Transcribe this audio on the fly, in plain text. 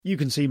You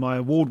can see my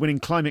award-winning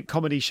climate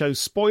comedy show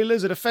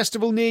Spoilers at a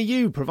festival near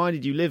you,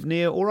 provided you live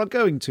near or are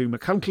going to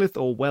Machynlleth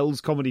or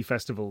Wells comedy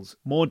festivals.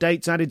 More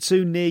dates added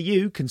soon near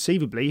you,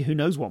 conceivably, who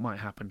knows what might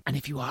happen. And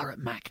if you are at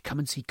Mac, come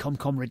and see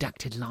ComCom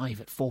Redacted live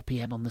at 4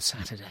 p.m. on the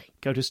Saturday.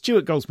 Go to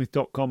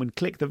stuartgoldsmith.com and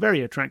click the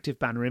very attractive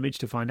banner image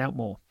to find out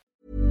more.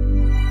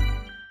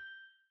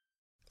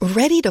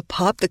 Ready to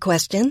pop the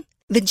question?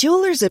 The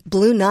jewelers at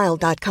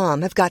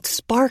BlueNile.com have got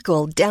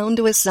sparkle down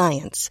to a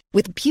science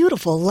with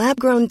beautiful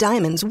lab-grown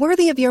diamonds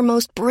worthy of your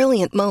most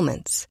brilliant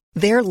moments.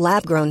 Their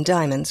lab-grown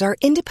diamonds are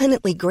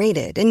independently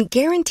graded and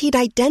guaranteed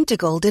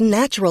identical to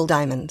natural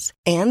diamonds,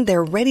 and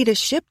they're ready to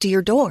ship to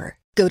your door.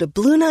 Go to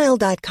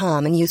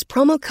BlueNile.com and use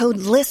promo code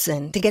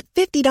LISTEN to get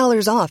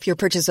 $50 off your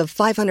purchase of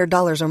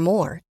 $500 or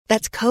more.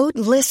 That's code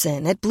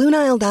LISTEN at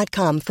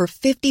BlueNile.com for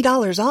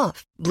 $50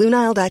 off.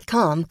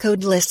 BlueNile.com,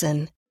 code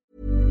LISTEN.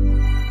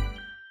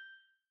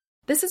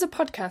 This is a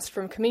podcast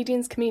from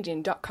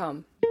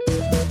comedianscomedian.com.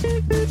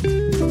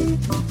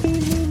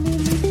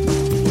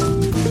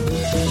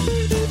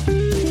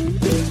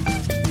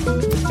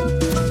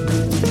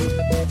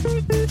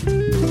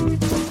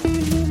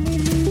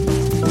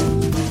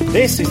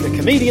 This is the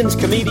Comedian's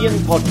Comedian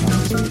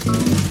podcast.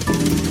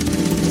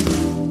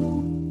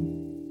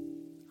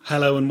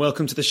 Hello and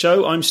welcome to the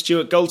show. I'm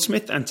Stuart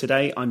Goldsmith, and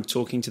today I'm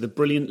talking to the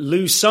brilliant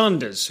Lou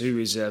Sanders, who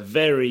is a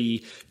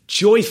very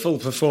joyful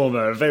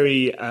performer, a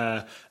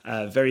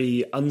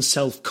very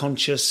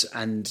unself-conscious,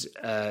 and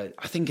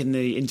I think in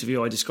the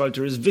interview I described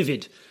her as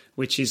vivid,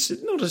 which is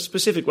not a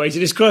specific way to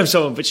describe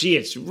someone, but she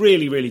is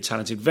really, really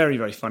talented, very,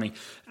 very funny,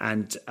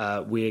 and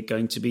we're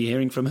going to be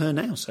hearing from her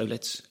now. So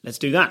let's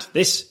do that.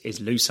 This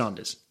is Lou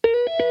Sanders.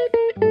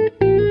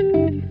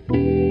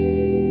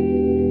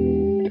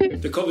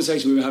 The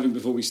conversation we were having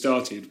before we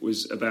started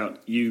was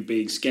about you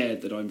being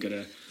scared that I'm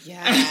gonna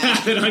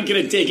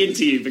dig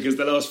into you, because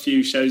the last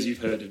few shows you've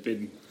heard have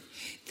been.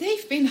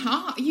 They've been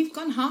hard. You've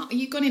gone hard.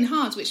 You've gone in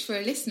hard, which for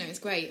a listener is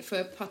great. For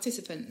a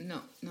participant,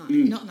 not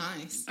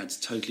nice. That's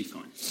totally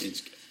fine.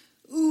 It's.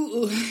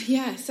 Ooh,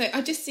 yeah. So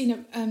I just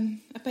seen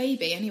a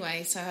baby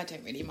anyway, so I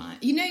don't really mind.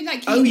 You know,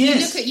 like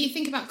you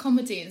think about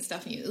comedy and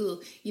stuff, and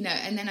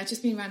and then I've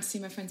just been around to see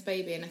my friend's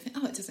baby, and I think,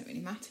 it doesn't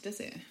really matter,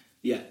 does it?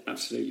 Yeah,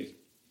 absolutely.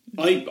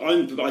 I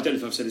don't know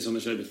if I've said this on the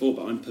show before,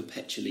 but I'm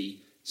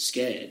perpetually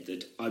scared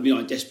that I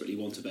desperately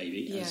want a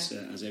baby, as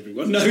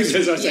everyone knows,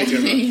 as I say to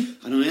everyone,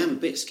 and I am a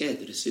bit scared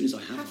that as soon as I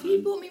have one. Have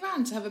you brought me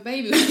round to have a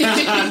baby? No,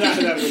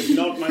 that was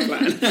not my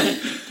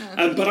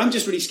plan. But I'm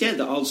just really scared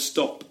that I'll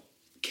stop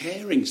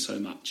caring so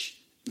much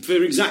for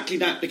exactly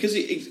that, because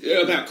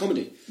about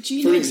comedy.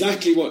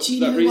 Exactly what? Do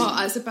you know what?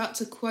 I was about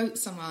to quote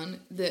someone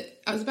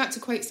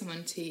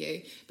to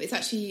you, but it's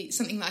actually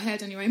something that I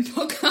heard on your own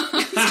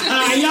podcast.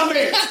 I love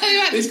it.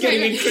 It's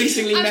getting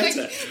increasingly meta.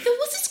 There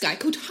was this guy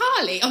called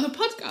Harley on a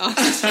podcast.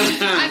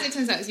 As it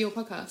turns out, it was your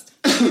podcast.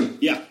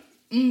 Yeah.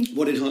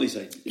 What did Harley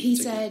say? He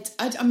said,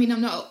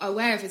 I'm not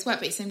aware of his work,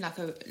 but he seemed like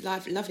a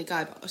lovely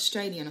guy, but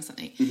Australian or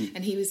something. Mm-hmm.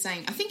 And he was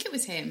saying, I think it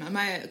was him, I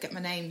might get my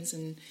names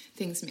and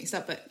things mixed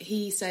up, but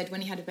he said when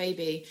he had a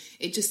baby,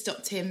 it just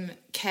stopped him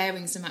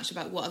caring so much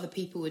about what other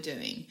people were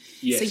doing.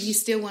 Yes. So you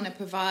still want to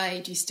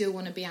provide, you still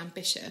want to be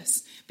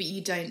ambitious, but you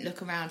don't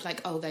look around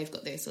like, they've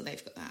got this or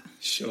they've got that.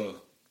 Sure.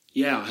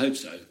 Yeah, I hope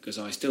so, because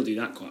I still do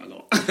that quite a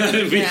lot.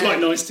 It'd be quite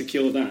nice to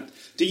cure that.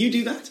 Do you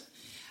do that?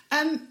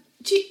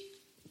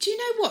 Do you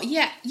know what?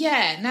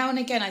 Yeah. Now and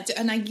again, I do,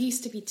 and I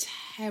used to be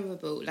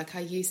terrible. Like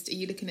are you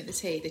looking at the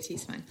tea? The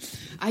tea's fine.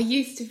 I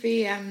used to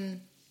be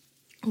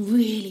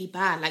really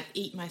bad, like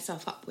eat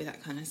myself up with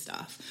that kind of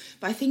stuff.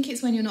 But I think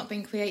it's when you're not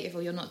being creative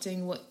or you're not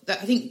doing I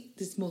think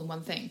there's more than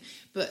one thing.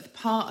 But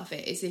part of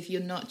it is if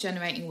you're not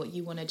generating what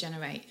you want to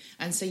generate,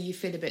 and so you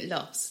feel a bit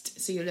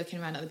lost. So you're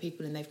looking around at other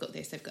people and they've got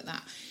this, they've got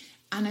that,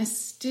 and I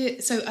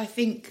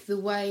think the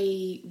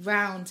way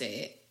round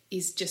it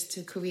is just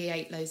to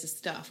create loads of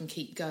stuff and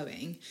keep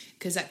going,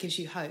 because that gives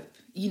you hope.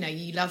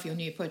 You love your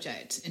new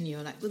project and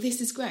you're like, well, this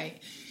is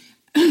great.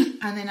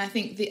 And then I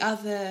think the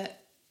other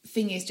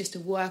thing is just to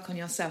work on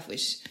yourself,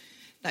 which,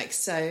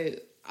 so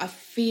I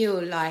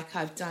feel like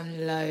I've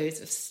done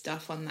loads of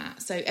stuff on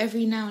that. So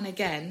every now and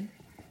again,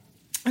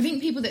 I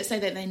think people that say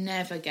that they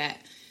never get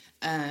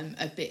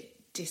a bit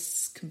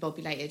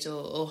discombobulated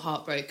or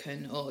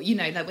heartbroken, or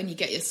like when you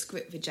get your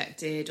script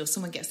rejected or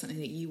someone gets something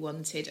that you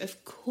wanted,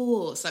 of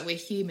course, like we're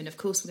human, of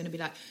course we're going to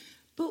be like,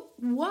 but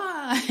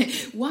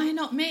why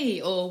not me,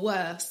 or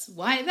worse,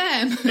 why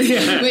them?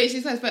 Yeah. Which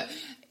is worse, but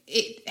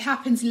it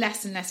happens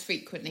less and less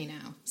frequently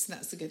now, so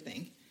that's a good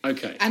thing.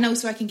 Okay. And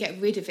also I can get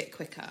rid of it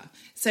quicker.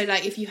 So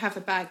like if you have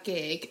a bad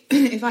gig,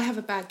 if I have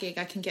a bad gig,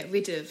 I can get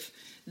rid of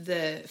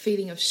the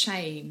feeling of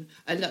shame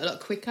a lot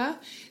quicker.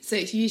 So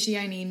it usually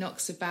only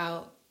knocks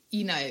about,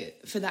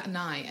 for that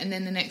night. And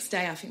then the next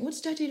day I think, what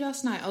did I do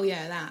last night? Oh,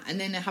 yeah, that. And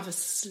then I have a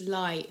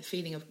slight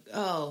feeling of,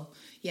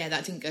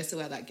 that didn't go so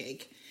well, that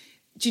gig.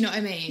 Do you know what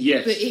I mean?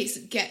 Yes. But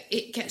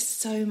it gets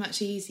so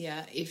much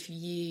easier if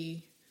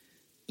you...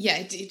 Yeah,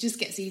 it just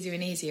gets easier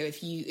and easier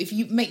if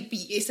you make...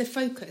 It's a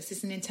focus,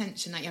 it's an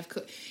intention. Like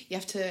you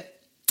have to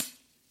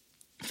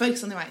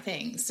focus on the right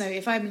things. So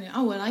if I'm,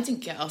 I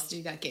didn't get asked to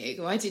do that gig,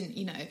 or I didn't,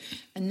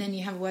 and then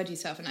you have a word with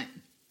yourself and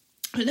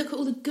look at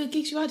all the good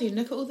gigs you are doing,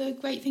 look at all the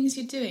great things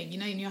you're doing,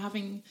 and you're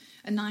having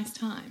a nice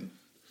time.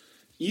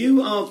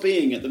 You are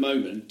being, at the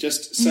moment,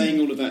 just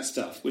saying all of that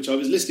stuff, which I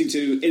was listening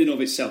to in and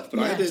of itself, but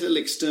I had this little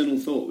external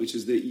thought, which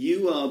is that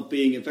you are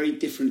being a very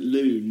different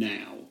Lou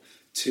now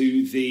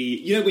to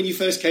the... when you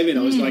first came in,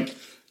 I was like,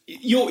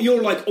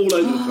 you're like all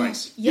over the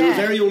place. Yeah. You're a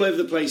very all over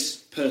the place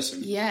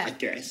person, I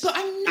guess. But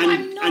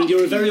I'm not. And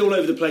you're a very all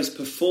over the place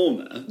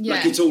performer. Yeah.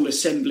 Like, it's all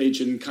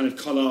assemblage and kind of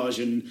collage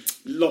and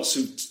lots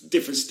of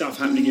different stuff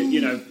happening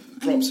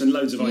at, props and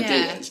loads of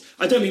ideas.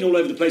 I don't mean all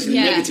over the place in a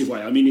negative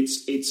way. I mean,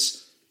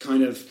 it's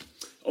kind of...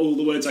 all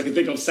the words I can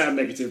think of sound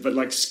negative, but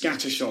like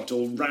scattershot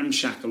or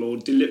ramshackle or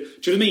do you know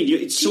what I mean?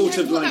 It's sort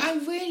of like...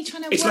 I'm really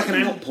trying to it's work like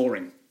an on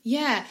outpouring.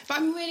 Yeah, but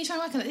I'm really trying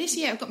to work on it. This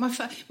year I've got my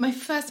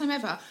first time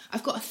ever,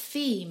 I've got a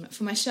theme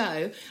for my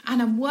show,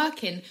 and I'm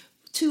working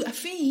to a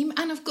theme,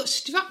 and I've got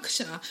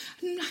structure.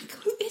 And I'm like,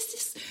 who is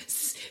this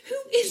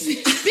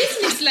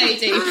business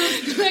lady?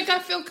 Like, I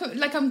feel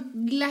like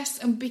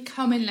I'm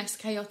becoming less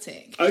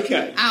chaotic.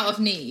 Okay. Out of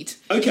need.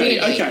 Okay,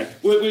 really. okay.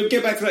 We'll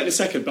get back to that in a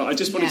second, but I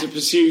just wanted to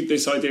pursue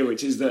this idea,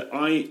 which is that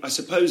I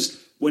suppose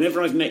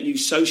whenever I've met you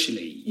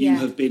socially, you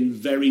have been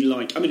very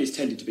it's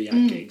tended to be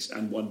at gigs,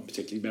 and one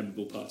particularly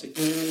memorable party,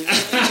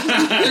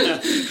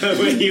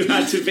 where you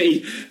had to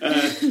be,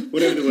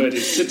 whatever the word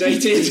is,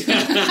 sedated.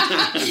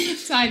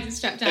 Tied and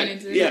strapped down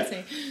into the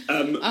taxi.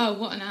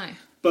 What an eye.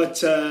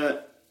 But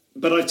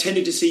I've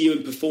tended to see you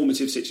in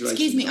performative situations.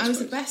 Excuse me, I was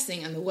the best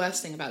thing and the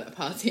worst thing about that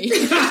party.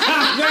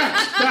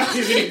 That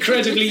is an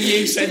incredibly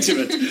new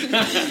sentiment.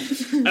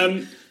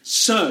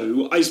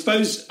 So I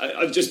suppose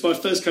my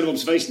first kind of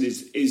observation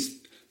is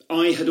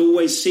I had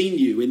always seen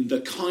you in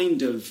the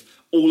kind of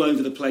all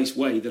over the place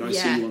way that I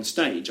see you on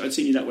stage. I'd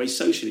seen you that way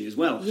socially as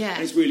well. Yeah.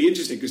 And it's really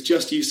interesting because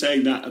just you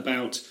saying that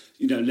about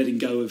letting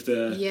go of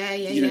the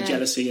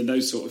jealousy and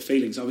those sort of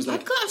feelings, I was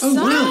like, I've got a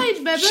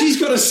side, baby. She's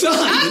got a side.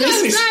 I've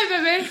got a side,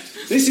 baby.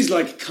 This is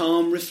like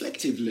calm,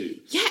 reflective Lou.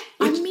 Yeah,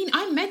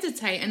 I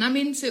meditate and I'm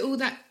into all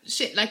that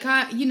shit. Like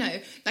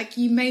like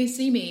you may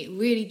see me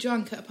really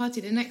drunk at a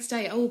party. The next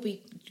day I will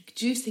be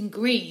juicing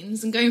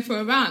greens and going for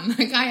a run.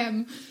 Like I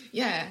am.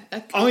 Yeah.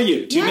 Are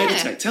you? Do you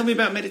meditate? Tell me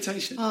about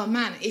meditation. Oh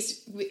man, it's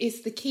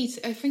the key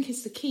to. I think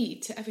it's the key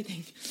to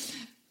everything.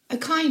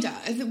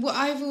 What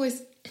I've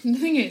always. The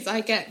thing is,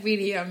 I get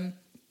really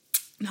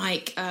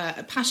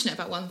passionate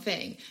about one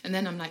thing, and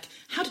then I'm like,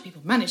 how do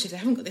people manage if they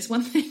haven't got this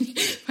one thing?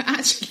 But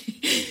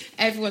actually,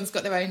 everyone's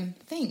got their own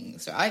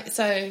things, right?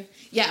 So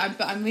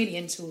but I'm really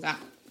into all that.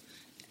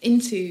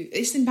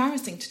 It's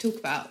embarrassing to talk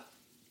about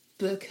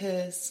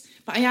because,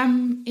 but I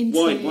am into.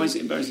 Why is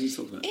it embarrassing to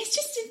talk about? It's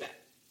just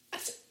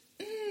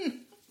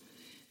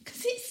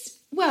because it's.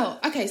 Well,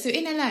 okay, so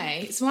in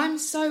LA, I'm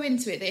so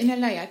into it that in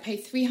LA I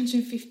paid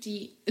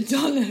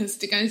 $350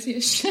 to go and see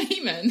a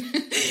shaman,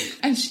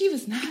 and she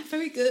was not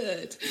very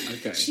good.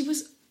 Okay. She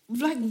was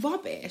like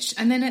rubbish.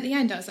 And then at the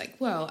end I was like,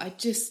 well,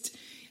 this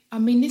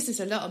is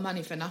a lot of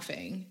money for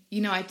nothing.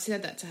 I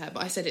said that to her,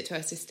 but I said it to her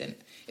assistant.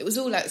 It was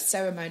all like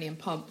ceremony and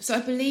pomp. So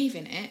I believe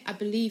in it. I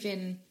believe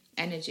in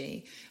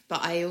energy,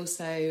 but I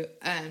also,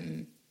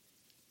 I'm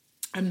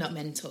not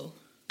mental.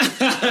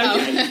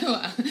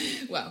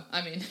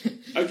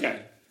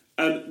 Okay.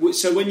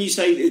 So when you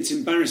say it's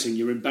embarrassing,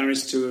 you're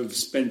embarrassed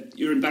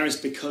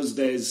because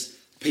there's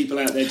people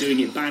out there doing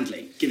it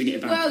badly, giving it a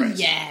bad press. Well,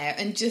 yeah,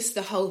 and just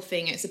the whole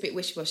thing, it's a bit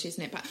wishy-washy,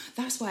 isn't it? But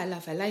that's why I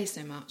love LA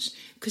so much,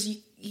 because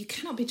you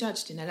cannot be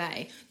judged in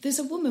LA. There's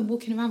a woman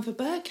walking around with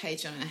a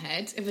birdcage on her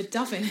head, with a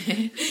dove in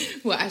it.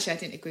 Well, actually, I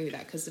didn't agree with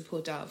that, because the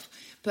poor dove.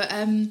 But,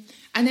 and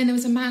then there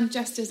was a man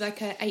dressed as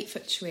like an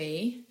 8-foot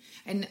tree.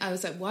 And I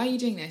was like, why are you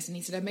doing this? And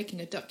he said, I'm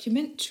making a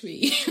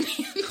documentary.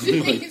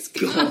 Oh my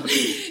God.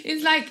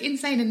 It's like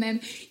insane. And then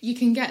you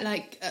can get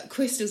like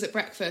crystals at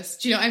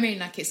breakfast. Do you know what I mean?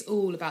 Like it's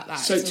all about that.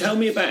 So tell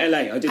me about LA.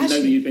 I didn't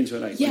know that you'd been to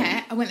LA.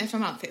 Yeah, I went there for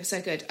a month. It was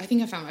so good. I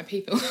think I found my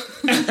people.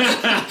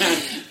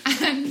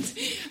 And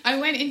I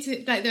went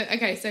into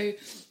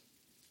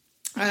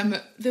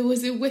there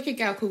was a wicked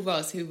girl called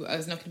Roz who I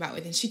was knocking about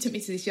with, and she took me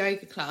to this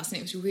yoga class, and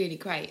it was really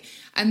great.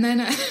 And then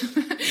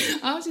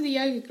after the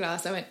yoga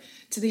class, I went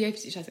to the yoga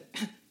teacher. I said,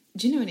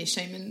 do you know any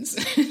shamans?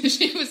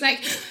 She was like,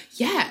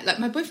 yeah, like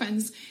my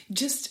boyfriend's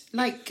just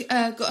like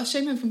got a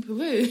shaman from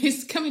Peru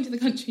who's coming to the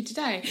country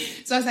today.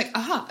 So I was like,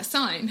 aha, a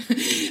sign.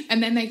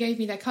 And then they gave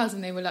me their cards,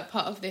 and they were like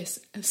part of this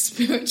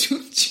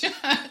spiritual church,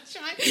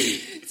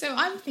 right? So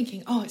I'm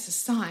thinking, oh, it's a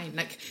sign.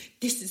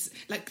 This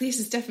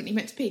is definitely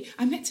meant to be.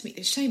 I'm meant to meet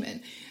this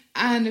shaman.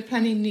 And we're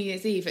planning New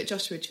Year's Eve at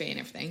Joshua Tree and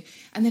everything.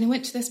 And then I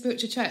went to their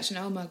spiritual church, and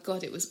oh my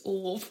God, it was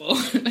awful.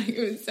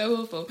 It was so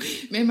awful.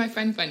 Me and my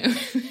friend went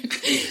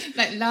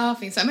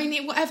laughing. So,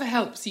 whatever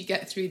helps you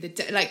get through the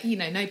day.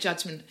 No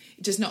judgment.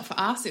 Just not for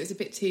us. It was a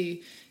bit too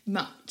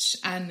much.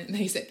 And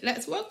they said,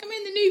 let's welcome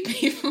in the new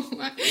people.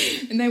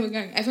 And they were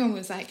going, everyone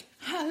was like,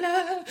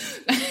 hello,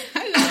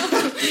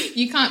 hello.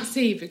 You can't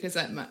see because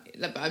I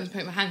was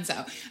putting my hands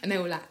out. And they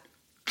were like,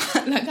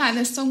 like that. And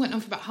the song went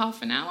on for about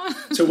half an hour.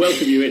 To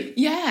welcome you in.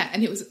 Yeah,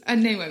 and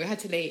anyway, we had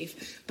to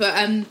leave. But,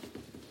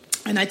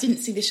 and I didn't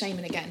see the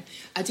shaman again.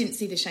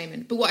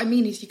 But what I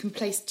mean is you can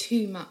place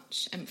too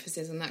much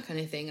emphasis on that kind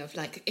of thing of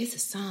like, it's a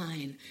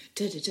sign,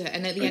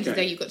 and at the end of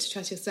the day, you've got to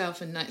trust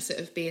yourself and like sort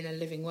of be in a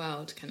living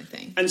world kind of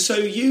thing. And so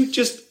you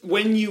just,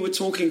 when you were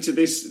talking to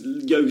this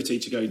yoga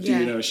teacher going, do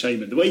you know a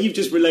shaman? The way you've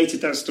just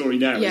related that story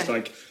now is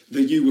like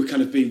that you were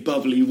kind of being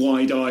bubbly,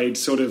 wide-eyed,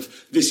 sort of,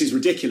 this is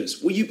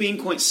ridiculous. Were you being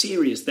quite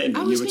serious then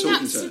when you were talking to her?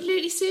 I was being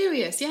absolutely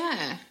serious,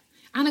 yeah.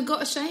 And I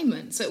got a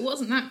shaman, so it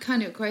wasn't that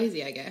kind of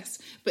crazy, I guess.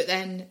 But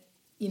then,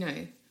 you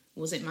know,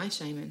 was it my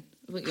shaman?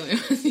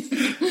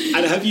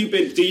 And have you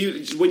been,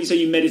 when you say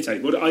you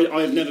meditate, well,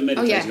 I have never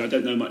meditated, I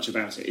don't know much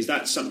about it. Is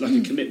that something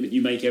like a commitment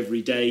you make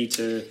every day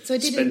to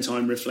spend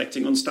time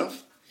reflecting on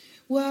stuff?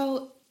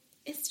 Well,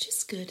 it's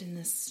just good in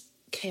this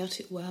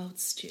chaotic world,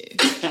 Stu.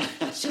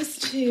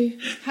 Just to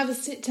have a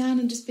sit down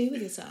and just be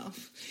with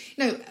yourself.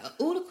 You know,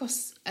 all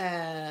across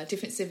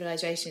different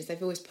civilizations,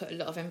 they've always put a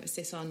lot of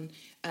emphasis on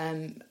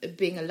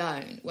being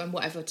alone, when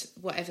whatever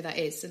that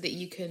is, so that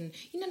you can,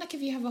 you know, like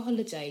if you have a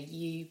holiday,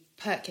 you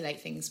percolate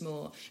things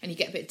more and you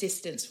get a bit of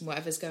distance from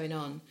whatever's going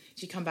on.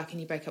 So you come back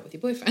and you break up with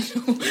your boyfriend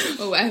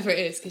or whatever it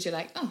is, because you're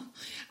like, oh.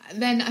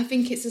 Then I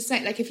think it's the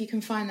same, like if you can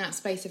find that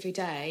space every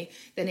day,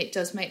 then it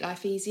does make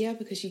life easier,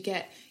 because you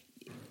get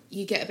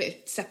a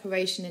bit of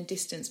separation and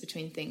distance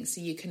between things,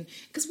 so you can,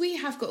 because we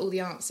have got all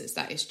the answers,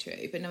 that is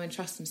true, but no one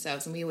trusts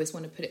themselves, and we always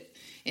want to put it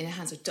in the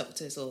hands of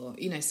doctors or,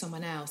 you know,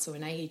 someone else or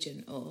an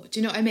agent, or, do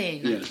you know what I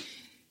mean? Like,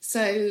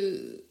 so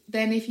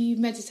then if you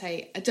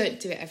meditate, I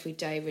don't do it every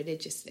day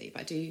religiously,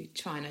 but I do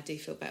try, and I do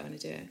feel better when I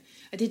do it.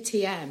 I did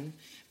TM,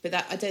 but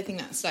that, I don't think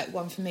that's like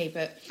one for me,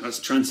 but... That's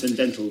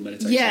transcendental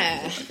meditation.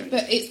 Yeah,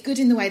 but it's good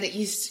in the way that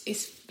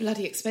it's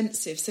bloody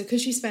expensive. So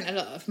because you spent a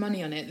lot of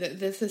money on it,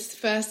 the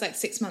first like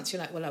 6 months,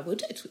 you're like, well, I will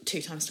do it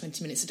 2 times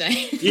 20 minutes a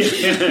day.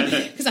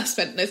 Yeah. Because I've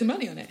spent loads of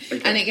money on it.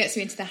 Okay. And it gets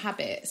you into the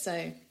habit,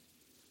 so...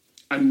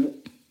 And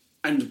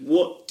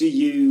what do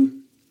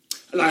you...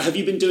 Like, have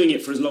you been doing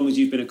it for as long as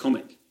you've been a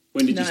comic?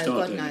 When did you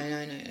start doing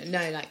it?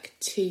 No, like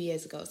 2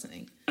 years ago or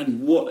something.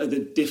 And what are the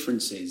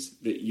differences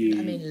that you...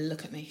 I mean,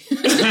 look at me.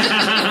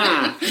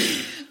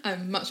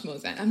 I'm much more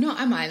zen. I'm not,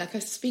 am I? Like, I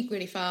speak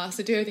really fast,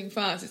 I do everything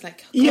fast. It's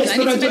like, God, yes, I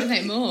need to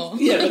meditate more.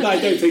 Yeah, but I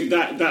don't think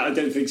I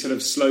don't think sort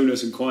of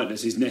slowness and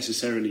quietness is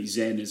necessarily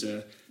zen as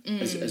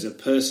a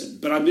person.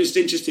 But I'm just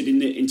interested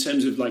in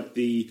terms of like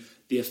the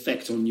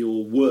effect on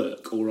your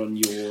work or on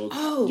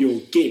your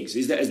gigs.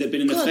 Has there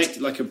been an effect?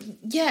 Like a...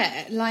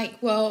 Yeah, like,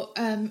 well,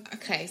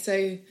 okay,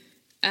 so...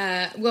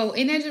 well,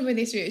 in Edinburgh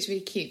this year it was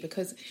really cute,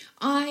 because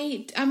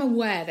I'm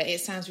aware that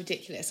it sounds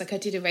ridiculous. Like, I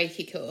did a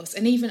Reiki course,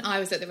 and even I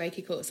was at the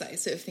Reiki course, like,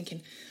 sort of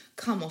thinking,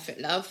 come off it,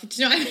 love. Do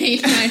you know what I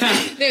mean?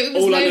 Like,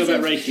 all I know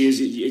about Reiki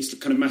is it's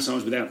kind of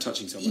massage without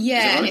touching someone.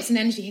 Yeah, right? And it's an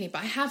energy healing.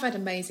 But I have had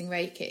amazing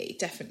Reiki,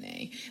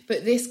 definitely.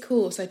 But this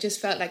course, I just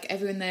felt like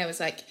everyone there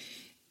was like,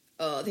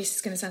 oh, this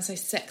is going to sound so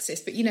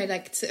sexist, but, you know,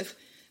 like, sort of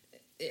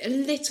a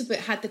little bit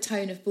had the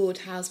tone of bored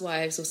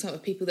housewives or sort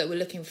of people that were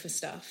looking for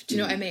stuff. Do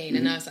you know what I mean?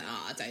 And I was like,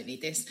 I don't need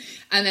this.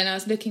 And then I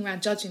was looking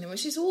around judging them,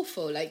 which is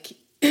awful. Like,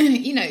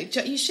 you know,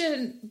 you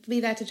shouldn't be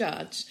there to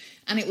judge.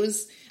 And it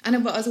was, but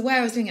I was aware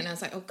I was doing it, and I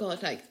was like, oh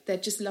God, like, they're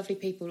just lovely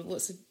people.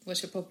 What's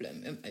your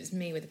problem? It's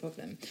me with the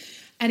problem.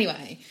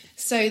 Anyway,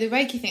 so the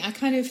Reiki thing, I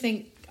kind of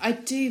think I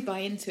do buy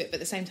into it, but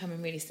at the same time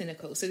I'm really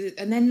cynical. So,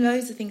 and then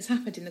loads of things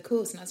happened in the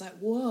course, and I was like,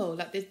 whoa,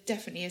 like, there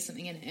definitely is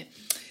something in it.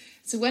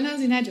 So when I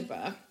was in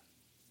Edinburgh,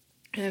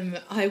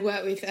 I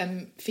work with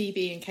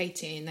Phoebe and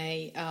Katie, and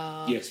they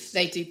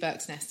do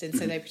Burke's Nest, and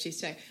so they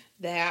produce a show.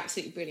 They're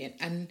absolutely brilliant.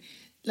 And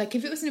like,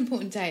 if it was an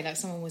important day, like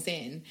someone was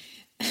in,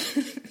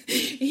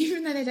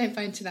 even though they don't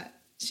buy into that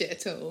shit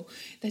at all,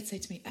 they'd say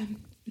to me,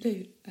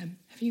 Lou,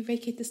 have you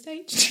Reiki'd the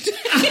stage?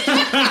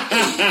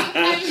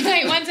 And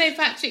like, one day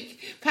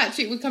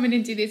Patrick would come in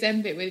and do this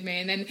Zen bit with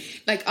me, and then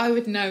like I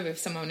would know if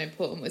someone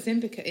important was in,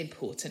 because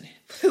important.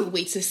 Who are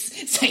we to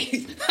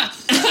say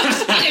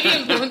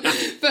important?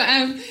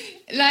 But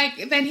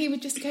like, then he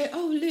would just go,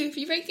 oh, Lou, have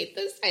you Reiki'd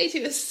the stage?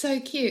 It was so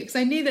cute, because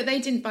I knew that they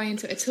didn't buy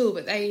into it at all,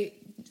 but they,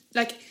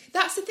 like,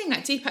 that's the thing,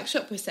 like Deepak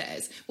Chopra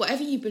says,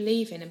 whatever you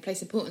believe in and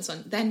place importance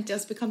on then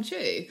does become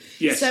true.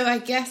 Yes. So I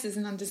guess there's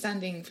an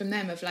understanding from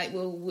them of like,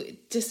 well,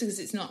 just because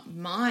it's not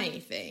my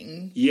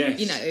thing, yes,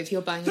 you know, if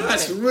you're buying into it.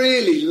 That's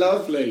really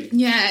lovely.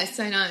 Yeah, it's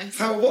so nice.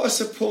 What a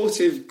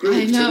supportive group.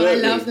 I know, to work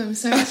I love with. them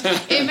so much.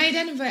 It made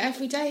Edinburgh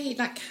every day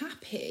like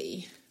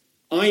happy.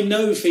 I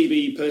know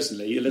Phoebe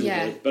personally a little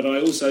bit, but I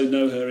also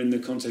know her in the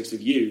context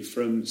of you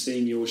from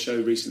seeing your show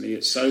recently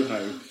at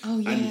Soho. Oh,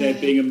 yeah. And there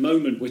being a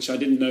moment which I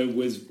didn't know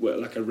was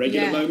like a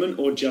regular moment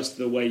or just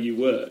the way you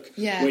work,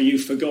 where you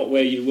forgot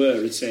where you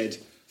were and said,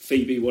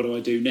 Phoebe, what do I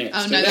do next?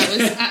 Oh, no, that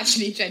was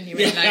actually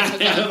genuine.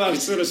 I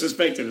was sort of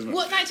suspected as well.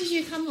 What night did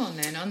you come on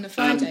then? On the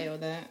Friday or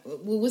the...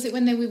 Well, was it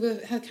when we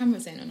had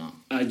cameras in or not?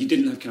 You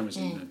didn't have cameras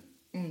in,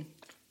 no.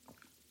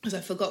 Because I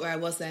forgot where I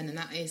was then, and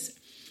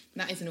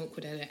That is an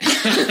awkward edit.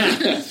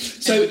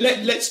 So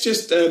let's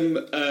just,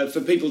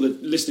 for people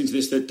that listening to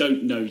this that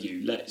don't know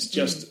you, let's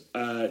just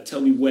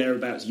tell me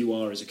whereabouts you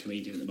are as a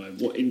comedian at the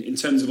moment. What in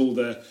terms of all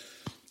the,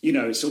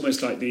 it's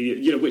almost like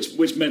the,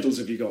 which medals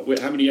have you got?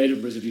 How many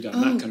Edinburghs have you done?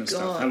 That kind of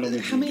stuff. How long have you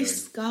been How many going?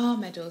 Scar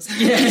medals?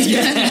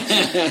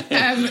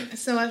 Yeah.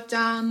 So I've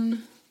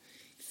done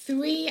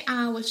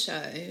 3-hour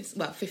shows.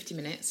 Well, 50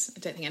 minutes. I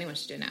don't think anyone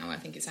should do an hour. I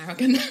think it's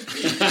arrogant.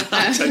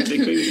 I totally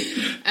agree with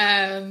you.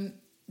 I'm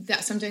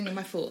doing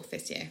my 4th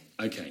this year.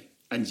 Okay.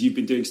 And you've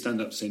been doing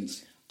stand-up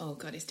since? Oh,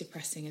 God, it's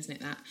depressing, isn't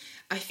it, that?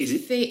 Is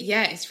it?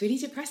 Yeah, it's really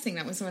depressing.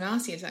 That when someone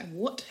asks you, it's like,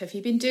 what have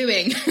you been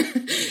doing?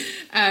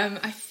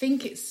 I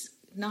think it's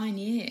 9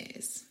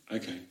 years.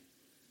 Okay.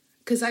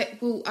 Because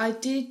I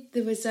did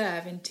the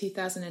Reserve in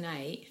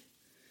 2008,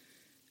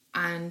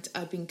 and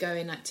I've been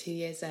going like 2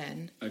 years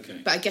then. Okay.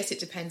 But I guess it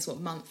depends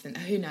what month, and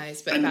who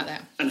knows, but about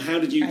that. And how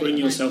did you bring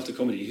yourself to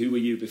comedy? Who were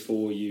you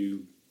before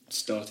you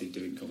started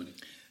doing comedy?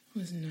 I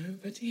was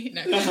nobody.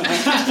 No.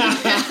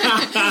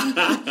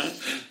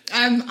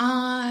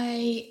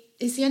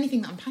 It's the only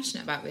thing that I'm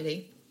passionate about,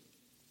 really.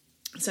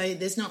 So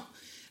there's not...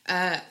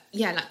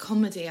 like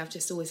comedy I've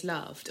just always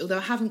loved, although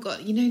I haven't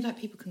got, like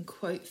people can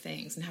quote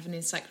things and have an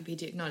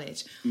encyclopedic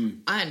knowledge.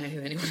 I don't know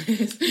who anyone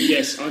is.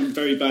 Yes, I'm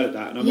very bad at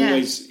that, and I'm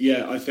always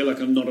I feel like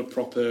I'm not a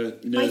proper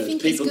nerd. I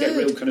think people get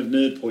real kind of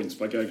nerd points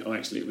by going, oh,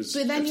 actually it was...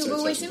 But then you're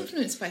always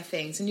influenced by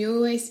things, and you're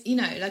always,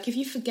 like if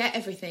you forget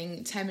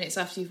everything 10 minutes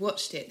after you've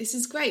watched it, this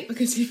is great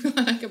because you've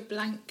got like a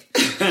blank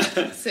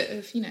sort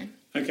of,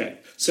 Okay,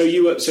 so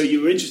you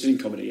were interested in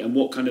comedy, and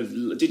what kind of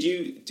did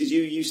you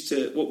used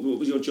to? What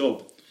was your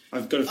job?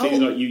 I've got a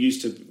feeling like you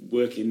used to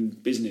work in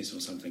business or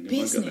something.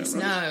 Business? Have I got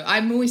that right? No,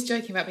 I'm always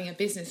joking about being a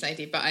business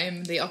lady, but I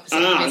am the opposite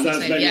of a business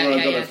that's lady. maybe where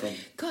I got that from.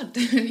 God,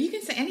 you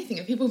can say anything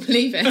and people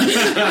believe it.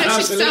 I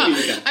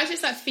should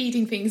start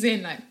feeding things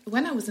in, like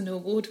when I was an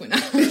award winner.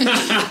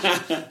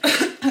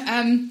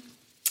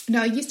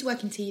 No, I used to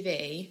work in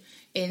TV,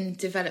 in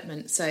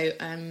development, so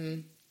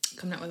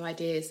coming up with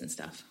ideas and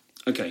stuff.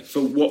 Okay,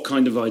 for what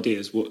kind of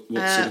ideas? What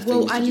sort of things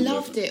Well, I did you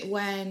loved it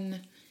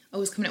when I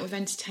was coming up with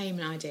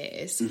entertainment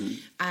ideas,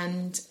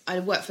 and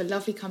I worked for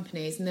lovely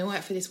companies, and then I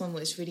worked for this one that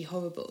was really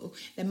horrible.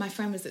 Then my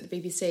friend was at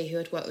the BBC who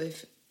I'd worked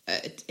with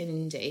in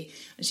Indy,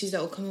 and she's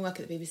like, "Oh, come and work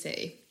at the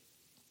BBC."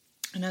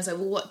 And I was like,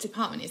 well, what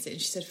department is it? And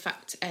she said,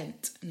 Fact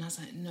Ent. And I was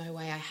like, no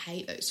way, I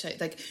hate those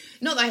shows. Like,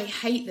 not that I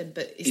hate them,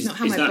 but it's not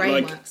how my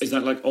brain works. Is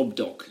that like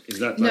Obdoc? Is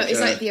that no, it's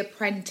like The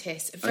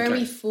Apprentice.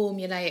 Very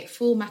formulaic,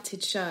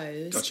 formatted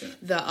shows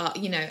that are,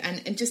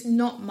 and just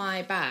not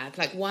my bag.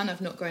 Like, one,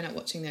 I've not grown up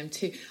watching them.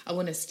 Two, I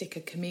want to stick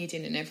a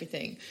comedian and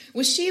everything.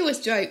 Well, she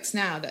always jokes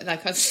now that,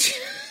 like,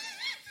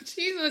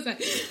 she's always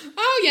like,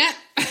 oh, yeah,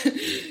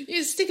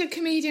 you stick a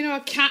comedian or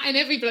a cat in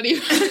every bloody...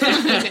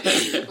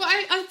 Well,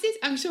 I did.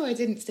 I'm sure I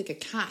didn't stick a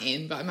cat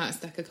in, but I might have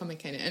stuck a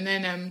comic in it. And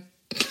then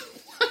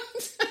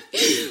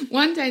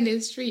one day in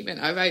this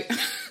treatment, I wrote,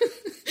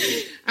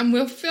 and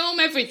we'll film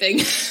everything.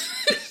 She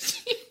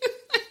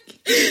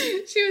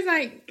was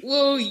like,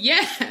 well,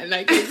 yeah,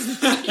 like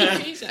it's a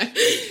TV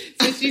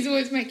show. So she's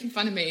always making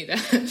fun of me.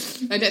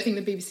 I don't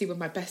think the BBC were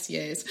my best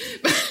years.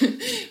 But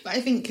I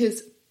think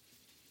because...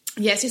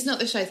 yeah, it's just not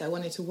the shows I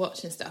wanted to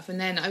watch and stuff. And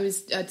then I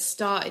just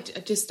started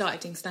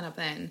doing stand-up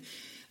then.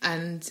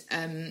 And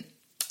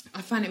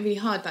I find it really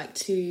hard,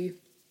 because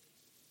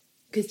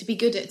to be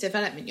good at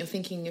development, you're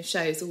thinking of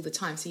shows all the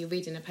time. So you're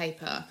reading a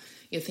paper,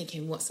 you're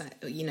thinking, what's that,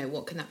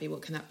 what can that be,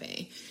 what can that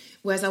be?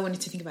 Whereas I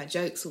wanted to think about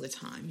jokes all the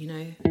time,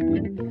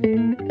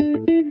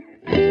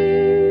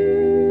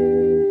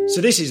 So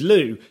this is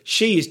Lou.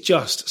 She is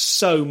just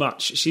so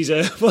much. She's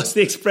what's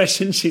the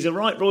expression? She's a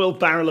right royal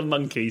barrel of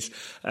monkeys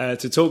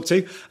to talk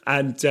to,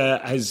 and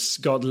has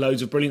got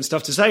loads of brilliant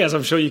stuff to say, as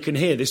I'm sure you can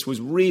hear. This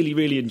was really,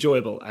 really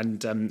enjoyable,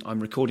 and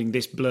I'm recording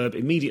this blurb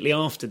immediately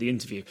after the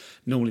interview.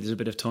 Normally there's a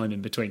bit of time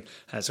in between,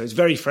 so it's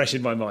very fresh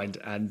in my mind.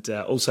 And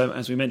also,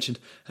 as we mentioned,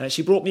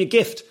 she brought me a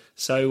gift.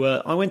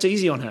 So I went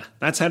easy on her.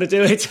 That's how to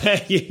do it.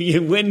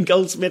 You win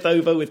Goldsmith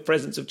over with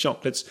presents of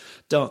chocolates,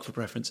 dark for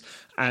preference,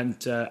 and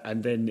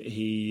then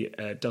he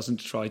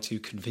doesn't try to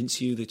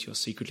convince you that you're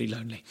secretly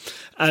lonely.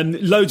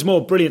 Loads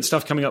more brilliant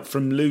stuff coming up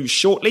from Lou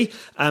shortly.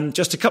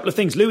 Just a couple of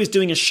things. Lou is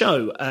doing a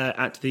show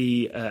at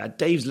the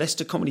Dave's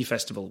Leicester Comedy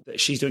Festival.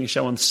 She's doing a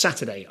show on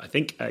Saturday, I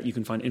think. You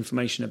can find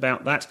information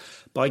about that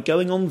by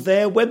going on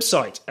their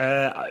website.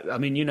 I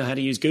mean, you know how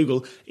to use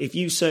Google. If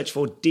you search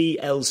for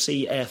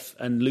DLCF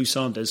and Lou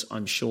Sanders,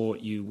 I'm sure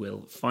you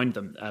will find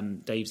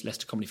them. Dave's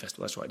Leicester Comedy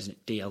Festival, that's right, isn't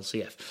it?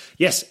 DLCF.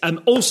 Yes,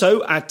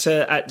 also at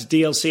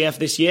DLCF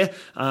this year,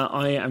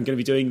 I am going to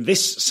be doing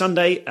this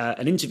Sunday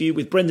an interview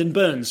with Brendan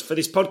Burns for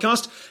this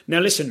podcast.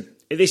 Now listen,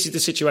 this is the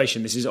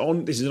situation. This is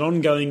an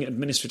ongoing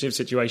administrative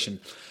situation.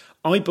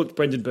 I booked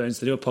Brendan Burns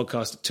to do a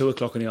podcast at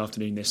 2:00 in the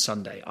afternoon this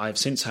Sunday. I've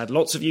since had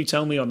lots of you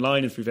tell me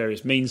online and through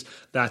various means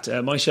that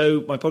my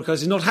podcast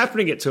is not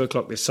happening at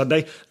 2:00 this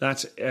Sunday,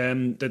 that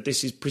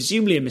this is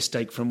presumably a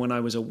mistake from when I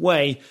was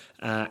away.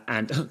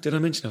 Did I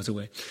mention I was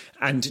away?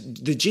 And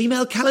the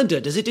Gmail calendar,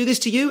 does it do this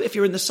to you? If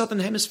you're in the Southern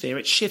Hemisphere,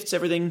 it shifts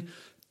everything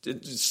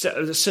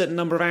a certain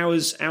number of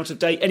hours out of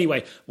date.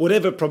 Anyway,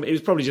 whatever problem, it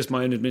was probably just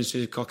my own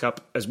administrative cock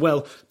up as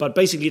well. But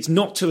basically, it's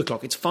not 2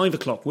 o'clock, it's 5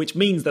 o'clock, which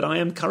means that I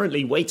am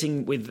currently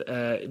waiting with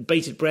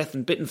bated breath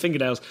and bitten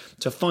fingernails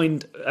to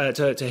find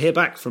to hear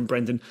back from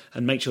Brendan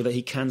and make sure that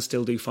he can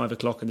still do 5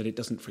 o'clock and that it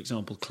doesn't, for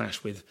example,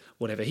 clash with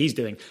whatever he's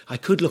doing. I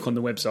could look on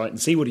the website and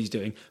see what he's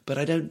doing, but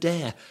I don't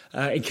dare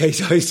in case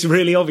it's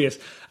really obvious.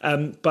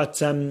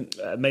 But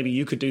maybe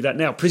you could do that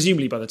now.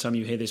 Presumably, by the time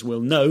you hear this, we'll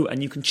know,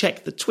 and you can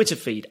check the Twitter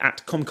feed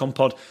at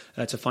ComComPod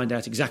to find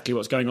out exactly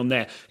what's going on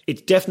there.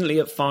 It's definitely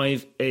at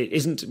 5. It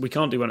isn't. We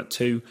can't do one at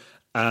 2.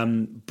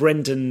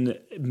 Brendan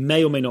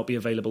may or may not be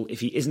available. If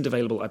he isn't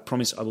available, I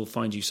promise I will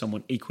find you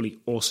someone equally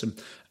awesome.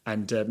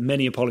 And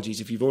many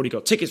apologies if you've already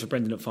got tickets for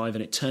Brendan at 5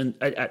 and it turned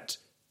at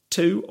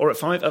 2 or at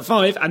 5,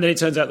 and then it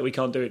turns out that we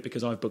can't do it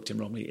because I've booked him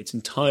wrongly. It's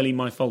entirely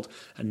my fault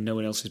and no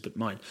one else's but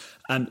mine.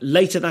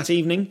 Later that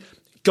evening,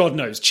 God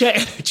knows, check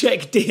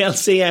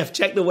DLCF,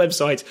 check the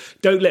website.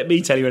 Don't let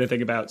me tell you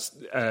anything about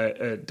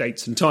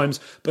dates and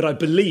times, but I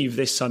believe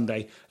this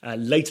Sunday,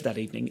 later that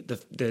evening,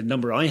 the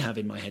number I have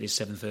in my head is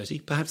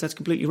 7:30. Perhaps that's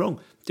completely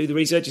wrong. Do the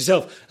research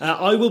yourself.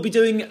 I will be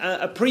doing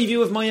a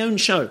preview of my own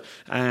show,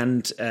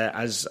 and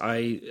as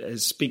I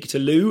speak to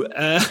Lou,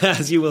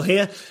 as you will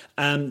hear,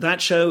 that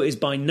show is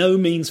by no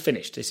means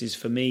finished. This is,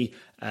 for me,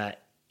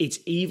 it's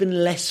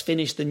even less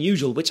finished than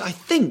usual, which I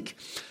think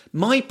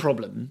my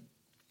problem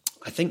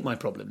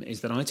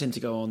is that I tend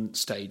to go on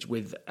stage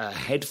with a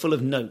head full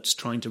of notes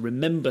trying to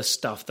remember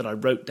stuff that I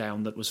wrote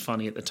down that was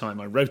funny at the time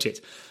I wrote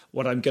it.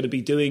 What I'm going to be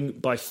doing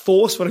by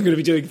force, what I'm going to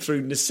be doing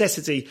through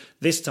necessity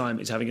this time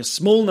is having a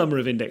small number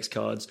of index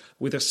cards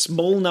with a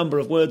small number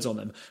of words on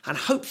them. And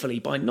hopefully,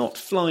 by not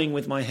flying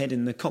with my head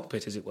in the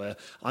cockpit, as it were,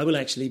 I will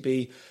actually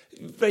be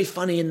very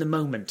funny in the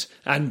moment.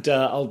 And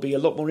I'll be a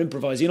lot more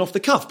improvising off the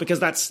cuff because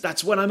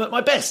that's when I'm at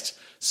my best.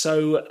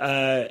 So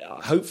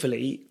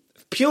hopefully,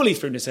 purely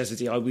through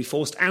necessity, I will be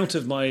forced out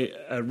of my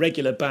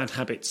regular bad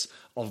habits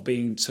of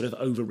being sort of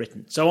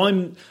overwritten. So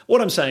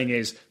what I'm saying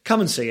is, come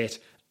and see it.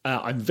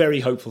 I'm very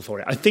hopeful for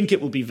it. I think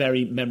it will be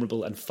very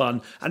memorable and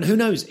fun. And who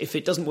knows, if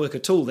it doesn't work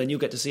at all, then you'll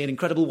get to see an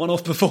incredible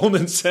one-off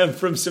performance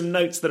from some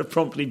notes that are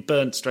promptly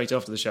burnt straight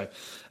after the show.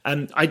 I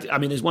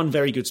mean, there's one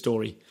very good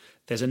story.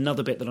 There's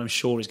another bit that I'm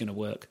sure is going to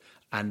work.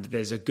 And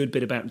there's a good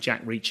bit about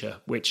Jack Reacher,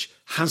 which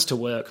has to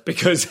work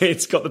because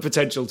it's got the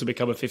potential to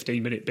become a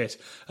 15-minute bit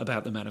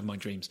about the man of my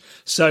dreams.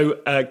 So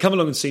come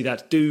along and see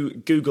that. Do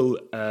Google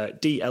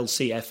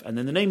DLCF and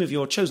then the name of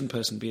your chosen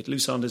person, be it Lou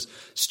Sanders,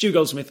 Stu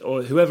Goldsmith,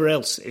 or whoever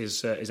else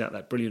is at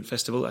that brilliant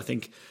festival. I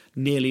think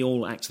nearly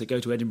all acts that go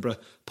to Edinburgh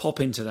pop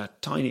into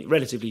that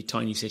relatively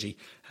tiny city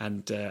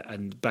and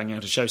bang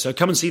out a show. So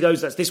come and see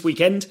those. That's this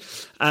weekend.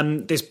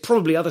 There's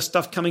probably other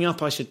stuff coming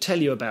up I should tell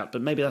you about,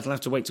 but maybe that'll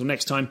have to wait till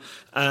next time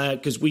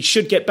because we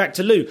should get back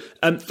to Lou.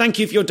 Thank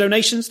you for your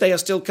donations. They are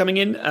still coming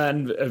in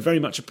and very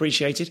much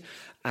appreciated.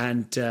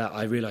 And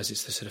I realise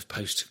it's the sort of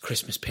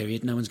post-Christmas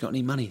period. No one's got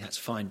any money. That's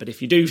fine. But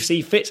if you do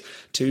see fit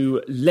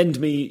to lend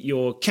me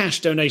your cash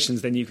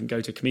donations, then you can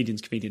go to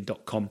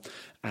comedianscomedian.com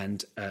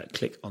and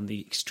click on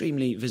the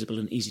extremely visible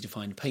and easy to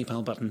find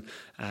PayPal button.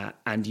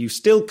 And you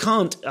still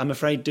can't, I'm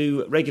afraid,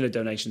 do regular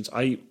donations.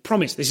 I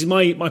promise, this is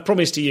my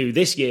promise to you.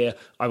 This year,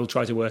 I will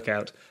try to work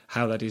out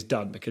how that is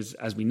done. Because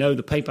as we know,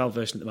 the PayPal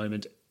version at the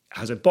moment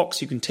has a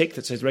box you can tick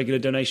that says regular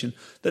donation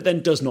that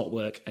then does not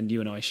work. And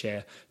you and I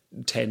share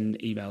 10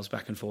 emails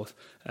back and forth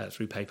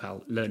through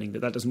PayPal learning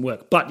that doesn't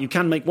work. But you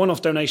can make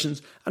one-off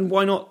donations, and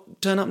why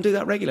not turn up and do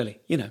that regularly?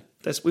 You know,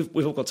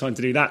 we've all got time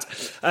to do that.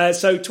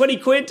 So 20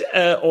 quid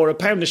or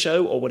 £1 a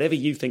show or whatever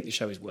you think the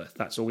show is worth.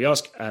 That's all we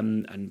ask.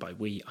 And by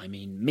we, I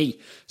mean me.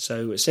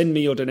 So send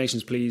me your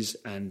donations, please,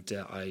 and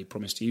I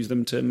promise to use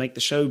them to make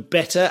the show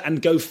better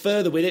and go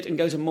further with it and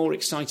go to more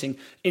exciting,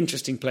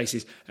 interesting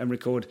places and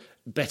record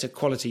better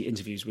quality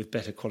interviews with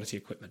better quality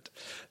equipment.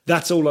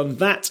 That's all on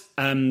that.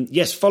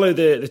 Yes, follow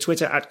the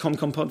Twitter at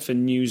ComComPod for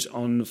news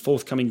on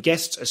forthcoming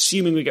guests.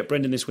 Assuming we get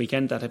Brendan this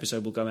weekend, that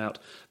episode will go out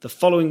the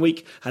following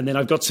week. And then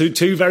I've got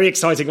two very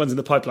exciting ones in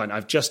the pipeline.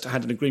 I've just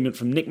had an agreement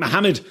from Nick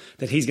Mohammed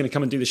that he's going to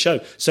come and do the show.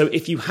 So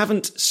if you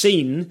haven't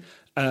seen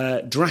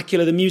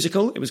Dracula the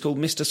Musical, it was called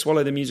Mr.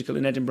 Swallow the Musical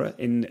in Edinburgh,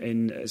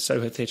 in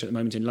Soho Theatre at the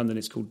moment. In London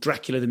it's called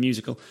Dracula the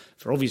Musical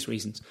for obvious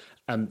reasons.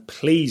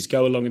 Please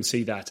go along and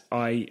see that.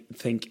 I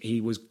think he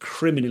was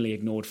criminally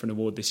ignored for an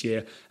award this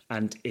year,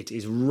 and it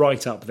is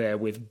right up there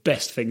with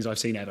best things I've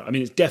seen ever. I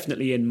mean, it's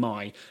definitely in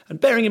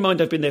and bearing in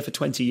mind I've been there for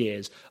 20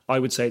 years, I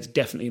would say it's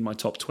definitely in my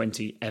top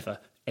 20 ever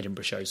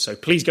Edinburgh shows. So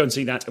please go and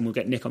see that, and we'll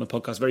get Nick on the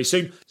podcast very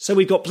soon. So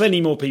we've got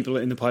plenty more people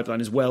in the pipeline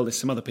as well. There's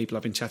some other people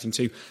I've been chatting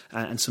to,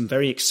 and some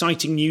very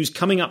exciting news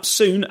coming up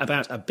soon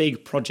about a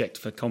big project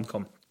for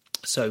ComCom.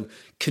 So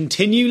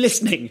continue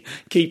listening.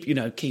 Keep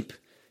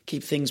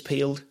things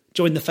peeled.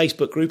 Join the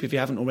Facebook group if you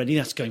haven't already.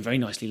 That's going very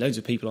nicely. Loads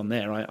of people on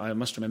there. I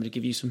must remember to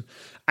give you some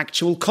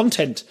actual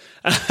content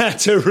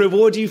to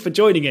reward you for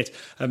joining it,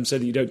 so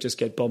that you don't just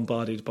get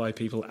bombarded by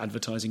people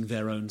advertising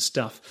their own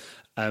stuff.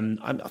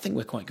 I think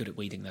we're quite good at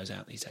weeding those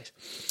out these days.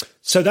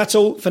 So that's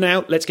all for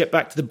now. Let's get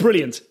back to the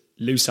brilliant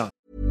Lou Sanders.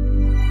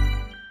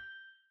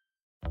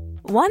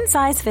 One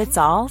size fits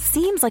all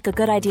seems like a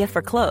good idea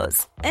for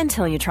clothes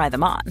until you try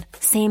them on.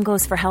 Same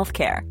goes for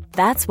healthcare.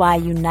 That's why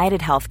United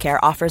Healthcare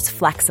offers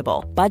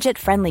flexible,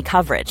 budget-friendly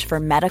coverage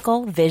for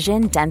medical,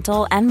 vision,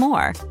 dental, and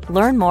more.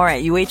 Learn more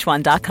at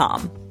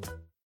uh1.com.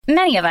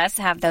 Many of us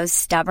have those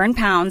stubborn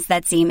pounds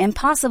that seem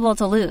impossible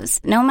to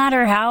lose, no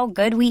matter how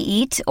good we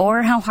eat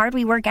or how hard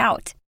we work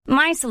out.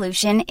 My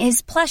solution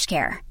is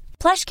PlushCare.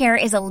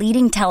 PlushCare is a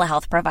leading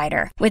telehealth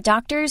provider with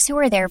doctors who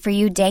are there for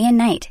you day and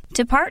night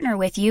to partner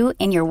with you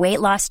in your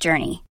weight loss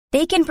journey.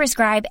 They can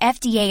prescribe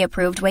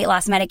FDA-approved weight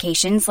loss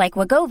medications like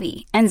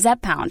Wegovy and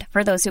Zepbound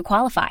for those who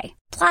qualify.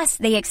 Plus,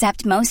 they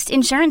accept most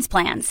insurance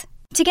plans.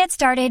 To get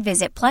started,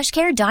 visit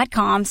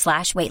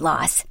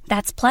plushcare.com/weightloss.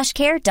 That's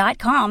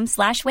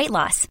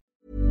plushcare.com/weightloss.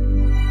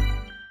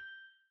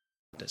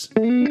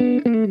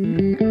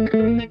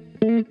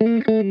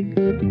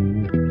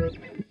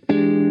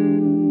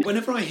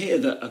 Whenever I hear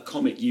that a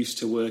comic used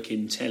to work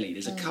in telly,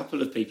 there's a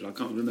couple of people, I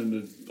can't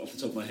remember off the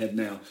top of my head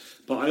now,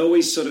 but I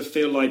always sort of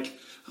feel like,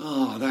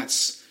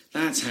 that's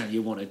how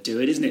you want to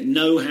do it, isn't it?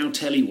 Know how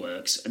telly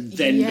works and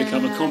then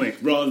become a comic,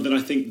 rather than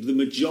I think the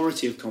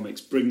majority of comics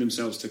bring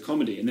themselves to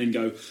comedy and then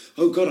go,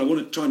 oh God, I want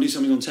to try and do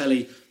something on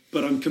telly,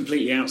 but I'm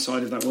completely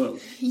outside of that world.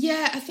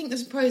 Yeah, I think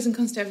there's pros and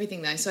cons to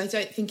everything though, so I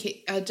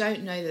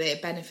don't know that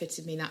it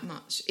benefited me that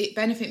much. It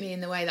benefited me in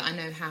the way that I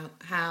know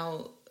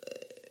how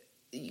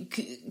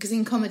because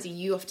in comedy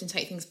you often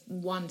takes things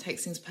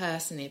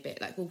personally a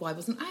bit, like, well, why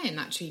wasn't I in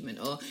that treatment,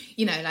 or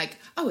like,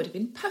 I would have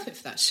been perfect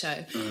for that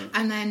show.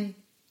 And then,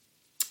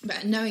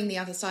 but knowing the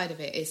other side of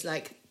it is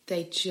like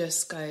they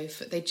just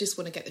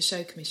want to get the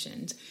show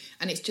commissioned,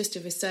 and it's just a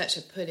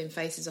researcher pulling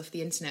faces off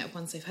the internet of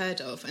ones they've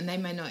heard of, and they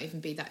may not even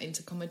be that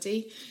into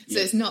comedy, so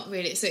it's not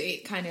really, so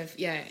it kind of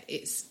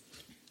it's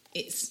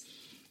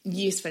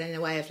useful in a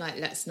way of like,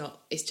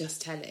 it's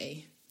just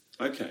telly.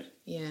 Okay.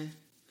 Yeah.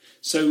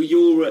 So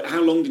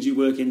how long did you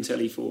work in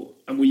telly for?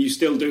 And were you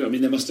still doing? I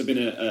mean, there must have been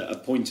a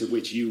point at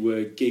which you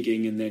were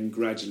gigging, and then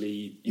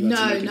gradually you had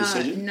to make a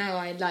decision. No,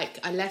 I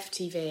left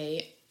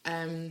TV.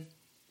 I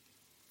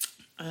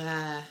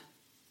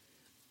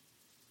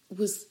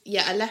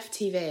left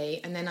TV,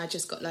 and then I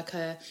just got like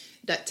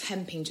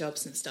temping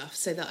jobs and stuff,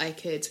 so that I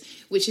could,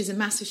 which is a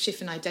massive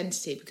shift in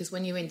identity, because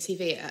when you're in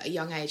TV at a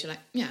young age, you're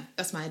like, yeah,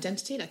 that's my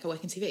identity, like I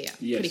work in TV,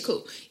 pretty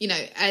cool,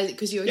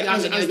 because you're young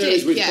as and you're there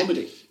is with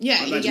comedy.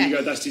 Yeah, I imagine you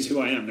go, that's just who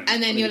I am now.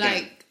 And then you're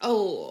like,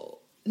 oh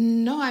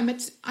no, I'm a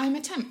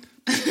temp.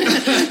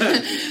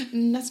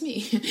 That's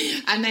me.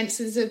 And then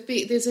so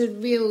there's a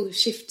real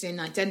shift in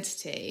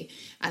identity,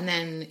 and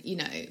then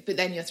but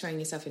then you're throwing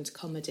yourself into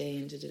comedy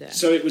and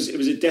So it was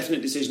a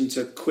definite decision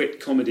to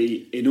quit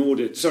comedy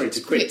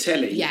to quit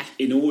telly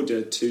in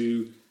order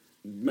to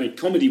make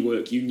comedy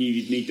work. You knew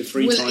you'd need the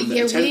free time that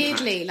a temp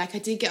weirdly had. like I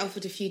did get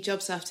offered a few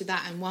jobs after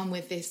that, and one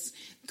with this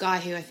guy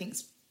who I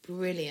think's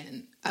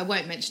brilliant. I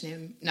won't mention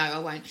him. No, I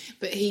won't.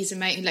 But he's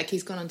amazing. Like,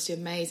 he's gone on to do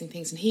amazing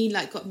things, and he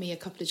got me a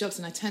couple of jobs,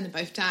 and I turned them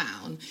both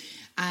down.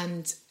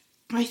 And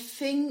I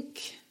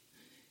think,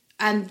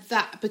 and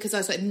that because I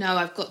was like, no,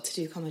 I've got to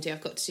do comedy.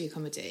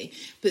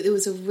 But it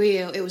was a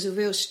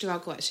real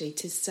struggle actually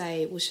to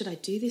say, well, should I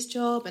do this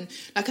job? And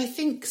like, I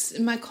think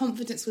my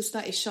confidence was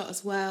slightly shot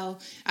as well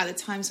at the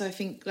time. So I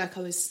think like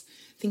I was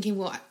thinking,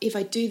 well, if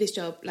I do this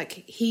job, like,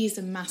 he's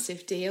a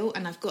massive deal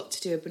and I've got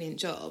to do a brilliant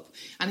job.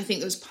 And I think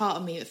there was part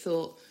of me that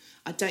thought,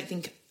 I don't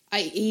think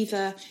I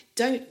either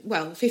don't,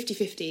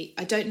 50-50,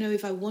 I don't know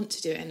if I want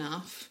to do it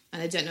enough,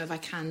 and I don't know if I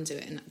can do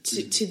it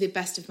to the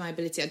best of my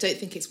ability. I don't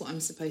think it's what I'm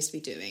supposed to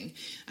be doing.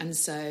 And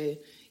so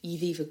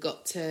you've either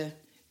got to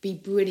be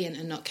brilliant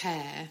and not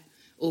care,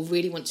 or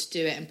really want to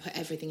do it and put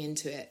everything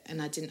into it. And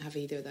I didn't have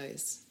either of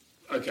those.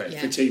 Okay,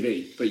 for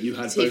TV, but you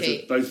had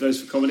both of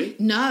those for comedy?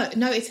 No,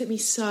 it took me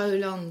so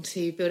long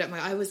to build up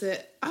I was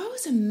a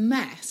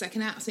mess, like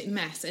an absolute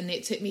mess, and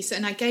it took me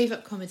and I gave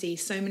up comedy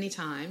so many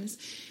times,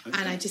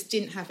 and I just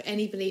didn't have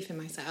any belief in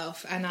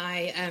myself, and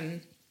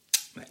I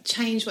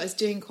changed what I was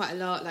doing quite a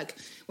lot. Like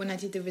when I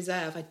did The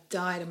Reserve, I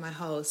died in my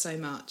hole so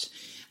much,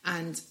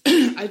 and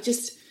I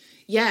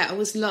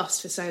was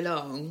lost for so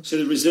long. So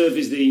The Reserve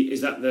it's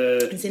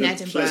in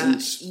Edinburgh.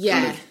 Pleasance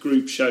kind of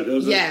group show. There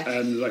was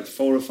like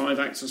 4 or 5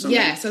 acts or something.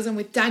 Yeah, so I was on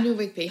with Daniel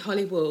Rigby,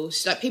 Holly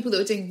Walsh, like people that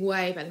were doing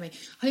way better than me.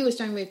 Holly Walsh,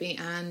 Daniel Rigby,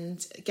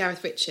 and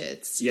Gareth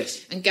Richards.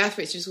 Yes. And Gareth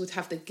Richards would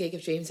have the gig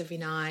of dreams every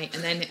night,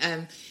 and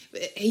then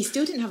he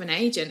still didn't have an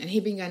agent, and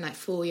he'd been going like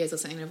 4 years or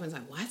something, and everyone's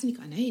like, why hasn't he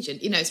got an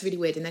agent? It's really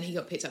weird. And then he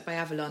got picked up by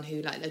Avalon,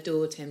 who like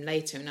adored him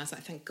later, and I was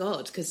like, thank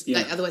God, because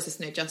otherwise there's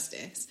no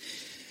justice.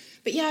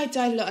 But yeah, I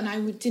died a lot, and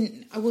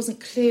I wasn't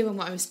clear on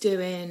what I was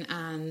doing,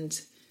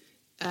 and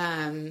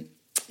I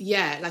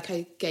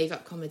gave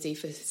up comedy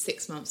for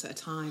 6 months at a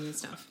time and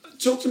stuff.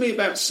 Talk to me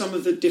about some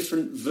of the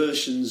different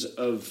versions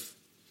of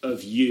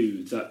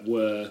you that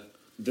you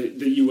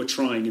were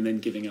trying and then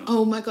giving up.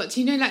 Oh my God, do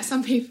you know, like,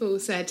 some people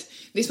said,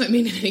 this won't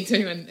mean anything to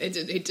anyone,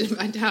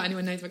 I doubt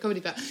anyone knows my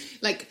comedy, but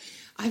like,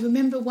 I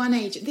remember one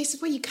agent, this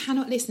is where you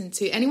cannot listen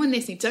to, anyone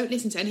listening, don't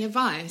listen to any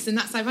advice, and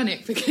that's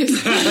ironic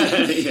because,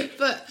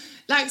 but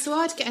like, so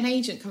I'd get an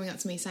agent coming up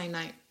to me saying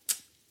like,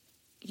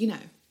 you know,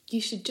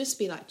 you should just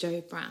be like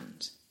Joe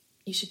Brand.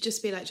 You should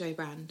just be like Joe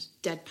Brand,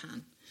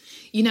 deadpan.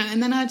 You know,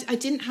 and then I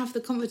didn't have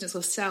the confidence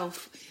or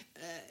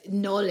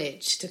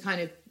self-knowledge to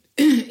kind of,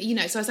 you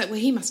know, so I was like, well,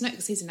 he must know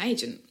because he's an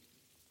agent.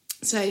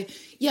 So,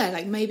 yeah,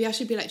 like maybe I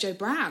should be like Joe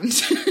Brand.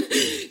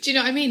 Do you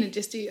know what I mean? And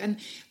just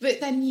but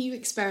then you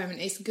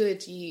experiment. It's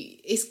good.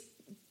 It's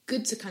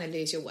good to kind of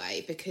lose your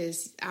way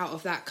because out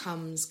of that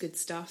comes good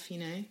stuff, you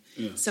know?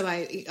 Yeah. So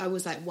I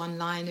was like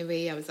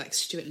one-linery. I was like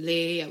Stuart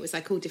Lee. I was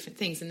like all different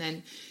things. And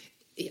then,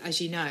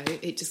 as you know,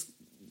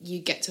 you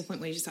get to a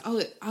point where you're just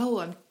like, oh,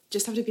 I'm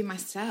just have to be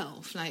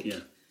myself. Like,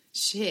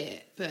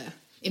 shit. But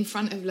in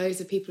front of loads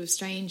of people, of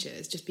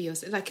strangers, just be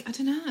yourself. Like, I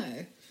don't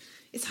know.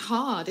 It's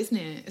hard, isn't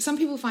it? Some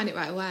people find it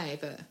right away,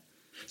 but...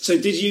 So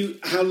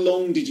how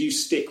long did you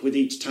stick with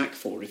each tack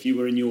for? If you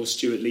were in your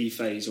Stuart Lee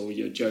phase or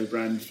your Joe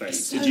Brand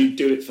phase, did you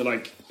do it for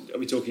like, are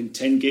we talking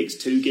 10 gigs,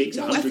 2 gigs,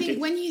 100 gigs? I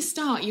think when you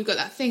start, you've got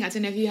that thing, I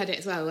don't know if you had it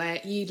as well, where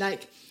you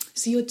like...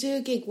 So you'll do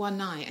a gig one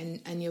night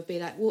and you'll be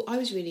like, well, I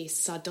was really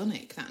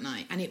sardonic that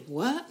night and it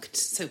worked.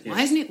 So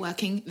why isn't it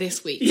working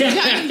this week? Yeah,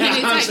 you know what I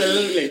mean?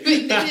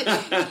 absolutely. But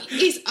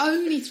it's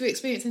only through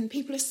experience, and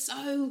people are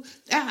so,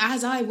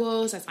 as I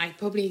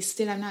probably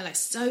still am now, like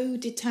so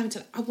determined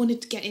to, I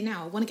wanted to get in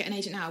now, I want to get an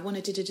agent now, I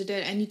want to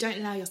and you don't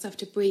allow yourself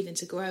to breathe and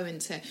to grow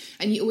and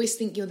you always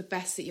think you're the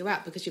best that you're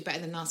at because you're better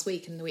than last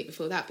week and the week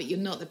before that, but you're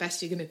not the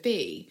best you're going to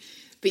be.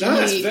 But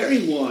that's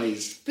very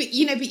wise. But,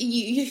 you know,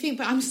 you think,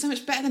 but I'm so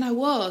much better than I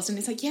was. And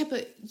it's like, yeah,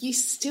 but you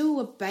still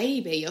a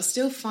baby. You're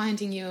still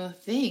finding your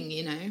thing,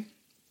 you know. And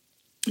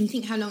you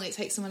think how long it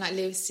takes someone like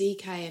Louis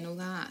CK and all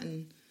that.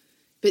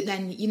 But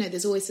then, you know,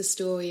 there's always the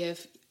story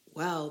of,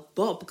 well,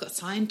 Bob got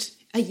signed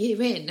a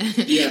year in.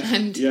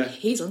 And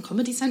he's on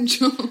Comedy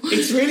Central.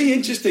 It's really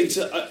interesting.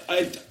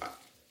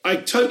 I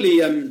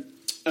totally...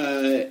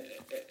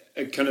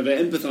 kind of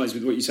empathise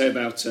with what you say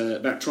about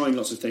trying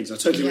lots of things. I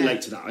totally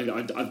relate to that.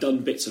 I've done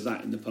bits of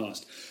that in the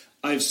past.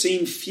 I've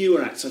seen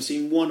fewer acts. I've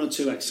seen 1 or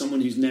 2 acts.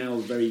 Someone who's now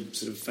a very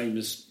sort of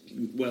famous,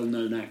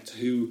 well-known act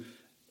who,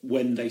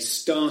 when they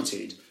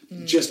started,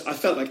 I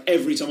felt like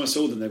every time I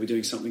saw them, they were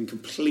doing something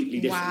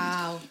completely different.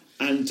 Wow.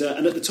 And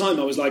at the time,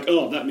 I was like,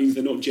 oh, that means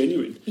they're not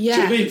genuine. Yeah. Do you know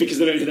what I mean? Because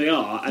they don't know who they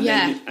are.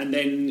 And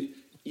then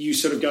you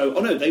sort of go,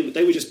 oh no,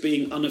 they were just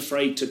being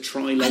unafraid to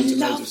try loads and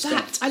loads of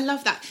stuff. I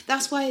love that.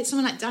 That's why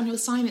someone like Daniel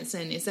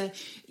Simonson is a,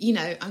 you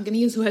know, I'm going to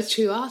use the word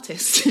true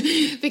artist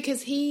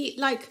because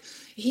I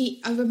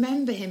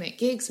remember him at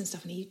gigs and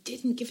stuff and he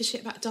didn't give a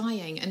shit about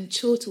dying, and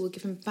Chortle would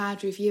give him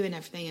bad review and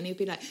everything and he'd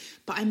be like,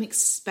 but I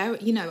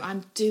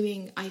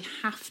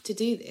have to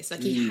do this.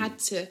 Like he had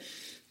to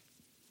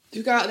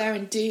go out there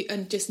and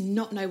just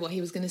not know what he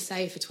was going to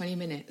say for 20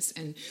 minutes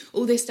and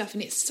all this stuff.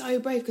 And it's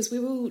so brave because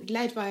we're all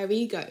led by our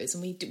egos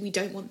and we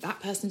don't want that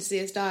person to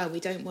see us die.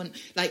 We don't want,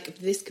 like,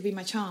 this could be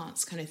my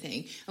chance kind of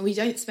thing. And we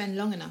don't spend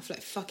long enough,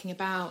 like, fucking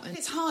about. And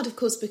it's hard, of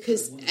course,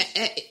 because,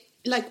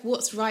 like,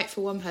 what's right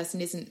for one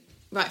person isn't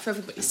right for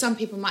everybody. Some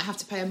people might have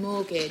to pay a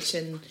mortgage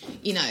and,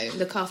 you know,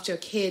 look after a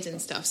kid and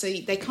stuff. So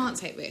they can't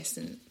take risks.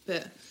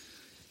 But,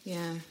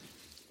 yeah.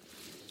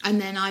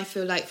 And then I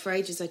feel like for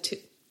ages I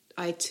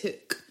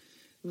took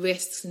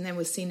risks and then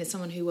was seen as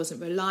someone who wasn't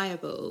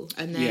reliable,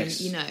 and then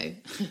you know.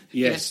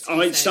 Yes,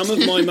 some of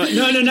my no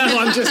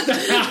I'm just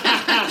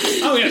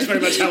oh yeah, it's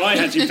very much how I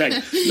had you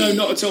pegged. No,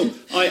 not at all.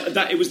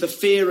 It was the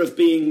fear of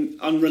being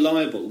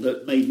unreliable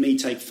that made me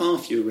take far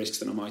fewer risks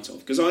than I might have,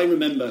 because I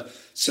remember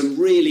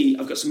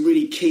I've got some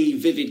really key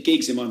vivid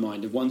gigs in my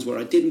mind of ones where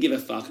I didn't give a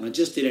fuck and I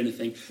just did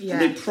anything, and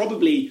they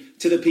probably,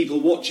 to the people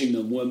watching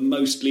them, were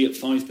mostly at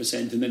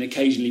 5% and then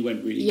occasionally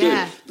went really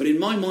good, but in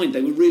my mind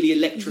they were really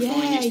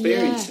electrifying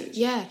experiences.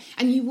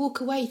 And you walk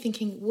away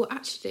thinking, well,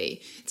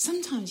 actually,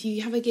 sometimes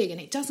you have a gig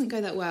and it doesn't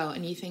go that well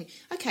and you think,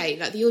 okay,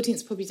 like the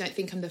audience probably don't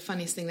think I'm the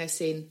funniest thing they've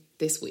seen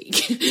this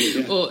week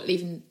or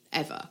even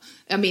ever.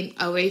 I mean,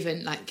 or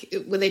even like,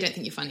 well, they don't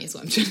think you're funny is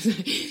what I'm trying to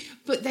say.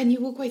 But then you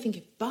walk away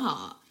thinking,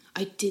 but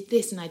I did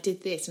this and I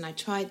did this and I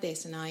tried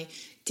this and I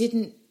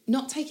didn't,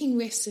 not taking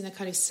risks in a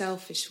kind of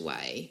selfish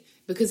way,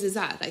 because there's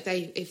that, like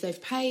if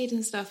they've paid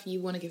and stuff, you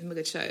want to give them a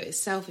good show. It's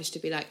selfish to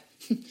be like,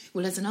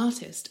 well, as an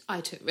artist,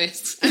 I took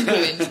risks and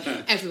ruined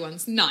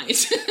everyone's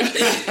night.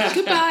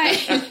 Goodbye.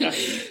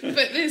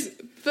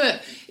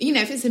 But you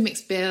know, if it's a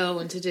mixed bill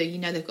and to do, you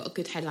know, they've got a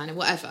good headline or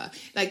whatever.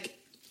 Like,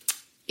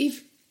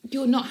 if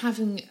you're not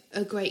having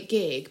a great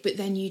gig, but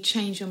then you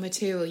change your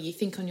material, you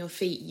think on your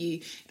feet,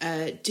 you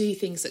do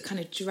things that kind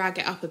of drag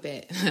it up a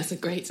bit. That's a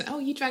great. Oh,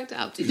 you dragged it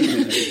up, did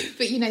you?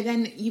 But you know,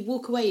 then you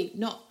walk away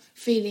not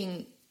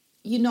feeling,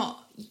 you're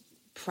not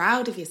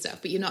proud of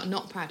yourself, but you're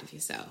not proud of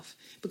yourself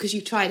because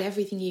you've tried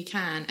everything you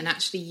can and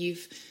actually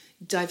you've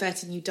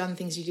diverted and you've done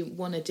things you didn't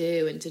want to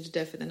do and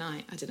da-da-da for the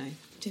night. I don't know.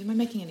 Am I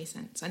making any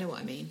sense? I know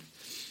what I mean.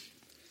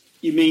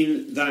 You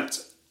mean that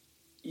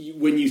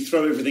when you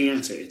throw everything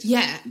at it,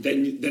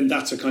 then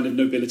that's a kind of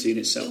nobility in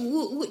itself.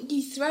 Well,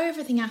 you throw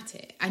everything at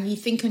it and you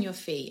think on your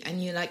feet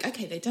and you're like,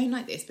 okay, they don't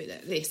like this, but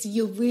like this.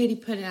 You're really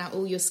putting out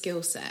all your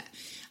skill set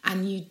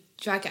and you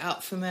drag it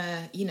up from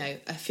a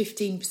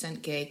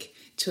 15% gig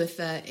to a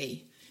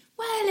 30.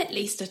 well, at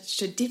least I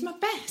did my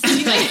best.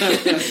 You know?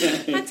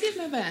 I did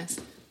my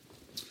best.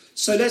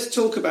 So let's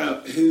talk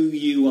about who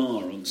you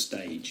are on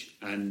stage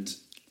and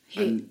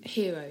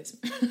heroes.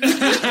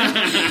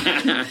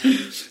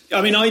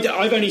 I mean,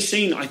 I've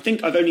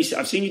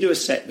seen you do a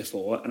set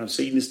before, and I've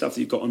seen the stuff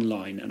that you've got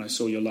online, and I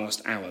saw your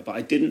last hour, but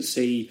I didn't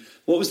see,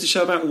 what was the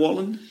show about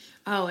Wallen?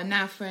 Oh, and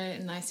now for a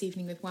nice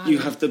evening with Wallen. You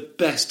have the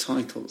best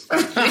titles.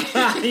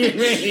 You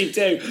really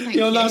do.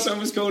 Your last one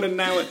was called, and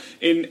now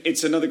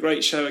it's another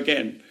great show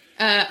again.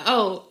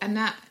 And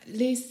that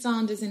Liz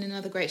Sanders in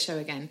another great show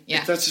again.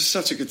 Yeah, that's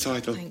such a good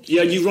title. Thank you.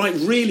 Yeah, and you write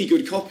really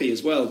good copy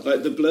as well.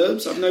 Like the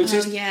blurbs, I've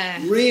noticed. Oh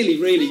yeah, really.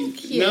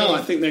 Thank you. No,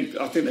 I think they're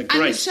great.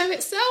 And the show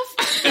itself.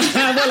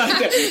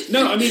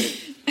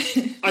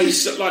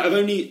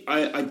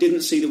 I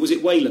didn't see that. Was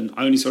it Whalen?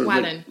 I only saw it.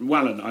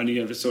 Wallen. I only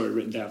ever saw it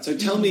written down. So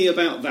tell me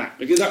about that,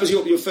 because that was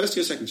your first or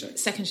your second show.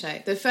 Second show.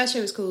 The first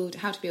show was called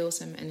How to Be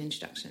Awesome: An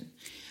Introduction.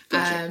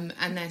 Gotcha.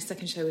 And their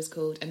second show was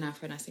called And Now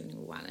for a Nice Evening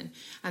with Wallen.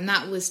 And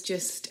that was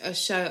just a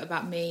show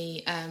about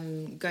me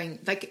going,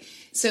 like,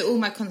 so all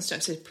my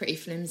constructs are pretty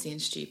flimsy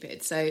and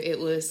stupid. So it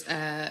was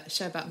a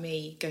show about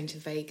me going to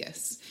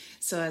Vegas.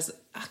 So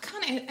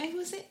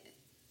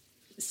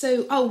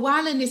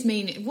Wallen is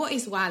mean. What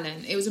is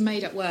Wallen? It was a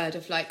made up word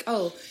of like,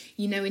 when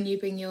you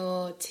bring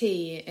your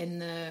tea in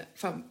the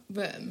front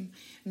room,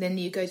 and then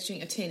you go to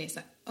drink your tea and it's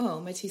like, oh,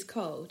 my tea's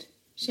cold.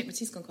 Shit, my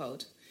tea's gone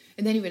cold.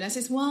 And then you realise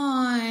it's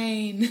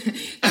wine.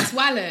 That's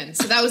Wallen.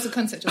 So that was the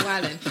concept of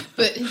Wallen.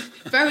 But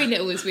very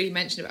little was really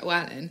mentioned about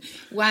Wallen.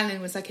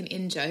 Wallen was like an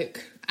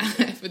in-joke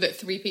that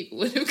 3 people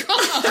would have gone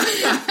on.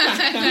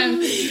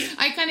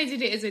 I kind of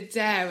did it as a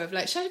dare of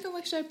like, should I go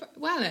watch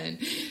Wallen?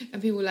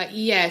 And people were like,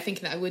 yeah,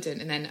 thinking that I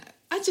wouldn't. And then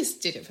I just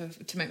did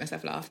it to make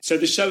myself laugh. So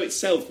the show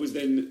itself was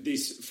then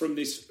from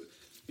this...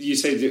 You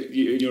say that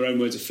in your own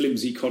words, a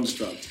flimsy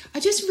construct.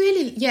 I just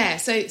really, yeah.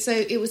 So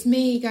it was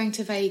me going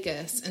to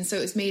Vegas, and so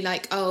it was me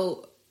like, I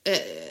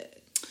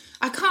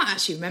can't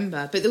actually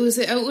remember, but there was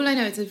all I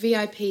know is a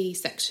VIP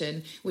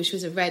section, which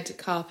was a red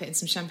carpet and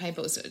some champagne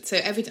bottles. So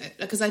every time,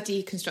 because I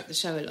deconstruct the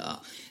show a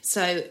lot,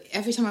 so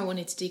every time I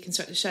wanted to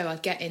deconstruct the show,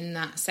 I'd get in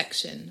that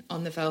section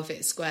on the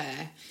Velvet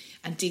Square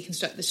and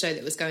deconstruct the show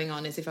that was going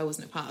on as if I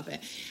wasn't a part of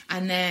it.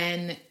 And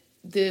then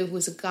there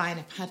was a guy in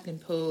a paddling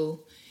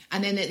pool.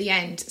 And then at the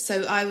end,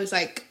 so I was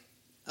like,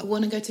 I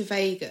want to go to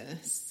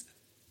Vegas.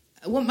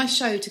 I want my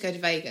show to go to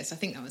Vegas. I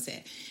think that was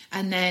it.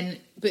 And then,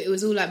 but it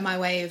was all like my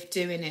way of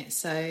doing it.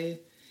 So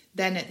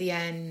then at the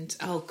end,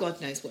 oh, God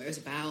knows what it was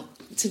about.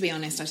 To be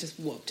honest, I just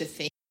whopped a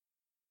theme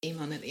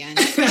on at the end.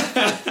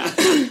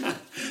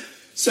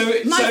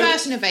 My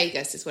version of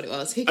Vegas is what it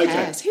was. Who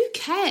cares? Okay. Who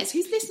cares?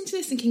 Who's listening to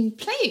this thinking,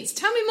 please,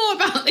 tell me more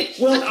about this?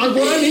 Well,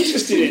 what I'm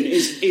interested in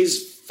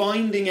is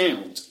finding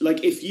out,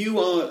 like, if you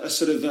are a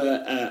sort of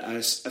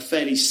a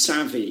fairly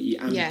savvy,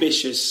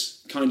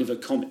 ambitious kind of a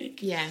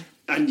comic,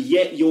 and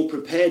yet you're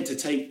prepared to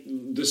take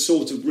the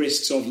sort of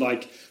risks of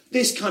like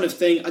this kind of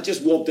thing. I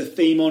just wobbed a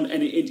theme on,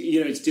 and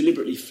it's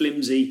deliberately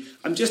flimsy.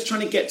 I'm just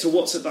trying to get to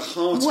what's at the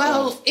heart of.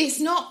 Well, it's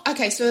not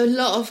okay. So a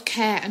lot of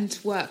care and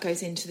work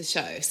goes into the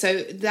show.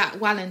 So that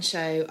Wallen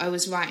show, I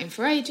was writing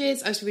for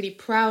ages. I was really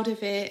proud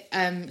of it.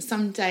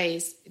 Some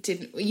days it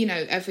didn't,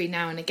 every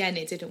now and again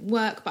it didn't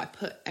work, but I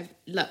put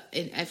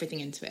everything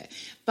into it.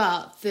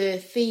 But the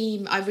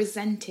theme, I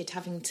resented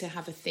having to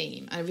have a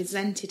theme. I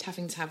resented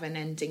having to have an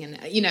ending, and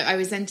I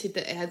resented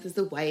that it was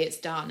the way it's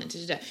done,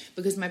 and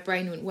because my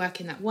brain wouldn't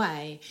work in that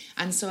way.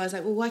 And so I was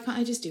like, well, why can't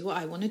I just do what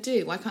I want to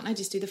do? Why can't I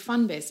just do the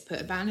fun bits? Put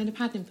a band in a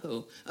paddling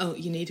pool. Oh,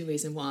 you need a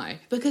reason why?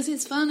 Because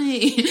it's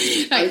funny.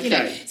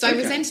 So I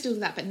resented all of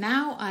that. But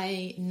now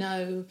I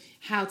know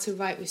how to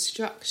write with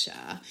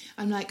structure.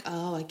 I'm like,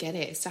 oh, I get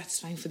it. It's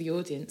satisfying for the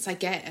audience. I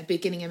get a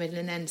beginning, a middle,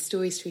 and end.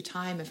 Stories through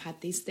time have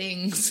had these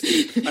things.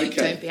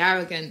 Don't be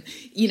arrogant.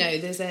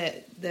 There's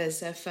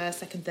a first,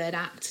 second, third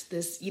act.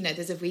 There's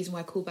a reason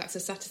why callbacks are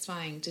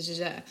satisfying.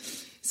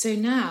 So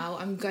now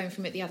I'm going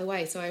from it the other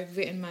way. So I've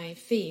written my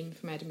theme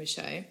from Edinburgh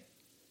show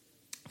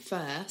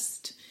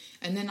first,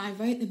 and then I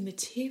wrote the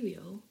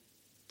material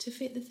to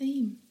fit the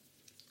theme.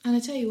 And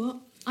I tell you what,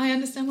 I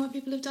understand why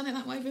people have done it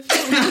that way before.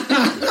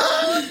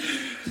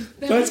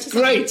 That's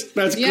great.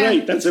 That's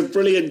great. That's a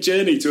brilliant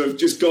journey to have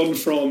just gone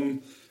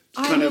from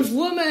I'm a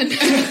woman.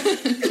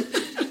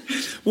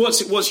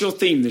 What's your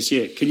theme this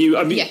year? Can you?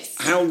 Yes.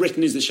 How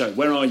written is the show?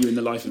 Where are you in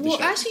the life of the show?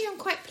 Well, actually, I'm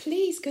quite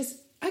pleased because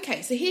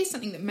so here's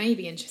something that may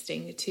be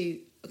interesting to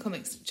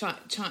comics,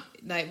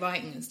 like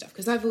writing and stuff.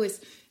 Because I've always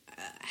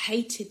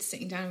hated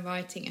sitting down and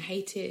writing.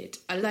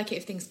 I like it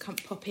if things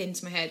pop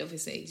into my head.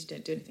 Obviously, you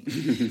don't do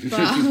anything. But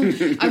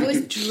I've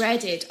always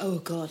dreaded. Oh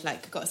God,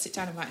 like I've got to sit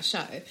down and write a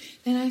show.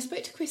 Then I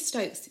spoke to Chris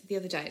Stokes the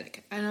other day,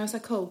 and I was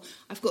like, oh,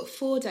 I've got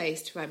 4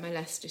 days to write my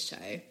Leicester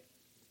show.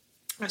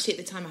 Actually,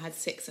 at the time I had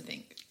 6, I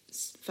think.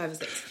 5 or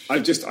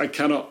 6. I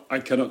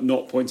cannot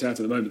not point out at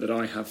the moment that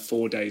I have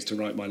 4 days to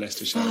write my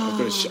Leicester show.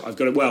 I've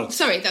got to. Well,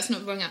 sorry, that's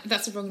not wrong.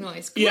 That's the wrong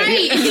noise.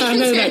 Great. Yeah.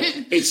 No.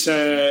 It's.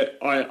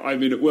 I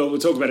mean, we'll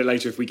talk about it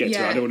later if we get to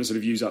it. I don't want to sort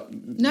of use up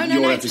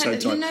your episode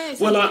time.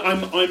 Well,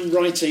 I'm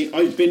writing.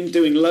 I've been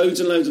doing loads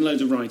and loads and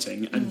loads of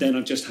writing, and then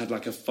I've just had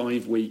like a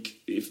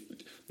 5-week.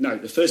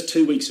 The first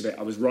 2 weeks of it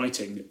I was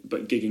writing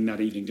but gigging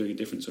that evening, doing a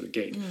different sort of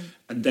gig,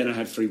 and then I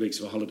had 3 weeks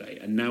of a holiday,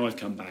 and now I've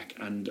come back,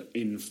 and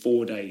in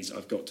 4 days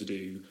I've got to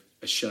do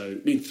a show.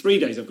 In 3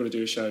 days I've got to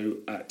do a show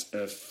at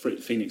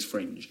Phoenix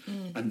Fringe,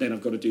 and then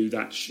I've got to do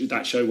that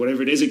show,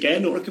 whatever it is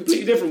again, or a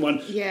completely different one,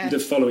 the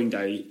following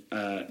day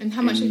and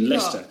how much in have you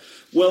Leicester. got?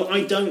 Well,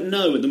 I don't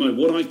know at the moment.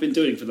 What I've been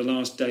doing for the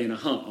last day and a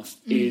half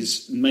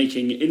is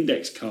making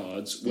index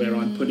cards where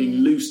I'm putting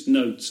loose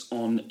notes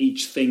on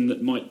each thing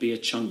that might be a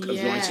chunk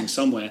of writing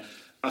somewhere.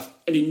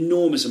 An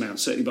enormous amount,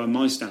 certainly by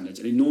my standards,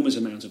 an enormous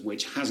amount of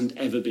which hasn't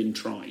ever been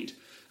tried.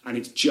 And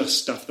it's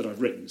just stuff that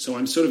I've written. So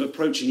I'm sort of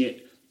approaching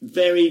it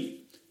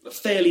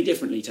fairly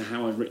differently to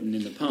how I've written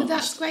in the past. But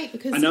that's great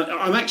because... And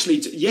I'm actually...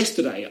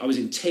 yesterday, I was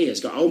in tears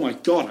going, oh my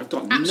God, I've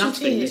got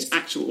nothing. Tears.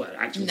 Actual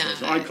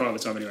tears. I cry all the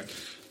time anyway.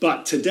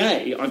 But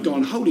today, I've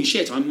gone, holy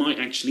shit, I might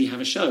actually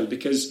have a show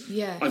because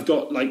I've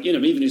got, like,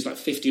 even if it's like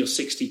 50 or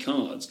 60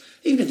 cards,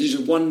 even if there's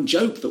just one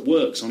joke that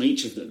works on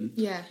each of them.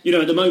 Yeah.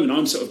 At the moment,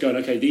 I'm sort of going,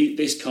 okay,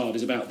 this card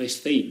is about this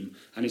theme,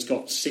 and it's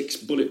got 6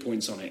 bullet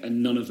points on it,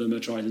 and none of them are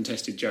tried and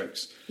tested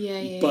jokes.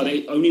 But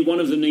only one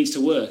of them needs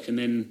to work, and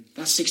then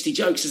that's 60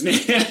 jokes, isn't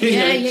it?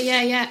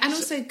 Yeah. And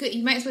also, good,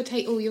 you might as well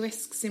take all your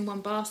risks in one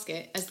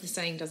basket, as the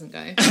saying doesn't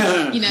go.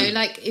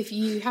 Like, if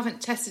you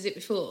haven't tested it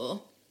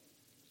before...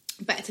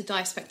 better to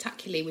die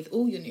spectacularly with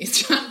all your new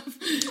stuff.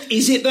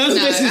 Is it though? No,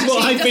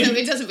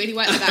 it doesn't really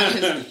work like that,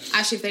 because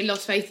actually if they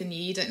lost faith in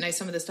you don't know,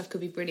 some of the stuff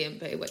could be brilliant,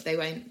 but they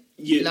won't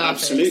love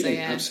absolutely,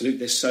 it. So, absolutely.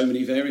 There's so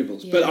many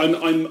variables. But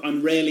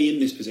I'm rarely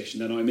in this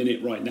position, and I'm in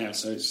it right now,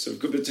 so it's sort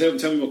of good. But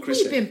tell me what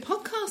Chris said. You've been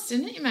podcasting,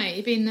 haven't you, mate?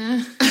 You've been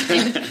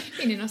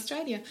been in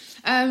Australia.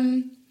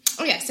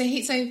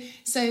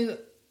 So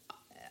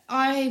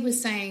I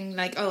was saying,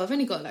 like, I've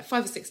only got like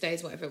 5 or 6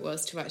 days, whatever it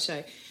was, to write a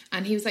show.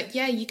 And he was like,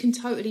 yeah, you can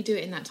totally do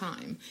it in that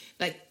time.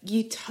 Like,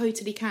 you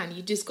totally can.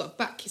 You just got to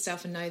back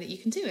yourself and know that you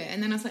can do it.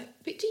 And then I was like,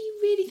 but do you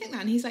really think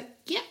that? And he's like,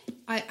 yep,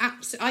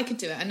 I could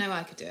do it. I know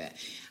I could do it.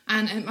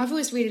 And I've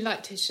always really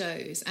liked his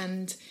shows.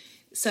 And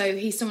so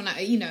he's someone that,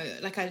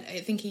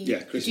 I think he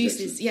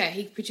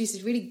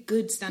produces really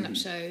good stand-up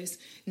shows.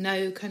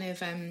 No kind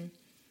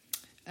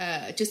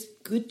of,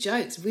 just good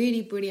jokes,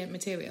 really brilliant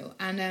material.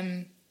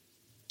 And,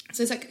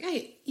 so it's like,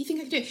 okay, you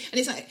think I can do it? And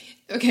it's like,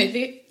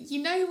 okay,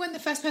 when the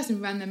first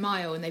person ran the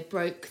mile and they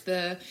broke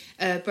the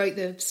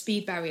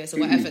speed barriers or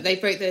whatever, they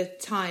broke the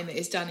time it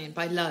is done in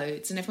by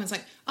loads, and everyone's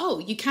like, oh,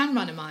 you can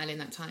run a mile in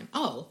that time.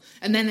 Oh,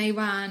 and then they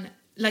ran,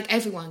 like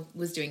everyone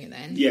was doing it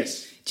then.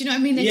 Yes. Do you know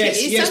what I mean?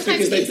 Yes,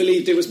 because they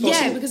believed it was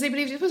possible. Yeah, because they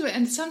believed it was possible.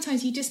 And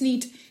sometimes you just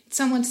need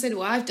someone to say,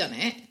 well, I've done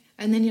it.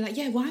 And then you're like,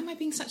 yeah, why am I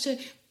being such a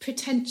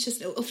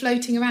pretentious or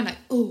floating around like,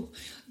 oh,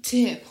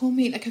 dear, poor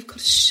me, like I've got a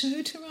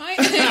show to write.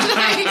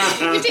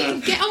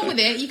 Get on with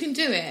it, you can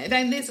do it.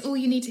 Then that's all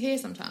you need to hear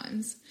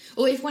sometimes.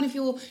 Or if one of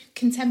your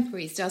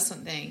contemporaries does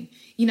something,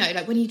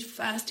 like when you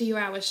first do your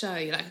hour show,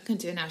 you're like, I can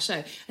do an hour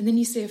show. And then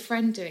you see a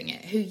friend doing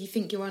it who you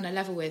think you're on a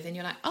level with, and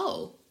you're like,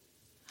 oh,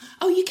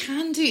 you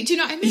can do it. Do you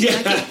know what I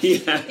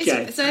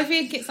mean? So I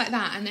think it's like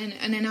that.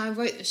 And then I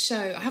wrote the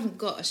show. I haven't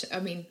got a show. I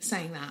mean,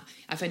 saying that,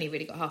 I've only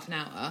really got half an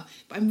hour.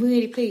 But I'm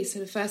really pleased. For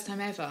the first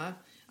time ever,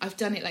 I've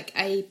done it like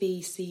A,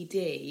 B, C,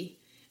 D.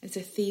 It's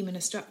a theme and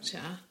a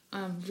structure.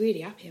 I'm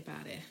really happy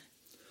about it.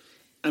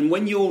 And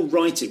when you're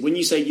writing, when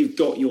you say you've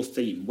got your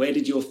theme, where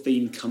did your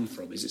theme come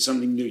from? Is it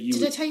something that you...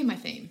 Did I tell you my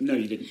theme? No,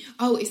 you didn't.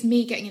 Oh, it's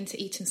me getting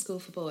into Eton School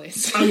for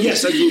Boys. Oh,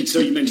 yes. So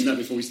you mentioned that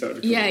before we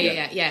started recording.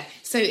 Yeah.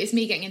 So it's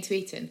me getting into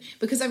Eton.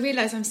 Because I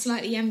realise I'm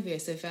slightly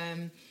envious of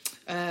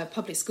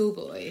public school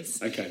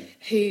boys. Okay.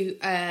 Who...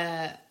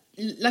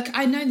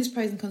 I know there's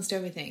pros and cons to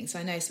everything. So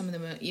I know some of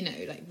them are,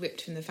 like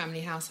ripped from the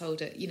family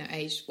household at,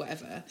 age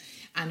whatever,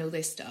 and all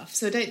this stuff.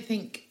 So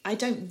I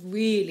don't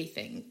really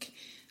think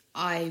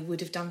I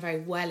would have done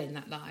very well in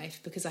that life,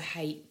 because I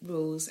hate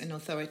rules and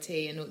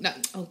authority and all. No,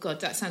 oh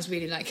God, that sounds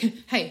really like,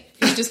 hey,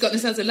 who's just got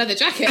themselves a leather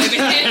jacket over here?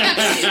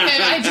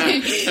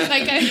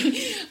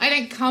 I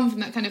don't come from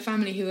that kind of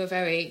family who are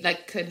very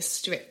kind of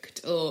strict,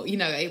 or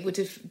it would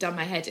have done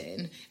my head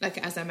in,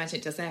 as I imagine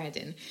it does their head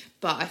in.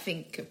 But I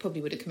think I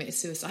probably would have committed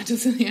suicide or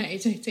something at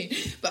age 18.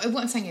 But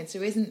what I'm saying is,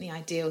 there isn't the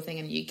ideal thing,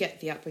 and you get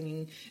the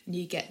upbringing, and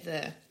you get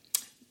the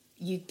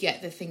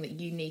thing that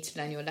you need to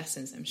learn your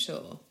lessons, I'm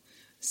sure.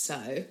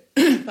 So,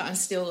 but I'm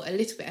still a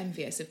little bit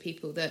envious of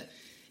people that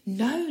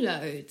know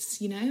loads,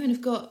 and have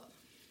got...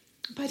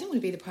 But I don't want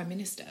to be the Prime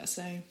Minister,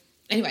 so...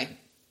 Anyway,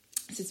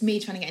 so it's me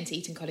trying to get into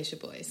Eton College for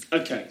Boys.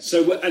 Okay,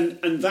 so,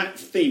 and that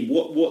theme,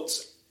 what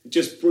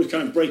just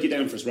kind of break it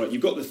down for us, right?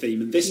 You've got the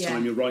theme, and this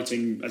time you're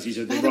writing, as you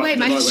said, by the way,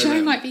 my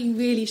show might be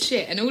really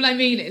shit, and all I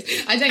mean is,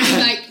 I don't mean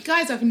like,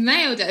 guys, I've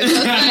nailed it.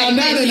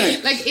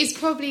 No. Like, it's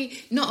probably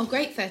not a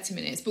great 30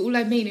 minutes, but all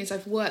I mean is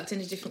I've worked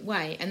in a different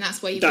way, and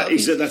that's where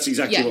that's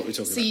exactly what we're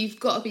talking about. So you've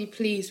got to be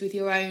pleased with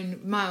your own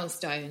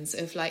milestones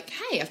of like,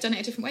 hey, I've done it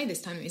a different way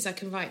this time. It means I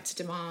can write to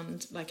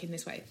demand like in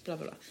this way, blah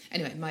blah blah.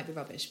 Anyway, it might be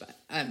rubbish, but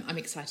I'm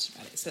excited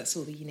about it. So that's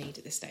all that you need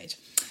at this stage.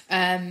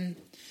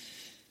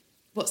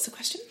 What's the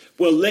question?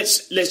 Well,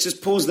 let's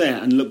just pause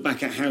there and look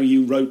back at how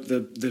you wrote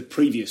the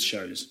previous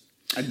shows,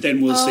 and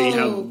then we'll see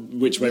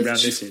which way round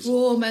this is.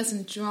 Traumas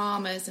and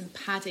dramas and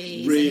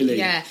paddies.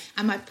 Really?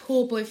 And my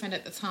poor boyfriend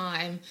at the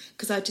time,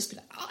 because I'd just be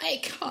like, I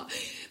can't.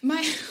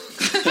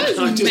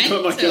 I just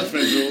put my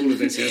girlfriend through all of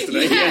this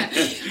yesterday. Yeah.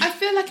 I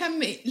feel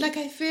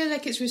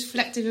like it's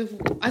reflective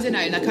of, I don't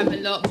know, like I'm a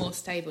lot more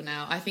stable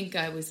now. I think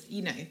I was,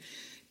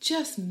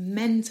 just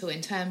mental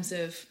in terms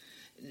of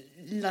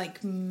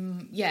like, I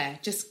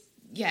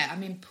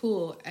mean,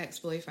 poor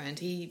ex-boyfriend,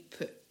 he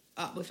put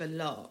up with a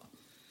lot.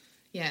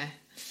 Yeah.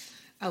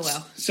 Oh,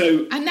 well.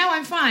 And now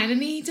I'm fine, and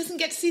he doesn't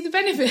get to see the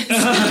benefits.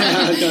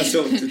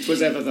 It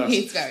was ever thus.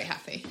 He's very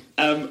happy.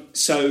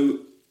 So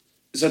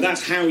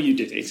that's how you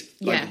did it,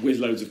 with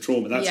loads of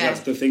trauma. That's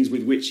the things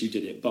with which you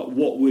did it. But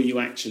what were you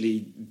actually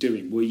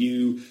doing? Were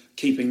you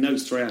keeping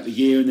notes throughout the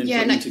year and then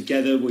putting them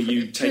together? Were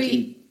you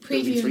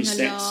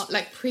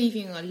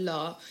previewing a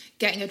lot,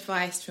 getting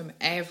advice from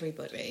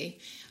everybody,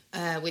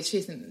 which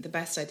isn't the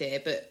best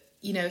idea, but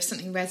if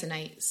something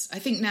resonates, I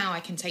think now I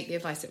can take the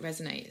advice that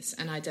resonates,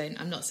 and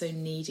I'm not so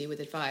needy with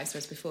advice,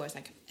 whereas before I was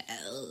like,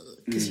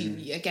 because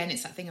again,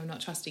 it's that thing of not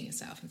trusting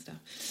yourself and stuff.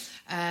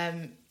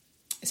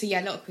 So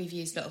a lot of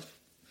previews, a lot of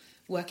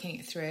working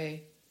it through.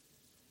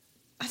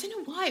 I don't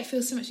know why it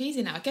feels so much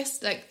easier now. I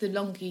guess like the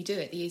longer you do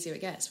it, the easier it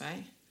gets,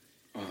 right?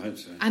 I hope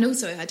so. And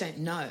also, I don't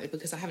know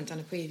because I haven't done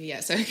a preview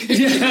yet, so I could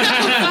be like,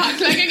 I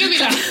could be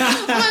like,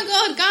 oh my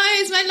god,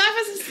 guys, my life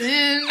has a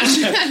sin.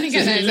 And you go,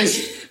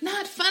 it's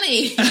not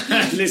funny.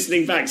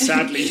 Listening back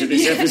sadly to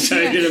this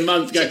episode in a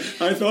month ago,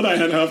 I thought I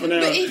had half an hour.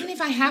 But even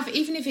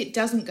if it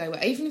doesn't go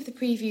well, even if the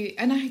preview,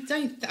 and I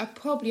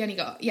probably only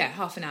got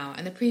half an hour,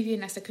 and the preview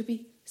in Leicester could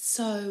be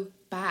so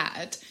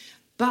bad,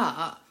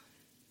 but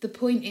the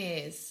point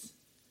is,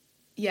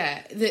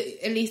 that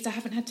at least I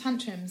haven't had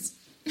tantrums.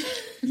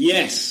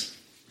 Yes.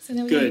 So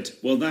there we Good. go.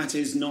 Well, that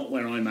is not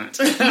where I'm at.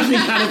 I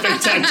had a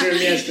big tantrum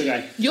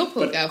yesterday. Your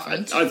poor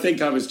girlfriend. I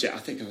think I was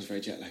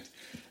very jet lagged.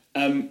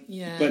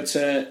 But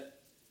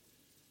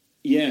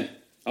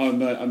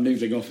I'm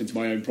noodling off into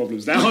my own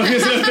problems now. I'm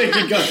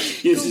thinking, God,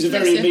 this is a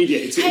very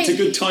immediate. It's a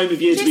good time of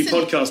year to be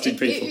podcasting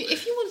people.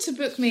 If you want to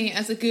book me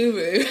as a guru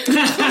when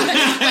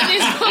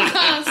this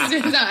podcast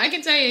is out, I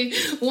can tell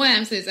you why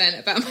I'm so zen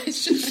about my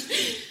show.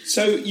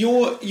 So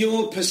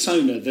your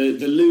persona,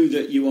 the Lou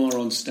that you are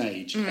on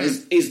stage,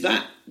 is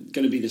that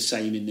going to be the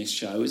same in this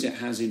show as it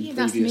has in previous?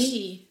 That's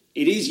me.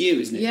 It is you,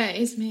 isn't it? Yeah, it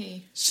is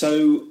me.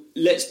 So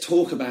let's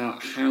talk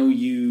about how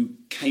you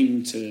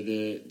came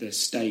to the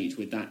stage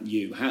with that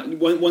you.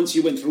 Once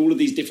you went through all of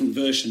these different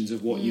versions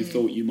of what you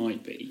thought you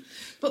might be,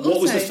 but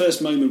what was the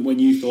first moment when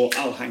you thought,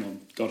 oh, hang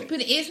on, got it?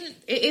 But it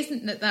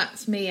isn't that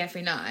that's me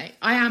every night.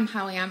 I am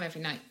how I am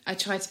every night. I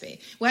try to be.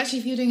 Well, actually,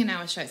 if you're doing an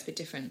hour show, it's a bit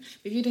different.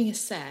 But if you're doing a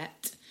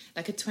set,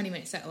 like a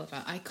 20-minute set or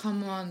whatever, I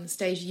come on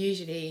stage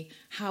usually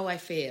how I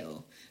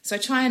feel. So I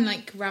try and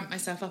like ramp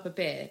myself up a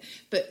bit.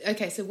 But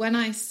okay, so when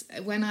I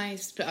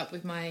split up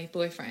with my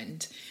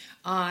boyfriend,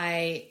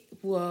 I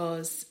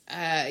was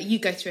you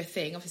go through a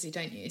thing, obviously,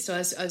 don't you? So I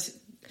was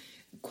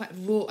quite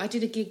raw. I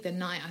did a gig the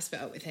night I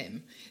split up with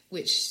him,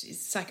 which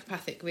is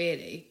psychopathic,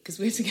 really, because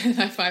we were together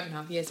like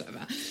 5.5 years, or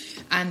whatever,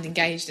 and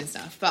engaged and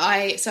stuff. But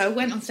I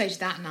went on stage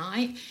that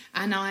night,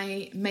 and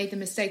I made the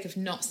mistake of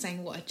not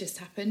saying what had just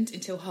happened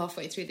until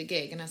halfway through the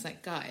gig, and I was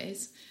like,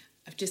 guys,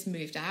 I've just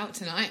moved out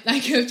tonight.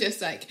 Like, I've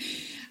just like,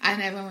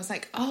 and everyone was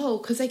like, oh,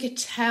 because they could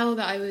tell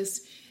that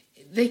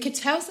they could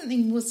tell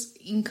something was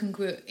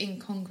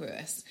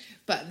incongruous,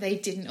 but they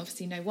didn't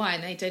obviously know why,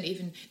 and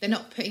they're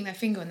not putting their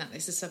finger on that.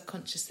 It's a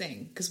subconscious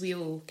thing, because we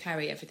all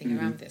carry everything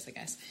around with us, I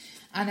guess.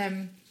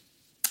 And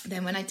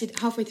then when I did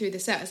halfway through the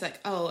set, I was like,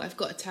 oh, I've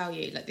got to tell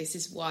you, like, this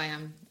is why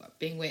I'm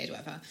being weird,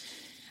 whatever.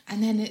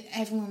 And then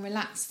everyone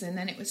relaxed, and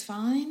then it was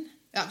fine.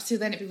 Up till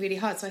then, it'd be really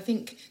hard. So I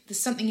think there's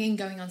something in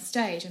going on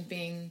stage and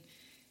being,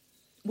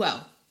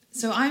 well,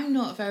 so I'm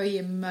not very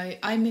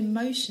I'm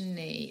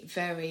emotionally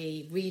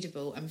very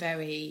readable and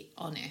very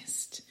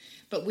honest,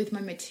 but with my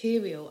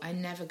material, I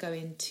never go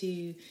in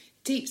too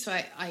deep. So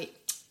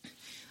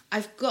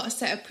I've got a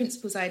set of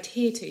principles I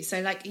adhere to.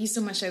 So like you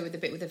saw my show with the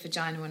bit with a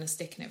vagina on a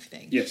stick and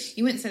everything. Yes.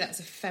 You wouldn't say that was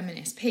a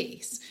feminist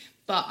piece,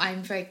 but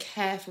I'm very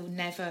careful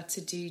never to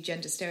do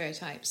gender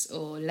stereotypes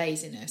or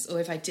laziness. Or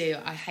if I do,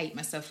 I hate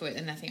myself for it,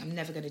 and I think I'm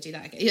never going to do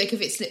that again. Like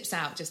if it slips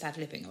out, just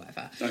ad-libbing or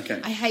whatever.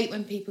 Okay. I hate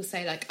when people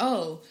say like,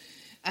 oh,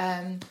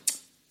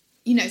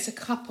 it's a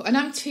couple, and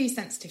I'm too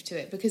sensitive to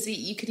it, because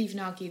you could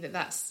even argue that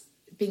that's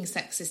being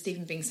sexist,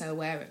 even being so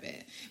aware of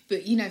it.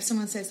 But, you know, if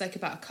someone says, like,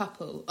 about a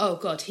couple, oh,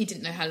 God, he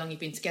didn't know how long you've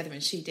been together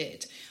and she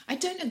did. I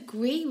don't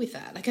agree with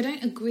that. Like, I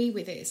don't agree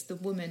with it. It's the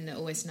woman that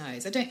always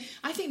knows.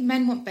 I think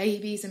men want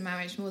babies and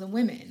marriage more than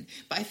women.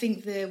 But I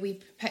think that we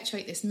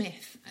perpetuate this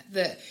myth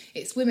that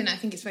it's women. I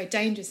think it's very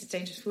dangerous. It's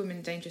dangerous for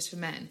women, dangerous for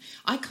men.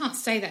 I can't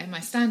say that in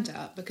my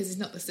stand-up because it's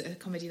not the sort of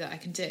comedy that I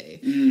can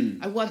do.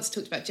 I once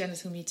talked about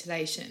genital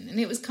mutilation, and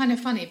it was kind of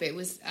funny, but it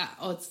was at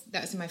odds.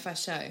 That was in my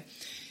first show.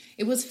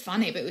 It was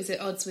funny, but it was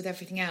at odds with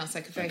everything else,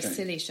 like a very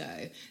silly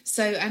show.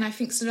 So, and I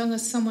think so long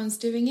as someone's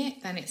doing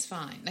it, then it's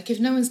fine. Like, if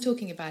no one's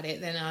talking about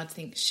it, then I'd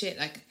think, shit,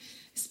 like,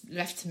 it's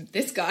left to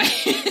this guy.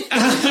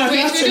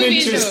 That's an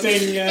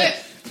interesting...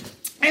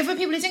 Other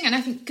people are doing it, and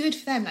I think good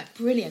for them, like,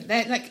 brilliant.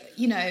 They're like,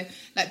 you know,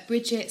 like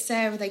Bridget,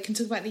 Sarah, they can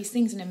talk about these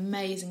things in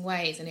amazing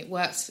ways, and it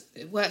works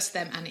for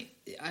them, and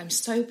I'm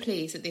so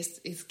pleased that this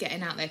is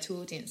getting out there to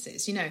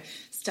audiences, you know,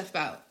 stuff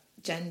about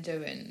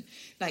gender and,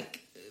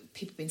 like,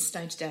 people being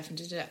stoned to death and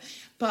da-da-da.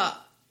 But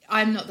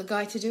I'm not the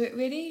guy to do it,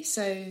 really,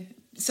 so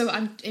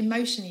I'm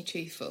emotionally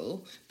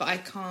truthful, but I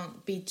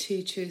can't be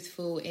too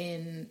truthful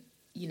in,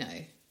 you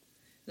know,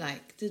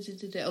 like,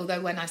 although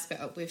when I split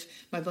up with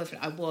my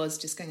boyfriend, I was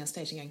just going on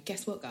stage and going,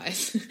 guess what,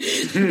 guys?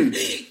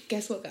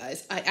 Guess what,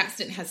 guys? I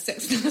accidentally had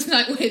sex last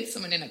night with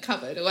someone in a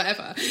cupboard or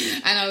whatever.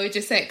 And I would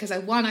just say it because,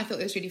 one, I thought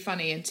it was really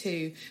funny, and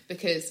two,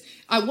 because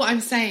what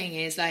I'm saying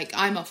is, like,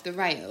 I'm off the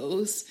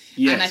rails,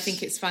 and I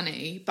think it's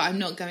funny, but I'm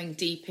not going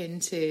deep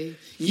into...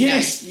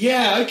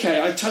 Yeah,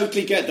 okay, I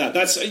totally get that.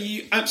 That's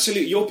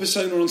absolutely, your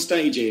persona on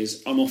stage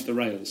is, I'm off the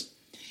rails.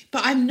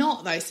 But I'm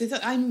not, though, so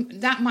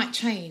that might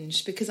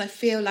change, because I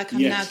feel like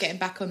I'm now getting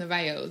back on the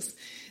rails.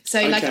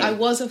 So, like, I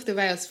was off the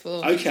rails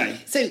for... Okay.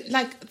 So,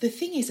 like, the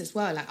thing is as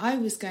well, like, I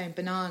was going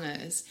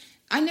bananas.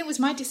 I know it was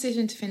my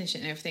decision to finish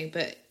it and everything,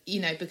 but, you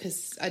know,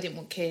 because I didn't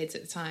want kids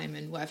at the time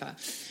and whatever.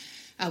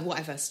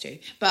 Whatever, Stu.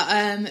 But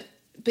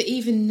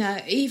even though,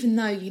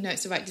 you know,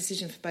 it's the right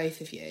decision for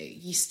both of you,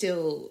 you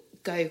still...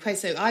 go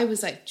crazy. So I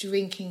was like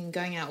drinking,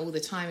 going out all the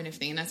time and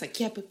everything, and I was like,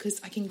 yeah,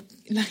 because I can,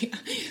 like,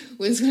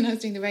 was when I was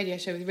doing the radio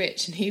show with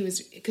Rich, and he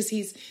was, because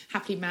he's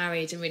happily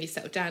married and really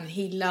settled down,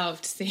 he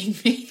loved seeing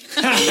me.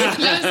 He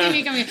loved seeing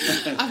me coming.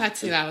 I've had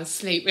 2 hours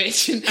sleep,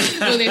 Rich, and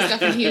all this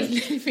stuff, and he was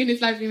living his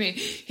life with me.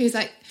 He was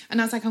like,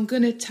 and I was like, I'm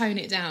going to tone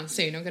it down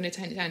soon. I'm going to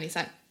tone it down. He's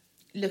like,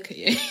 look at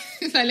you.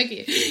 He's like, look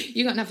at you.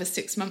 You got another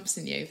 6 months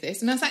in you of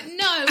this. And I was like,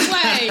 no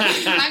way.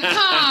 I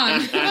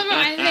can't. Remember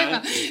my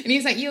liver. And he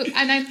was like,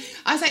 and then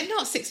I was like,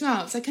 not 6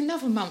 months, like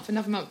another month.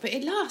 But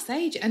it lasts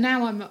ages. And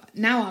now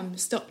I'm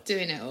stopped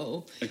doing it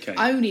all. Okay.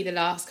 Only the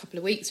last couple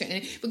of weeks.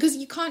 Because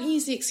you can't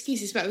use the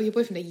excuses about with your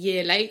boyfriend a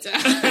year later.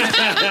 But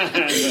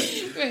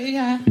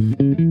yeah.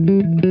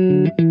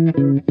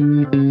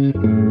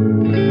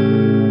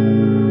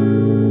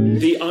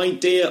 The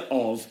idea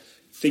of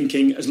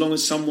thinking, as long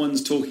as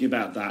someone's talking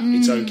about that,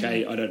 it's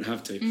okay, I don't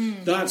have to.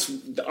 That's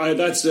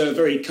a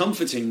very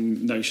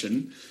comforting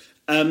notion.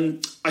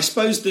 I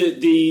suppose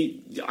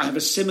I have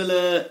a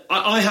similar...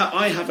 I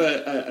have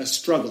a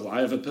struggle.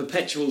 I have a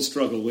perpetual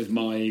struggle with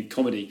my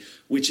comedy,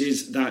 which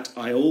is that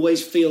I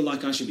always feel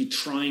like I should be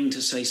trying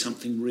to say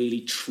something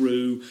really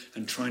true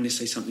and trying to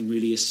say something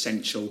really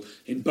essential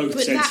in both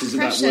senses of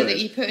that word. But that pressure that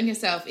you put on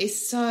yourself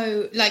is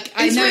so... like,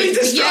 it's really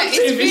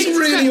destructive. It's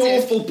really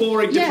awful,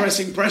 boring,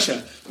 depressing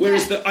pressure.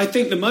 Whereas I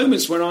think the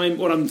moments where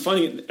what I'm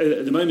finding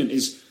at the moment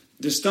is...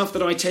 the stuff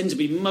that I tend to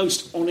be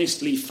most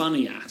honestly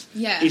funny at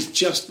is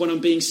just when I'm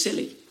being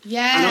silly.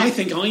 Yeah. And I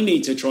think I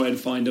need to try and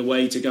find a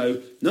way to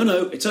go,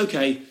 no, it's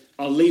okay.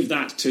 I'll leave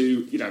that to,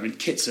 you know,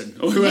 Kitson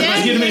or whoever,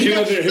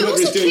 whoever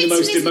is doing the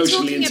most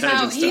emotionally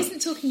intelligent stuff. He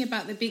isn't talking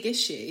about the big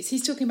issues.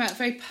 He's talking about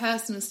very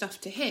personal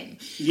stuff to him.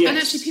 Yes. And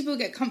actually people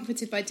get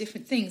comforted by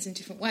different things in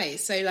different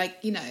ways. So, like,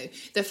 you know,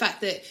 the fact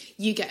that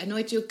you get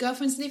annoyed your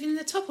girlfriend's leaving in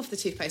the top of the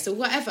toothpaste or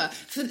whatever.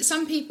 For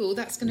some people,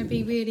 that's going to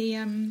be really...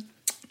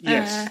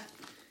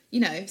 you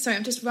know, sorry,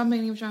 I'm just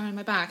rumbling around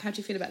my back. How do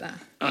you feel about that?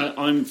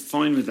 I'm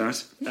fine with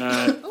that.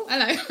 Oh,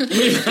 hello.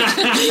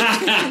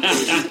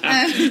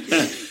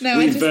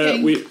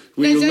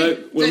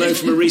 We'll know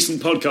from a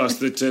recent podcast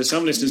that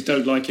some listeners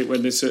don't like it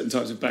when there's certain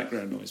types of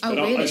background noise. But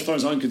really? As far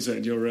as I'm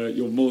concerned,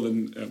 you're more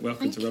than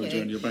welcome to rub it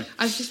around your back.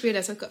 I've just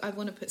realised I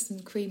want to put some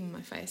cream on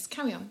my face.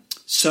 Carry on.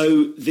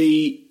 So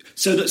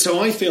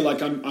I feel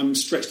like I'm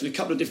stretched in a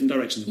couple of different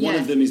directions. One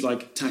of them is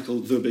like tackle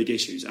the big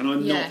issues, and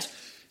I'm not.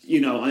 You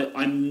know,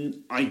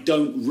 I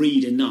don't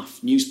read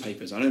enough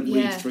newspapers. I don't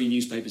read 3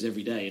 newspapers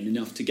every day and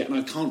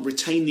I can't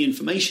retain the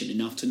information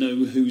enough to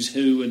know who's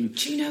who and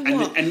do you know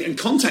what? And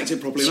contact it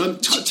properly. And I'm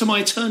to my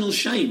eternal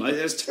shame.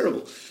 That's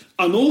terrible.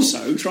 I'm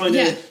also trying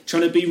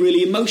to be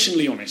really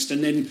emotionally honest,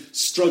 and then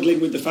struggling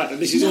with the fact that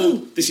this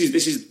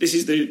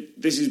is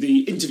the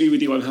interview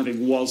with you I'm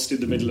having whilst in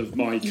the middle of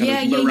my kind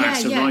of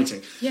morass of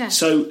writing. Yeah.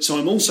 So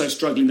I'm also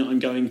struggling that I'm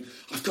going,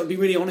 I've got to be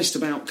really honest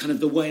about kind of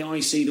the way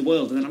I see the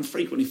world, and then I'm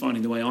frequently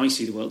finding the way I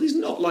see the world is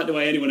not like the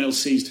way anyone else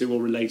sees to or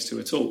relates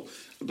to at all.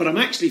 But I'm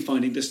actually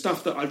finding the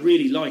stuff that I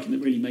really like and that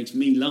really makes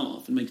me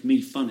laugh and makes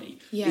me funny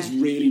is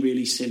really,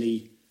 really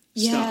silly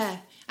stuff.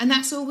 and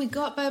that's all we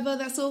got, Bobo.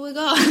 That's all we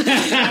got. But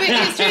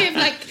it's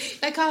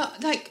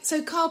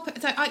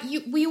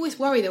true. We always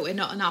worry that we're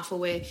not enough, or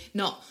we're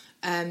not,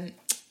 because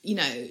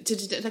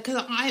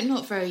I'm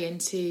not very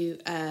into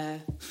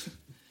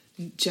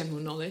general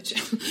knowledge.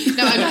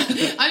 No,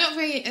 I'm not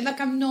very,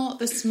 I'm not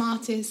the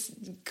smartest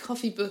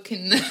coffee book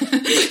in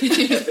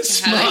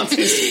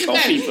smartest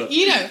coffee book.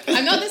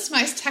 I'm not the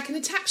smartest tack in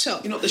the tack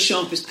shop. You're not the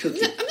sharpest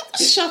cookie. No, I'm not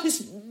the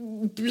sharpest,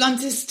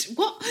 bluntest.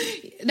 What?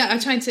 No, I'm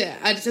trying to.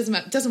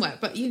 It doesn't work.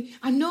 But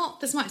I'm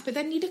not the smartest. But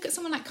then you look at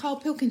someone like Carl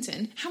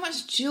Pilkington. How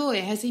much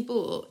joy has he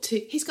brought to?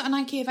 He's got an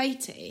IQ of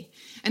 80,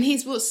 and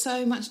he's brought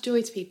so much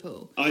joy to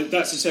people.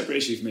 That's a separate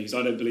issue for me, because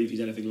I don't believe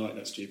he's anything like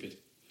that stupid.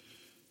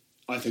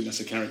 I think that's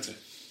a character.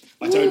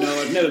 I don't know.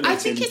 I've never met him. I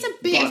think it's a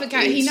bit of a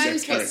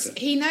character.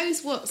 He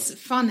knows what's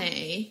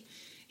funny.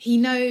 He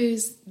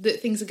knows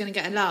that things are going to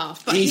get a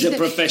laugh. But he's a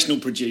professional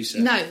producer.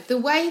 No, the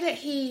way that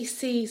he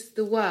sees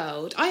the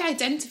world, I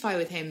identify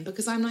with him,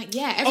 because I'm like,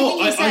 everything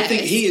he says. I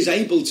think he is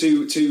able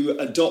to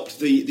adopt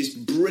this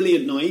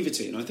brilliant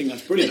naivety, and I think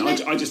that's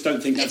brilliant. I just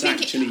don't think that's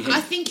actually him.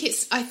 I think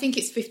it's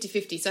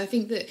 50-50. So I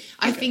think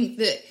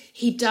that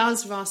he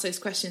does ask those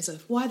questions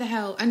of why the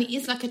hell, and he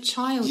is like a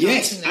child.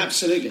 Yes, asking them.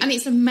 absolutely. And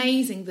it's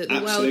amazing that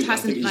the world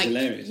hasn't,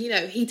 hilarious.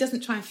 He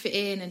doesn't try and fit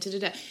in and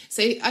da-da-da.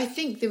 So I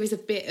think there is a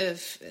bit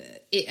of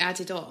it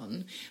added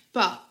on,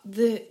 but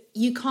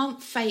you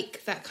can't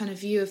fake that kind of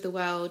view of the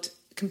world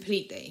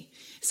completely.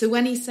 So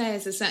when he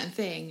says a certain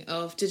thing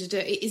of da-da-da,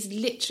 it is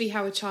literally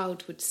how a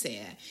child would see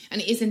it,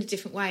 and it is in a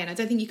different way, and I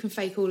don't think you can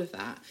fake all of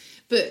that.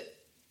 But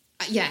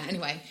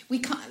anyway, we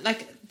can't,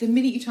 the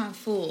minute you try and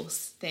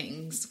force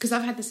things, because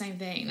I've had the same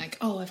thing,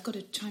 I've got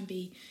to try and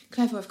be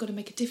clever, I've got to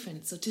make a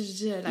difference, or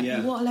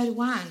da-da-da, what a load of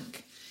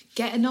wank.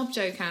 Get a knob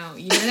joke out,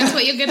 that's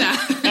what you're good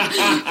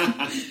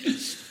at.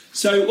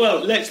 So,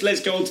 well,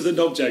 let's go on to the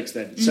knob jokes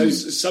then. So,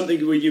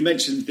 something where you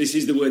mentioned, this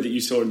is the word that you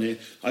saw in here.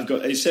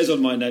 It says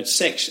on my notes,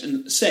 sex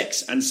and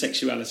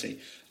sexuality,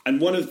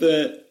 and one of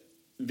the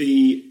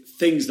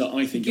things that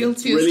I think you're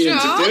brilliant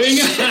at doing.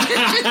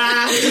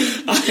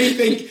 I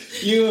think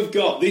you have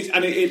got this,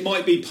 and it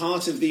might be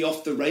part of the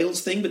off the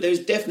rails thing, but there's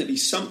definitely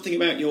something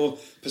about your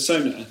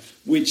persona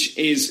which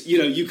is,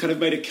 you kind of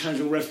made a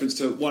casual reference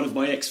to one of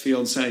my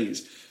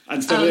ex-fiancés,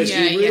 and so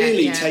you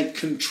really take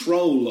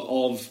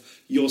control of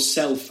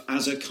yourself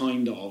as a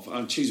kind of,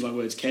 I'm choosing my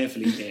words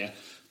carefully here,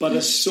 but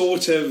a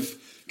sort of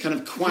kind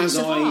of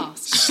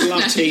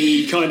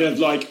quasi-slutty kind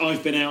of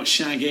I've been out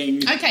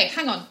shagging. Okay,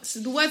 hang on. So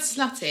the word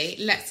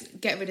slutty, let's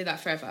get rid of that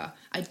forever.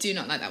 I do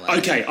not like that word.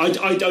 Okay, I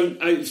don't...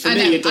 for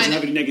me, it doesn't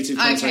have any negative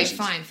connotations.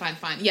 Okay,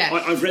 fine. Yeah.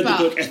 I've read the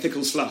book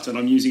Ethical Slut, and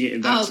I'm using it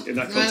in that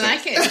context. I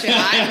like it, Stuart.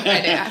 I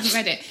haven't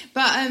read it.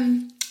 But,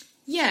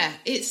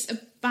 it's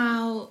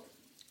about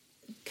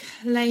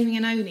claiming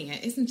and owning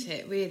it, isn't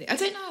it, really? I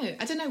don't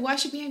know. Why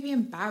should we be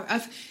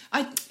embarrassed?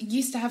 I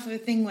used to have a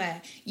thing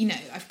where,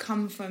 I've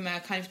come from a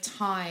kind of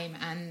time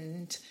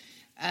and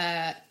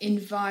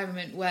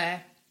environment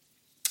where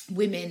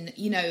women,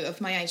 of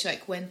my age,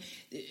 when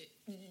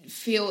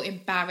feel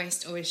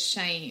embarrassed or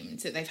ashamed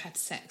that they've had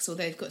sex or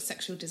they've got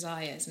sexual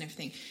desires and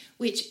everything,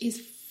 which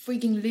is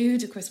freaking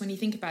ludicrous when you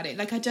think about it.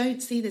 I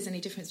don't see there's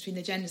any difference between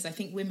the genders. I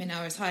think women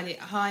are as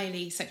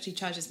highly sexually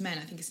charged as men.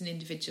 I think it's an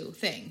individual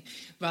thing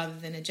rather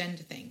than a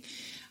gender thing.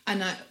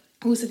 And I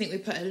also think we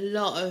put a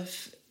lot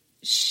of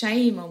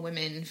shame on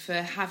women for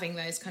having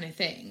those kind of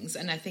things,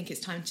 and I think it's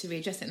time to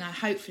readdress it. Now,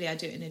 hopefully I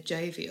do it in a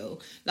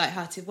jovial,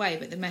 light-hearted way,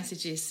 but the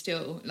message is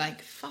still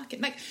fuck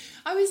it.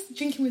 I was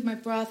drinking with my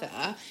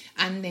brother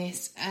and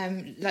this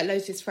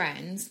loads of his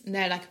friends, and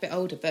they're a bit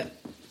older, but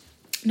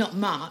not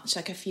much,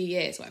 a few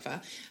years, whatever.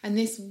 And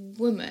this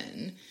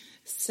woman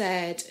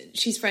said,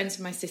 she's friends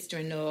with my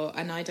sister-in-law,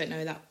 and I don't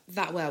know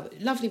that well, but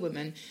lovely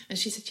woman. And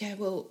she said,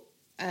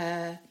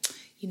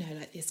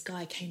 this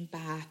guy came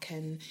back,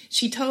 and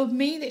she told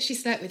me that she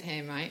slept with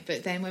him, right?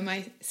 But then when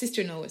my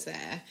sister-in-law was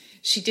there,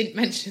 she didn't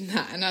mention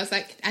that. And I was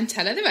like, and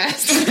tell her the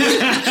rest.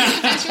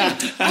 And she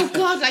went, oh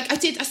God, I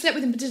slept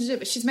with him,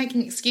 but she's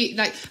making an excuse.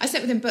 I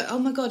slept with him, but oh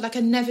my God, I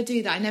never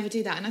do that. And I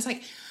was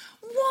like,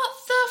 what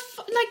the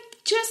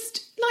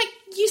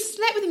you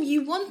slept with him,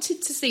 you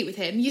wanted to sleep with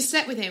him, you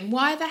slept with him,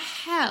 why the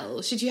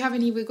hell should you have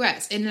any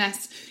regrets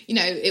unless,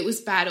 it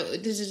was bad or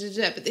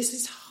da-da-da-da. But there's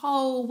this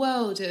whole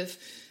world of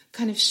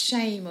kind of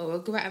shame or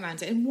regret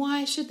around it, and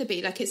why should there be?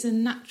 It's a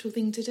natural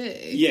thing to do.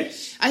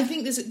 Yes. I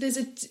think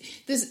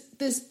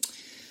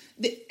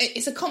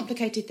it's a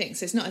complicated thing,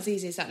 so it's not as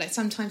easy as that.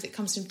 Sometimes it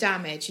comes from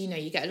damage,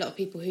 you get a lot of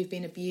people who've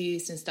been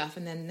abused and stuff,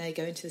 and then they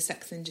go into the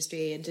sex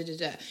industry and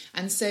da-da-da.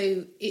 And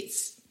so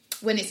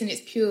when it's in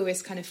its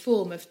purest kind of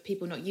form of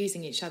people not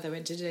using each other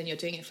and you're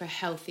doing it for a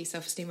healthy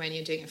self-esteem way, and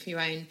you're doing it for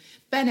your own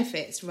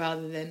benefits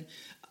rather than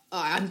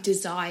I'm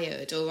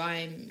desired or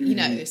I'm,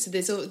 so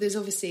there's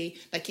obviously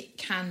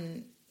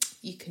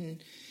you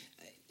can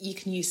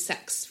use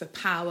sex for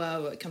power,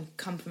 or it can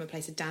come from a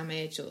place of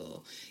damage,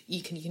 or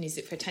you can use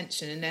it for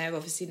attention, and they're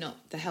obviously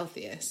not the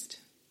healthiest.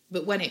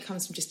 But when it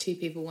comes from just two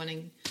people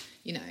wanting,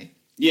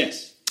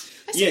 Yes.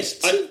 Yes,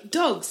 two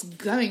dogs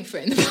going for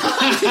it in the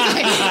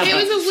park. It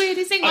was the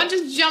weirdest thing. One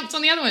just jumped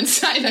on the other one and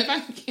started like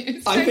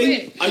banging.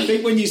 I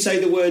think when you say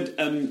the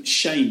word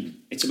shame,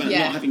 it's about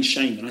not having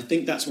shame, and I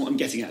think that's what I'm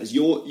getting at. Is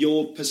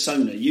your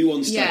persona, you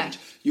on stage,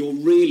 you're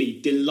really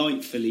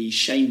delightfully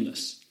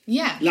shameless.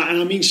 Yeah, and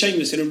I mean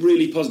shameless in a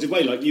really positive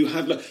way. Like you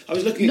have, I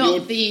was looking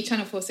at the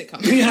Channel 4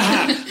 sitcom.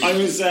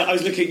 I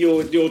was looking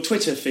at your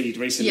Twitter feed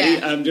recently,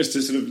 just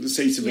to sort of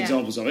see some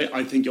examples of it.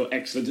 I think you're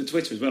excellent at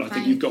Twitter as well. I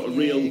think you've got a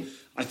real.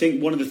 I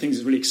think one of the things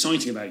that's really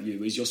exciting about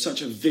you is you're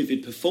such a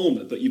vivid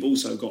performer, but you've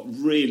also got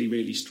really,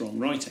 really strong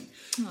writing.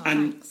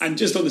 Oh, and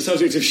just on the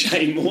subject of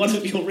shame, one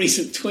of your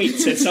recent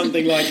tweets said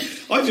something like,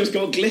 "I've just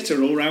got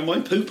glitter all around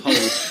my poop hole,"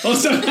 or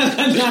so,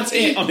 and that's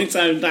it on its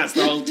own. That's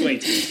the whole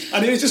tweet,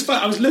 and it was just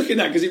fun. I was looking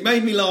at it because it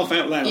made me laugh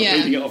out loud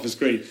reading it off a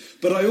screen.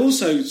 But I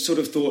also sort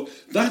of thought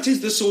that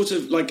is the sort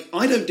of like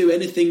I don't do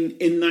anything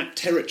in that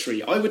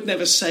territory. I would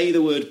never say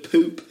the word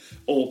poop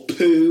or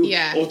poo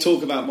or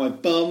talk about my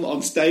bum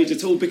on stage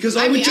at all because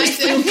I would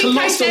just feel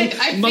colossal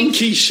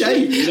monkey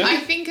shame. You know? I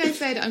think I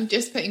said I'm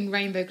just putting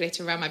rainbow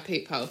glitter around my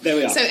poop hole. There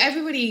we are. So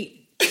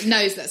everybody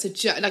knows that's a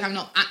joke. Like I'm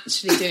not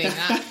actually doing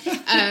that.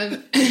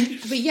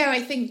 But yeah,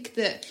 I think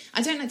that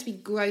I don't like to be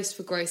gross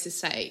for gross's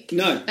sake.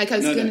 No. Like I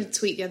was going to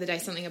tweet the other day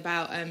something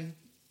about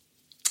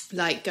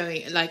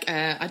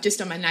I just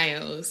done my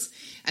nails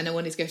and I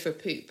wanted to go for a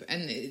poop,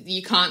 and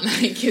you can't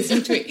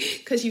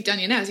because you've done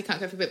your nails, you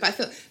can't go for a poop. But I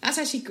thought that's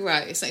actually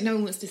gross. Like no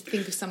one wants to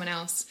think of someone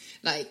else.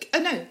 Like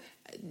no,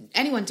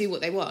 anyone do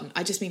what they want.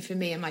 I just mean for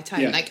me and my tone.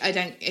 Yeah. Like I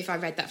don't. If I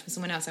read that from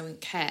someone else, I wouldn't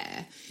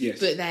care.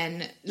 Yes. But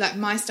then like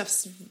my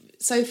stuff's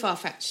so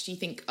far-fetched. You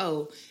think,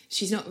 oh,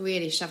 she's not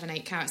really shoving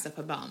 8 carrots up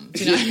her bum.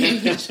 Do you know what I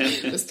mean? Which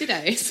was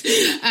today's,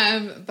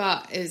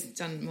 but it was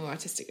done more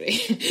artistically.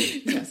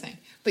 Is what I'm saying.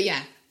 But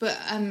yeah. But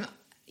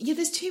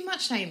there's too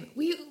much shame.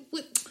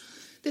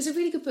 There's a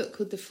really good book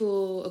called The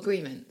 4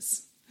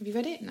 Agreements. Have you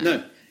read it?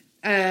 No.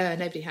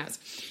 Nobody has.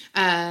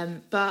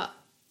 But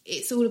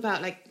it's all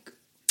about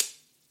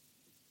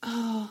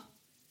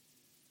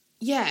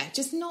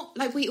just not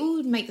like we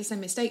all make the same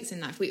mistakes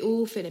in life. We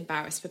all feel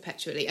embarrassed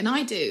perpetually, and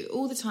I do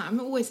all the time. I'm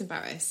always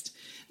embarrassed.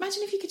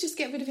 Imagine if you could just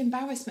get rid of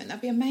embarrassment.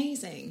 That'd be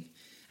amazing.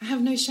 I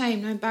have no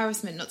shame, no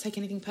embarrassment, not take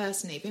anything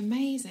personally. It'd be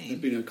amazing.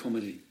 There'd be no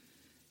comedy.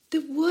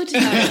 There would, though.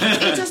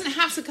 It doesn't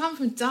have to come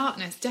from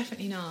darkness.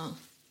 Definitely not.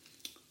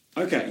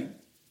 Okay.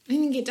 I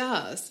think it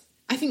does.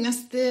 I think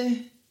that's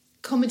the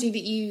comedy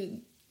that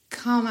you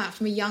come at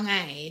from a young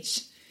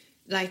age,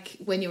 like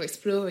when you're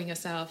exploring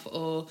yourself,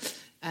 or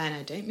and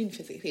I don't mean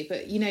physically,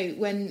 but you know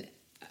when,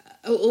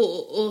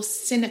 or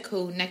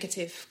cynical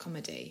negative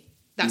comedy.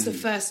 That's the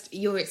first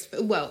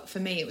well, for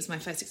me, it was my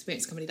first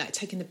experience comedy, like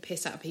taking the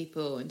piss out of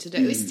people and to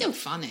do. It's still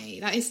funny.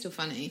 That is still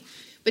funny.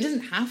 But it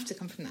doesn't have to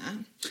come from that.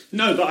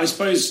 No, but I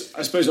suppose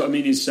what I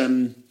mean is,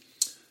 I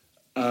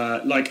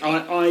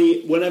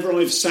whenever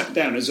I've sat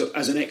down as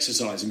an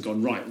exercise and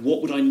gone, right,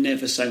 what would I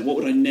never say? What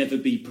would I never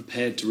be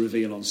prepared to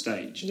reveal on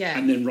stage? Yeah.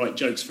 And then write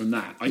jokes from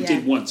that. I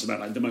did once about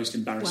like the most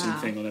embarrassing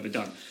thing I've ever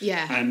done.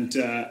 Yeah.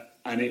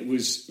 And it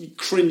was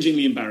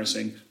cringingly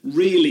embarrassing,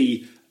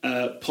 really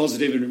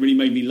positive, and it really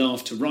made me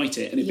laugh to write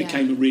it. And it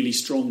became a really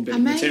strong bit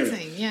of material.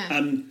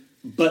 Yeah.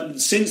 But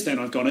since then,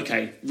 I've gone,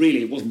 okay,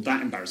 really, it wasn't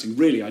that embarrassing.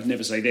 Really, I'd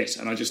never say this.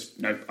 And I just,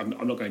 no, I'm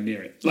not going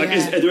near it. Like,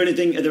 are there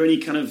any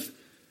kind of,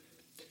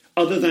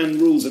 other than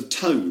rules of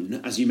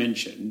tone, as you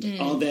mentioned,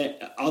 are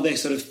there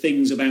sort of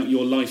things about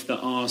your life that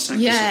are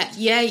sacrosanct?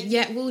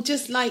 Yeah. Well,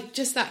 just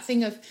that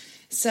thing of,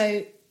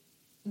 so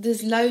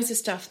there's loads of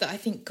stuff that I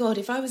think, God,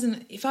 if I was,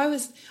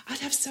 I'd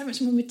have so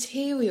much more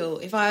material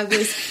if I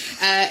was,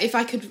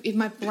 if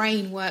my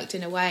brain worked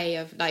in a way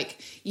of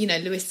like, you know,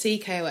 Louis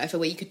C.K. or whatever,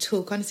 where you could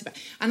talk honestly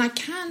about, and I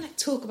can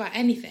talk about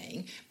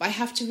anything, but I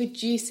have to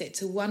reduce it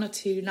to 1 or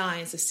 2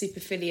 lines of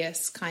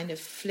supercilious kind of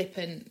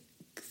flippant,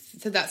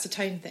 so that's a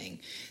tone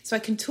thing. So I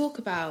can talk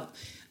about,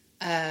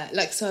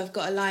 so I've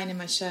got a line in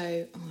my show,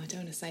 I don't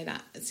want to say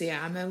that. So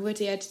yeah, I'm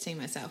already editing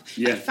myself.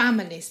 Yeah.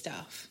 Family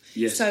stuff.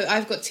 Yes. So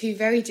I've got 2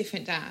 very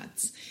different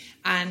dads,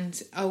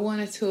 and I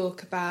want to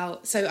talk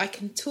about. So I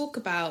can talk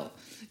about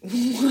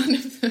one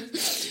of them.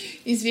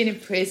 He's been in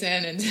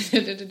prison and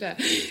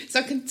So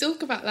I can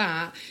talk about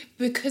that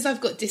because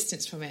I've got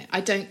distance from it.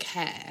 I don't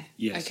care.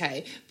 Yes.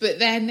 Okay. But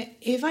then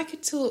if I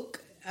could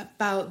talk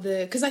about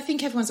because I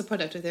think everyone's a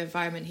product of their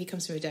environment. He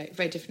comes from a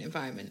very different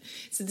environment,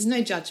 so there's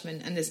no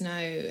judgment, and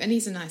and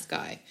he's a nice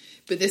guy.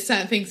 But there's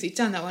certain things he's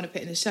done that I want to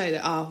put in the show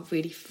that are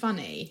really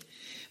funny.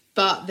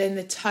 But then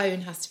the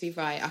tone has to be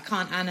right. I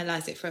can't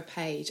analyse it for a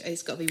page.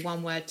 It's got to be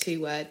 1 word, 2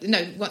 word.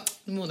 No,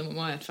 more than 1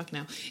 word, fucking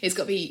hell. It's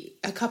got to be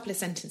a couple of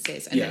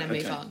sentences and then I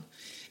move on.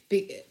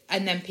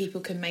 And then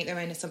people can make their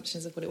own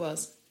assumptions of what it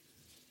was.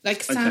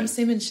 Like Sam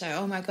Simmons' show.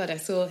 Oh my God, I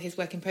saw his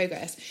work in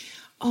progress.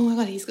 Oh my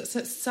God, he's got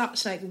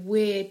such like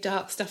weird,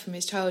 dark stuff from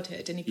his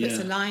childhood, and he puts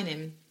a line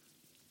in.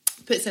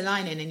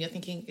 And you're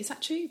thinking, is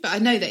that true? But I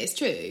know that it's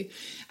true.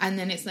 And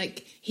then it's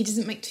like, he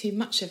doesn't make too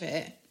much of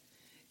it.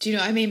 Do you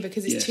know what I mean?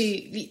 Because it's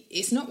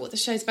it's not what the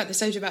show's about. The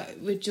show's about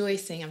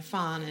rejoicing and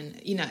fun and,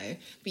 you know,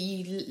 but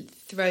you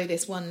throw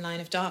this one line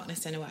of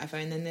darkness in or whatever,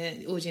 and then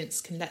the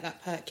audience can let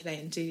that percolate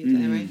and do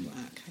their own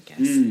work, I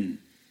guess.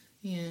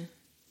 Yeah.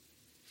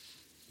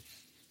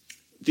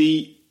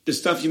 The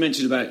stuff you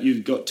mentioned about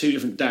you've got 2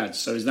 different dads,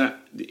 so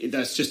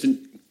that's just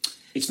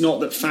it's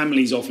not that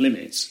family's off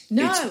limits.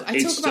 No,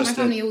 I talk about my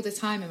family all the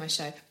time in my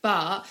show,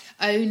 but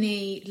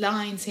only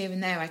lines here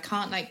and there. I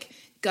can't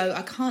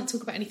I can't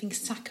talk about anything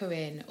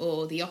saccharine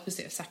or the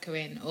opposite of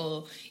saccharine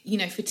or, you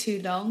know, for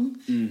too long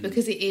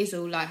because it is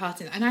all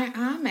lighthearted. And I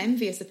am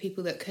envious of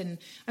people that can,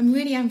 I'm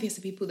really envious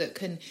of people that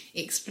can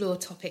explore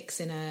topics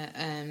in a,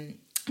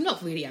 I'm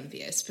not really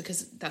envious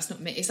because that's not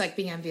me. It's like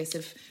being envious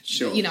of,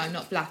 you know, I'm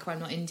not black or I'm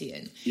not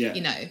Indian,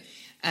 you know.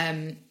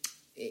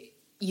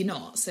 You're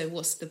not, so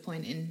what's the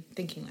point in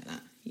thinking like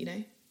that, you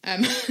know?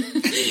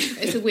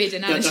 It's a weird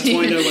analogy. That's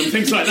why no one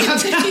thinks like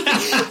that.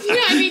 You know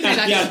what I mean? Like,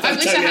 I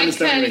wish I had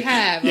curly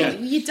hair. Well, yeah.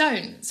 You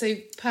don't, so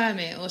perm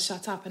it or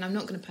shut up. And I'm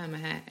not going to perm my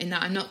hair. And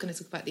I'm not going to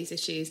talk about these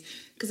issues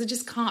because I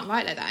just can't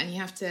write like that. And you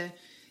have to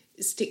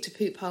stick to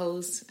poop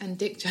holes and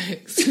dick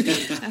jokes.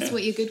 That's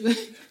what you're good with.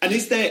 And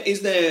is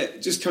there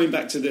just coming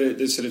back to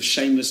the sort of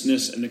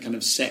shamelessness and the kind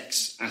of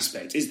sex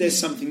aspect, is there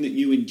something that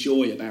you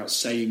enjoy about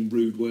saying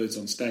rude words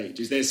on stage?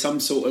 Is there some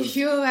sort of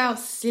pure out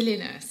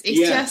silliness? It's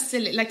just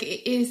silly. Like,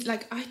 it is,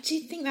 like, I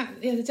did think that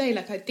the other day.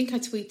 Like, I think I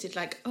tweeted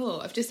like,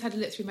 oh, I've just had a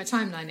look through my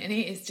timeline and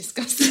it is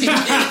disgusting.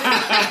 Like,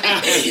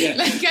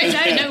 I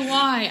don't know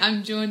why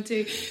I'm drawn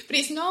to, but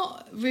it's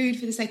not rude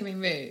for the sake of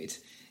being rude.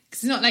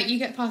 Because it's not like you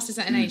get past a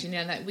certain age and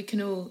like we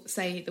can all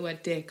say the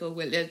word dick or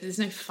there's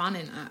no fun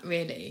in that,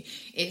 really.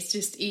 It's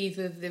just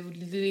either the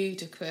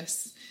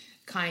ludicrous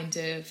kind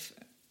of...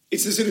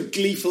 It's a sort of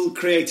gleeful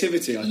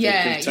creativity, I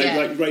think.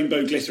 Like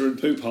rainbow glitter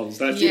and poop holes.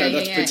 That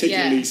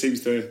particularly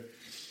seems to...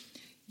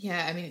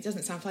 Yeah, I mean, it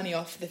doesn't sound funny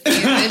off the thing.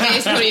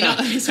 It's probably not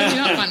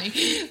funny.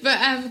 But,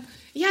 I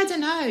don't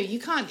know. You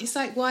can't... It's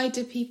like, why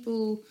do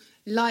people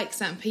like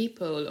certain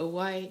people? Or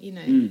why, you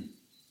know...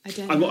 I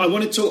don't know. I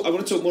want to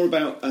talk more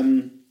about...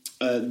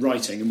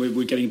 writing, and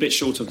we're getting a bit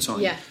short on time.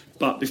 Yeah.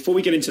 But before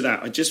we get into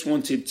that, I just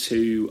wanted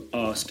to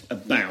ask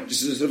about,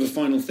 just as a sort of a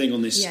final thing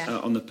on this,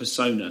 on the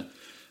persona.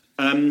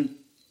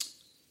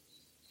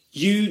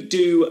 You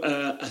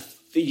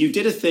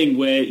did a thing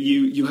where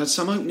you had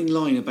some opening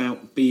line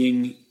about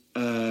being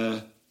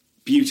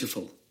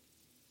beautiful.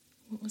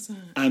 What was that?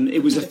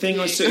 It was a thing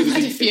I saw. It was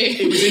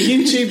a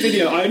YouTube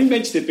video. I only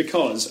mentioned it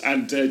because,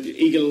 and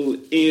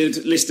eagle-eared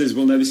listeners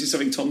will know this is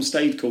something Tom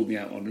Stade called me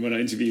out on when I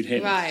interviewed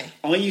him. Right.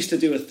 I used to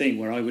do a thing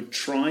where I would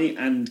try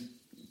and...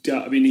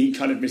 I mean, he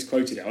kind of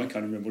misquoted it. I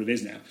can't remember what it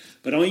is now.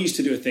 But I used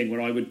to do a thing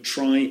where I would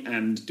try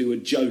and do a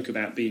joke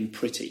about being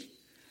pretty.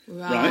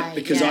 Right?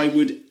 Because I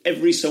would,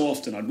 every so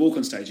often, I'd walk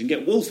on stage and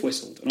get wolf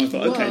whistled. And I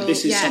thought, okay,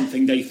 this is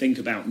something they think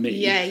about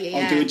me.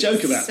 I'll do a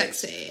joke about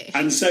it.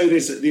 And so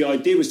the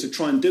idea was to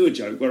try and do a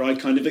joke where I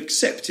kind of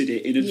accepted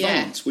it in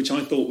advance, which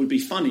I thought would be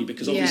funny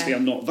because obviously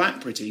I'm not that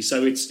pretty.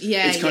 So it's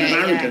kind of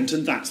arrogant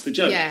and that's the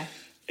joke. Yeah.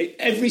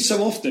 Every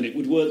so often it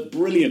would work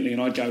brilliantly and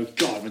I'd go,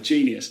 God, I'm a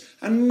genius.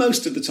 And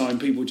most of the time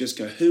people would just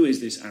go, who is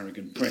this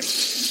arrogant prick?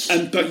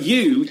 But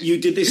you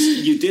did this,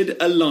 you did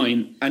a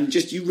line and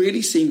just you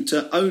really seemed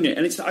to own it.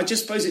 And I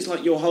just suppose it's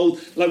like your whole,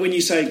 like when you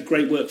say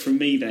great work from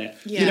me there,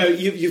 you know,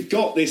 you've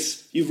got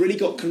this, you've really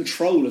got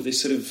control of this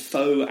sort of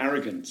faux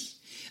arrogance.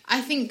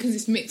 I think because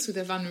it's mixed with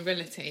a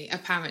vulnerability,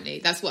 apparently.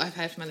 That's what I've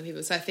heard from other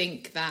people. So I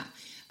think that...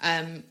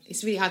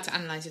 it's really hard to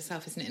analyse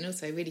yourself, isn't it? And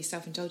also really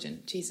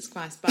self-indulgent. Jesus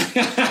Christ. But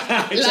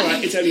it's all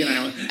right, it's only an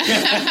hour.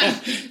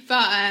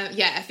 But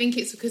I think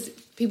it's because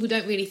people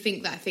don't really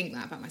think that I think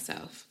that about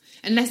myself.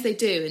 Unless they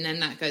do, and then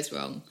that goes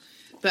wrong.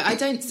 But I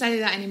don't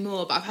say that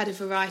anymore, but I've had a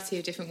variety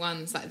of different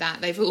ones like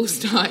that. They've all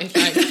started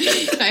like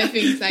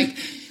things like...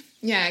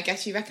 Yeah, I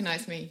guess you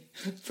recognise me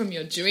from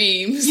your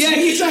dreams. Yeah,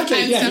 exactly.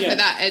 And stuff like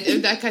that.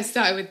 And, like I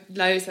started with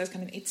loads. I was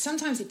kind of.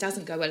 Sometimes it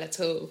doesn't go well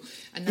at all.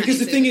 And because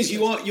the thing is,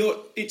 you're.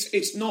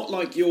 It's not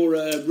like you're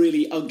a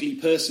really ugly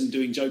person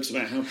doing jokes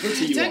about how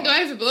pretty you don't are. Don't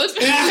go overboard.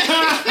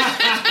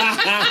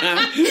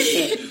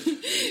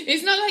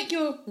 It's not like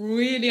you're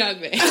really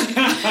ugly.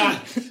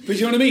 But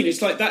you know what I mean?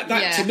 It's like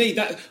that to me.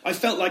 That I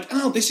felt like, I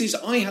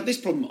have this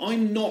problem.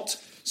 I'm not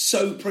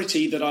so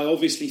pretty that I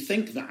obviously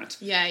think that,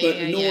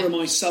 nor am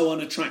I so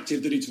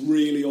unattractive that it's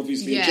really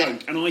obviously a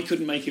joke, and I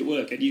couldn't make it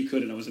work, and you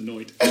could, and I was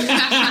annoyed.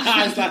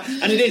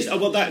 And it is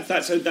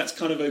that's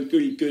kind of a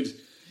really good.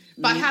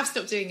 But I have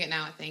stopped doing it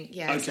now. I think.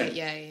 Yeah.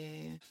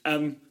 Okay.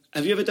 So,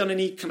 have you ever done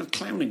any kind of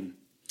clowning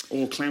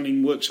or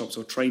clowning workshops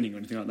or training or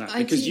anything like that?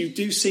 Because you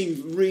do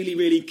seem really,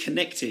 really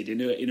connected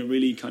in a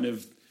really kind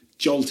of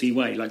jolty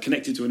way, like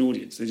connected to an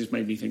audience. They just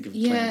made me think of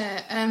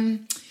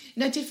clowning.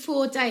 No, I did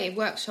 4-day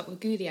workshop with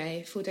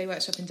Goulier, 4-day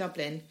workshop in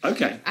Dublin.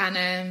 Okay.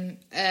 And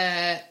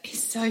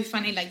it's so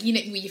funny, like, you know,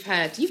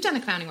 you've done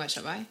a clowning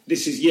workshop, right?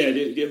 This is,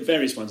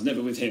 various ones,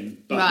 never with him.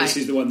 But This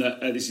is the one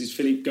that, this is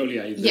Philippe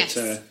Gaulier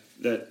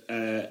that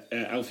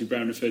Alfie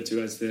Brown referred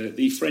to as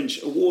the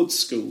French awards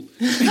school.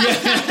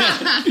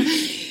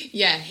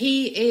 Yeah,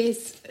 he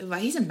is. Well,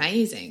 he's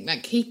amazing.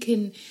 Like he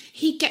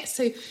gets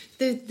so.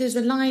 There's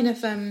a line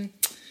of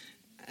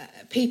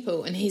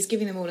people, and he's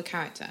giving them all a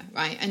character,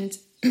 right? And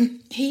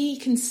he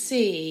can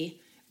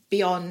see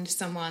beyond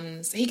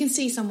someone's. He can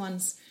see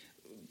someone's.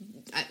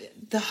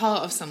 The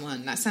heart of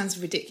someone. That sounds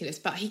ridiculous,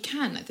 but he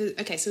can.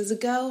 Okay, so there's a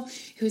girl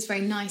who's very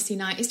nicey.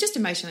 It's just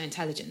emotional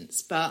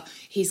intelligence, but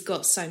he's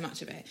got so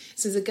much of it.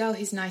 So there's a girl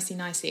who's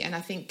nicey, and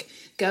I think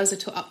girls are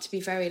taught up to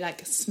be very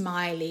like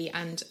smiley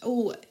and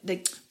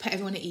they put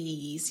everyone at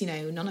ease,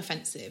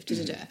 non-offensive,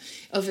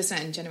 of a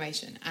certain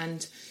generation,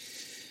 and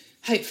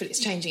hopefully it's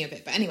changing a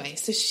bit. But anyway,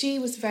 so she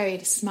was very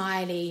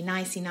smiley,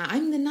 nicey.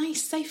 I'm the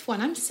nice, safe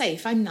one. I'm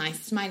safe. I'm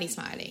nice,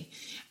 smiley.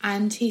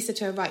 And he said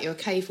to her, right, you're a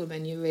cave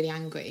woman. You're really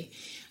angry.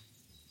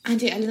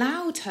 And it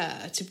allowed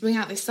her to bring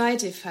out this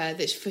side of her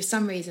that for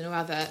some reason or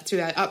other through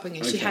her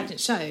upbringing she hadn't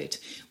showed.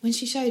 When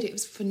she showed it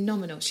was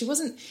phenomenal. She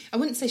wasn't, I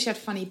wouldn't say she had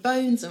funny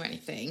bones or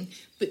anything,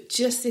 but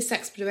just this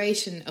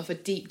exploration of a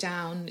deep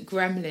down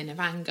gremlin of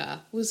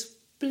anger was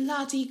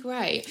bloody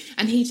great.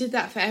 And he did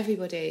that for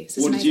everybody.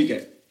 So what did you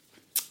get?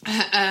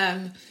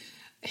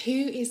 Who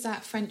is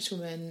that French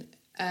woman?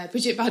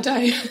 Brigitte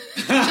Bardot.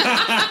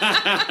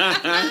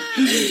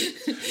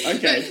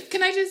 Okay.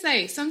 Can I just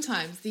say,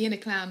 sometimes the inner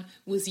clown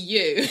was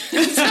you.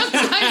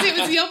 Sometimes it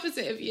was the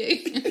opposite of you.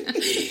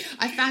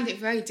 I found it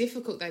very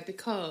difficult though,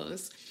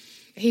 because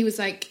he was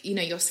like,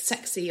 you're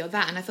sexy, you're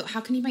that. And I thought,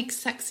 how can you make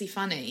sexy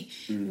funny?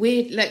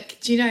 Weird,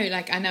 like, do you know,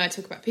 like, I know I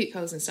talk about poop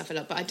holes and stuff a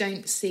lot, but I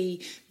don't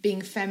see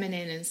being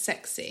feminine and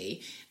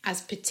sexy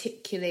as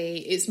particularly,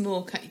 it's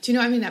more, do you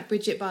know what I mean? Like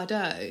Brigitte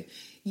Bardot.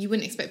 You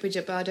wouldn't expect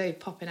Brigitte Bardot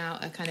popping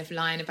out a kind of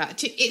line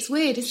about... It's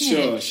weird, isn't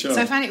it? Sure.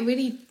 So I found it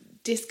really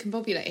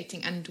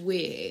discombobulating and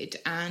weird.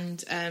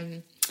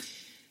 And,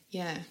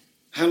 yeah.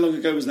 How long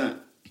ago was that?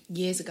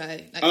 Years ago.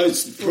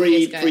 It's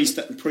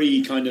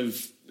pre kind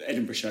of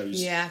Edinburgh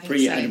shows. Yeah, I think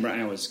pre-Edinburgh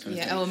hours kind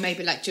of thing. Or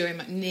maybe like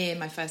near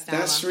my first hour.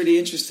 That's really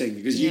interesting,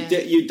 because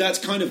you that's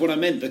kind of what I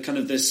meant, the kind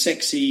of the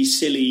sexy,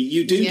 silly...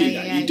 You do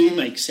that. You do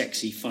make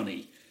sexy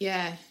funny.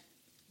 Yeah.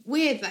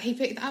 Weird that he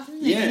picked that up,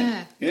 isn't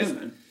it? Yeah,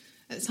 man.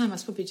 At the time, I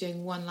was probably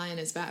doing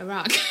one-liners about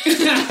Iraq.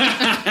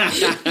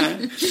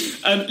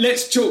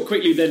 Let's talk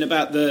quickly then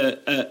about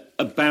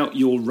about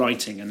your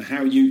writing and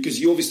how because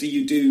you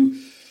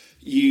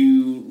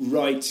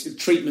write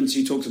treatments.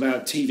 You talked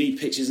about TV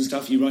pitches and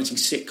stuff. You're writing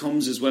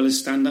sitcoms as well as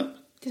stand-up.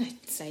 Did I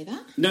say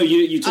that? No,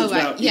 you talked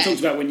about you talked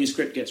about when your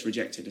script gets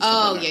rejected. And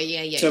stuff like that.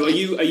 Yeah. So are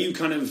you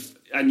kind of,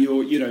 and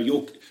you're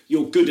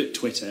good at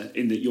Twitter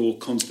in that you're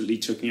constantly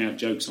chucking out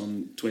jokes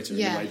on Twitter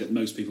in a way that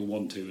most people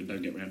want to and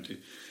don't get around to.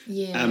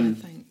 Yeah,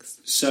 thanks.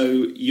 So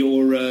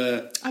you're...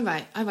 I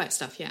write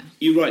stuff, yeah.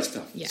 You write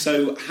stuff? Yeah.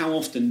 So how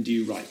often do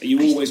you write? Are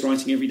you always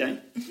writing every day?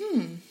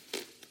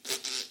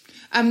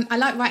 I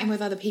like writing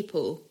with other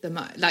people.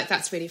 Like,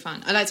 that's really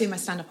fun. I like doing my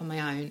stand-up on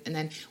my own. And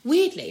then,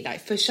 weirdly,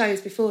 like, for shows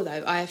before,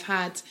 though, I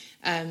have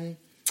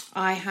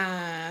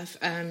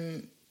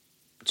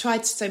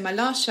tried... So my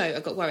last show, I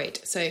got worried.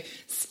 So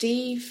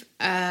Steve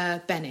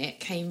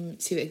Bennett came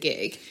to a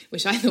gig,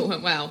 which I thought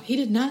went well. He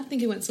did not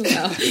think it went so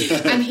well.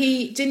 And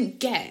he didn't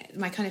get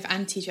my kind of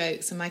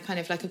anti-jokes and my kind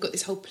of, like, I've got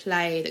this whole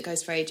play that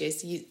goes for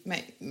ages. You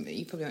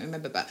probably won't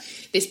remember, but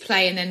this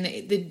play, and then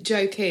the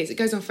joke is, it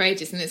goes on for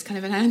ages, and it's kind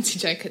of an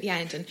anti-joke at the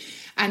end.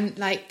 And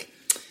like...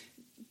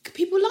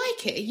 People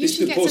like it. It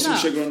usually gets Pour Some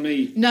Sugar on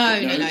Me.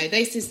 No.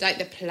 This is like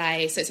the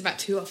play, so it's about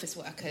two office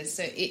workers.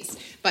 So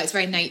it's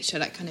very nature,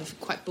 like kind of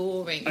quite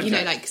boring.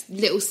 Okay. Like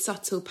little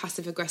subtle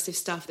passive aggressive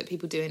stuff that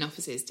people do in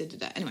offices.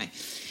 Anyway,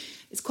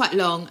 it's quite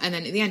long, and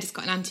then at the end it's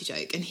got an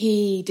anti-joke, and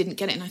he didn't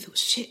get it, and I thought,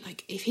 shit,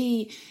 like if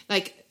he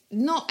like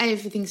not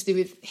everything's to do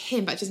with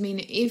him, but I just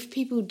mean if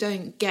people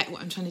don't get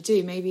what I'm trying to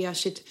do, maybe I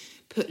should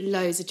put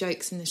loads of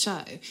jokes in the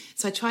show.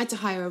 So I tried to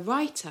hire a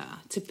writer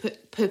to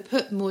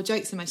put more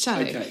jokes in my show.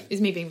 Okay.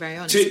 Is me being very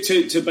honest.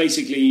 To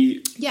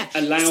basically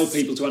allow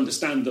people to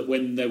understand that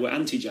when there were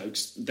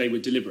anti-jokes, they were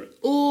deliberate.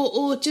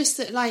 Or just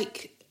that,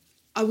 like,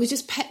 I was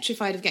just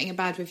petrified of getting a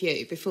bad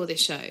review before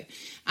this show,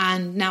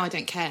 and now I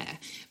don't care.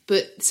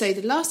 But so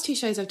the last two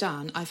shows I've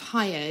done, I've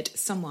hired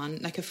someone,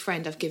 like a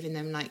friend, I've given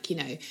them like,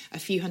 a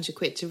few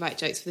 £100 to write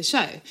jokes for the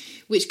show,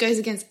 which goes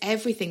against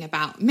everything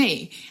about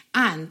me.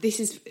 And this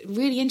is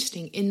really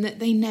interesting in that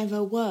they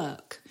never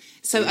work.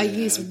 So I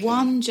use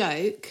one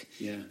joke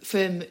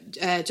from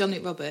John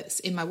Luke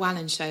Roberts in my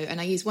Wallen show, and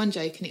I use one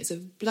joke, and it's a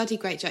bloody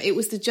great joke. It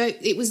was the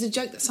joke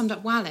that summed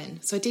up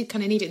Wallen. So I did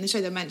kind of need it in the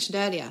show that I mentioned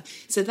earlier.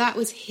 So that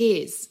was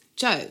his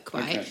joke,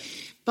 right? Okay.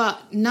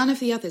 But none of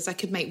the others I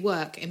could make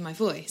work in my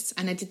voice.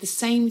 And I did the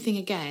same thing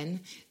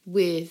again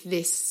with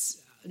this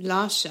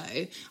last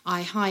show.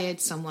 I hired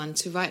someone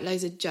to write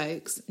loads of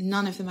jokes.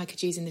 None of them I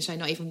could use in the show,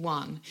 not even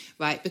one,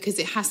 right? Because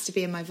it has to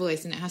be in my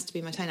voice and it has to be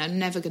in my tone. I'm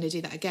never going to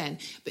do that again.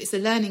 But it's a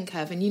learning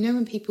curve. And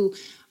when people...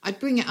 I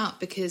bring it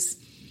up because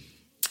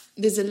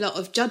there's a lot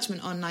of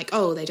judgment on, like,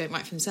 oh, they don't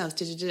write for themselves,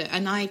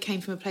 and I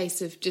came from a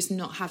place of just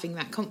not having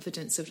that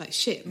confidence of, like,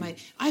 shit,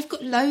 I've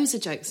got loads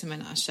of jokes in my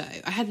last show.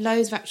 I had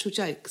loads of actual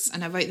jokes,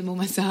 and I wrote them all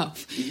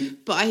myself. Mm-hmm.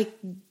 But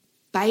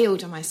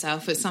bailed on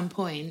myself at some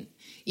point,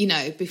 you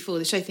know, before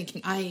the show,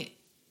 thinking,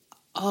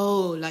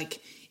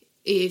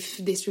 if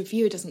this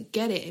reviewer doesn't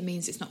get it, it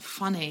means it's not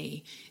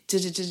funny.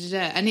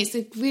 And it's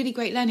a really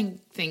great learning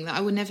thing that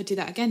I will never do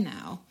that again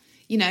now.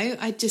 You know,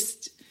 and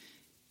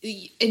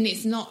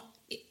it's not,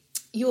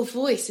 your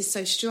voice is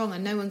so strong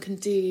and no one can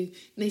do,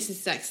 this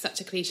is like such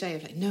a cliche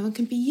of like, no one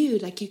can be you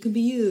like you can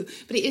be you.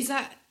 But it is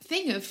that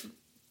thing of,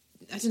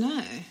 I don't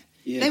know.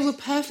 Yes. They were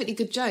perfectly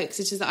good jokes,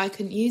 it's just that I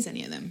couldn't use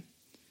any of them.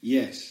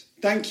 Yes.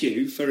 Thank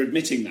you for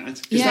admitting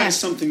that, because that is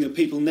something that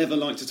people never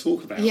like to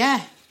talk about.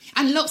 Yeah.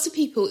 And lots of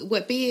people,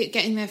 be it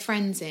getting their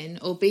friends in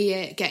or be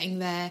it getting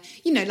their,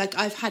 you know, like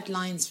I've had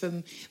lines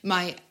from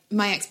my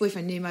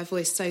ex-boyfriend knew my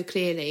voice so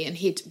clearly, and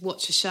he'd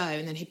watch a show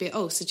and then he'd be,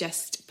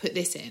 suggest put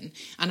this in,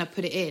 and I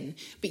put it in.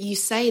 But you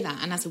say that,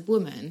 and as a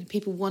woman,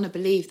 people want to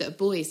believe that a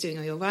boy is doing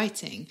all your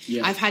writing.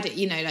 Yeah. I've had it,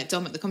 you know, like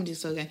Dom at the Comedy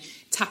Store going,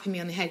 tapping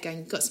me on the head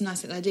going, got some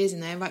nice little ideas in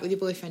there, write with your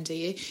boyfriend, do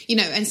you? You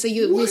know, and so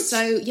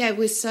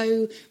we're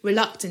so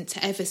reluctant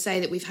to ever say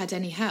that we've had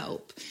any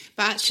help.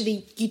 But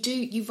actually,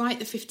 you write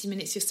the 50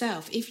 minutes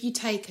yourself. If you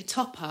take a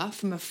topper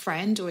from a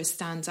friend or a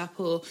stand-up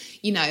or,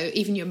 you know,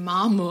 even your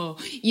mum or,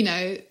 you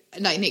know,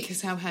 like Nick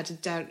Cassell had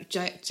a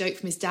joke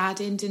from his dad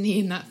in, didn't he,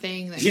 in that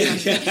thing? Like, you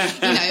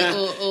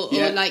know,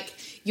 or like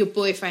your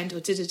boyfriend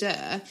or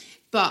da-da-da.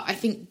 But I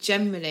think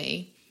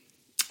generally,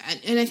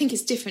 and I think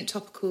it's different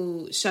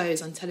topical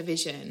shows on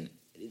television,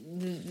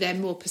 they're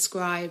more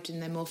prescribed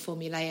and they're more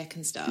formulaic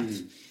and stuff.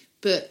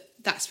 But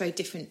that's very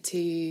different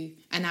to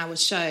an hour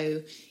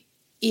show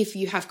if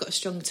you have got a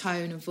strong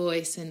tone of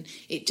voice, and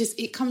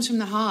it comes from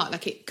the heart.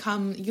 Like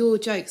your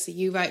jokes that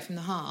you write from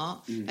the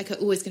heart, like are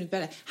always going to be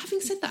better.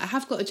 Having said that, I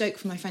have got a joke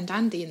from my friend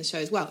Andy in the show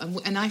as well,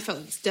 and I felt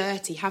it's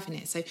dirty having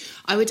it. So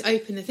I would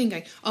open the thing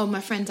going, my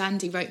friend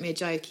Andy wrote me a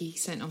joke he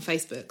sent on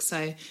Facebook,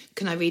 so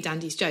can I read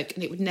Andy's joke?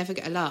 And it would never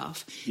get a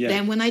laugh. Yeah.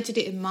 Then when I did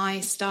it in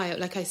my style,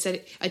 like I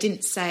said, I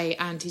didn't say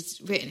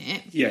Andy's written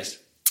it. Yes.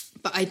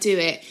 But I do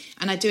it,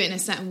 and I do it in a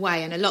certain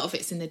way, and a lot of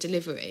it's in the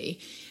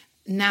delivery.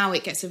 Now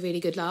it gets a really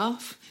good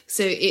laugh.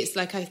 So it's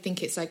like, I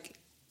think it's like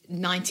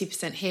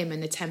 90% him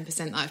and the 10%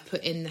 that I've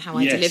put in how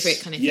I deliver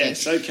it kind of thing.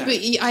 Yes, okay.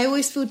 But I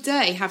always feel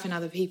dirty having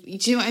other people.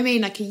 Do you know what I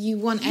mean? Like you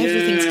want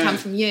everything to come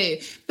from you.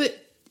 But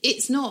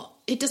it's not,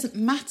 it doesn't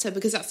matter,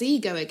 because that's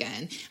ego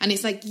again. And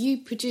it's like we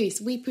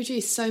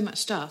produce so much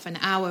stuff, an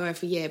hour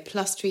every year,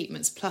 plus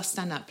treatments, plus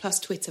stand-up, plus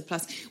Twitter,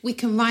 plus we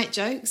can write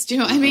jokes. Do you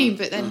know what I mean?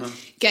 But then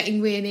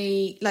getting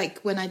really,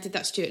 like when I did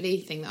that Stuart Lee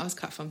thing that I was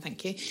cut from,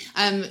 thank you.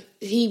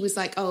 He was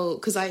like,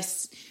 because I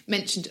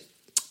mentioned,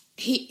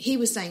 he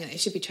was saying that it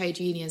should be trade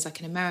unions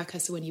like in America.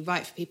 So when you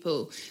write for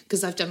people,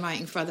 because I've done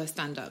writing for other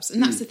stand-ups.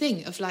 And that's the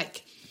thing of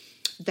like,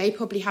 they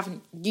probably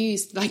haven't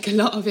used like a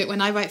lot of it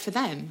when I write for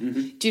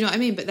them. Do you know what I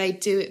mean? But they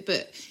do it.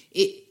 But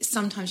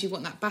sometimes you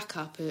want that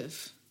backup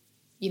of,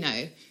 you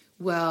know,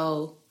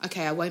 well,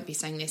 okay, I won't be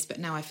saying this, but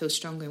now I feel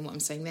stronger in what I'm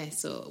saying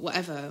this or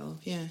whatever.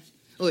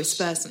 Or it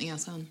spurs something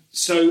else on.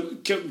 So,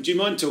 do you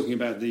mind talking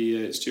about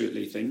the Stuart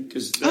Lee thing?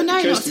 Because no,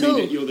 occurs to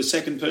me that you're the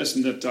second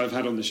person that I've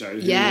had on the show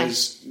who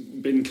has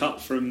been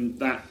cut from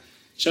that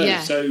show.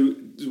 Yeah. So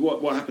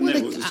what happened there?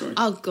 What was the story?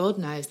 Oh, God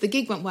knows. The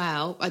gig went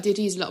well. I did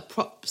use a lot of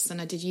props, and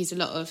I did use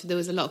there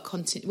was a lot of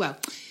content. Well,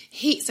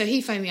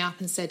 he phoned me up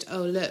and said,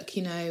 oh, look,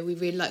 you know, we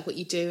really like what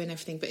you do and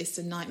everything, but it's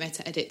a nightmare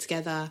to edit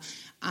together,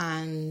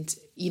 and,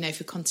 you know,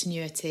 for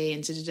continuity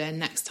and da-da-da,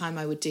 next time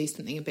I would do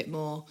something a bit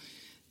more,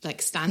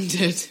 like,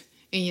 standard.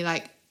 And you're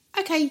like,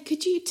 okay,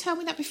 could you tell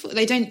me that before?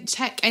 They don't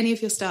check any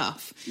of your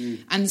stuff.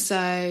 And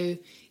so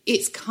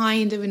it's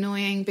kind of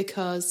annoying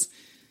because,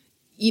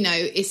 you know,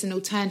 it's an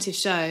alternative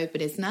show,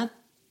 but it's not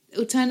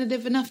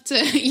alternative enough to,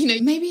 you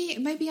know,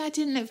 maybe I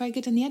didn't look very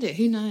good in the edit.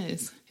 Who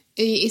knows?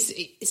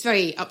 It's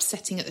very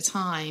upsetting at the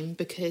time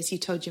because you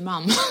told your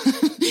mum.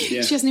 She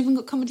hasn't even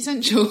got Comedy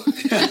Central.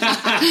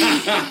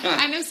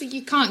 And also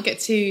you can't get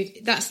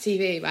that's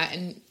TV, right?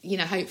 And, you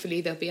know,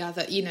 hopefully there'll be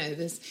other, you know,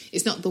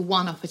 it's not the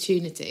one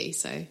opportunity.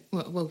 So,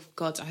 well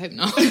God, I hope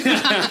not.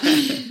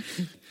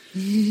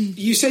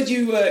 You said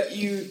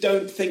you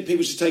don't think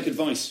people should take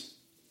advice.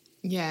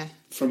 Yeah.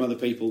 From other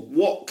people.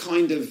 What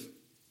kind of...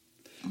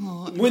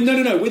 No. I'm not going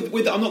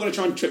to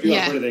try and trip you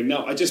up or anything.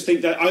 No, I just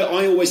think that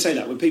I always say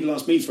that when people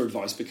ask me for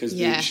advice because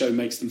the show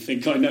makes them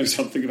think I know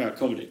something about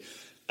comedy.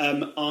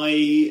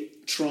 I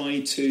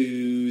try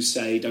to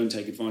say don't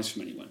take advice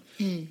from anyone.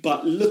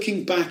 But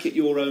looking back at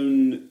your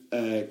own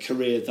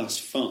career thus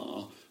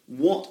far,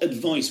 what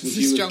advice would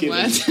you have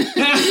given?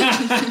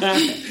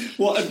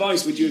 What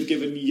advice would you have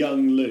given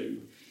young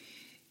Lou?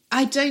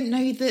 I don't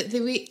know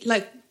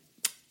that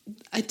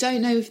I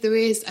don't know if there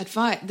is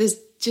advice. There's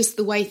just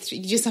the way through.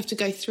 You just have to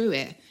go through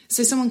it.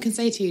 So someone can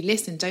say to you,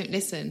 listen, don't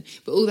listen.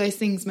 But all those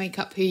things make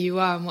up who you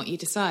are and what you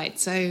decide.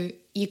 So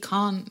you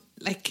can't,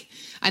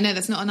 I know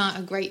that's not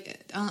a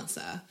great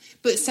answer.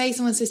 But say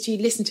someone says to you,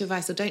 listen to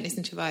advice or don't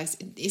listen to advice.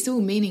 It's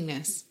all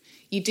meaningless.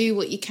 You do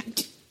what you can.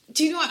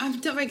 Do you know what? I'm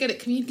not very good at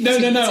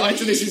communicating. No.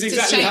 This is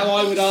exactly how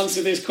I would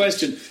answer this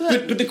question.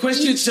 But the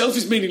question itself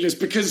is meaningless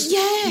because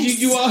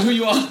you are who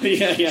you are.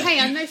 Yeah. Hey,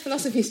 I'm no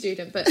philosophy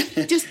student, but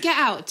just get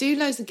out, do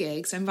loads of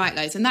gigs and write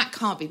loads, and that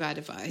can't be bad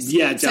advice.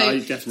 Yeah, I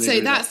definitely.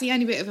 So that's the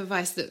only bit of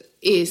advice that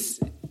is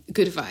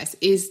good advice,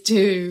 is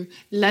do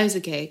loads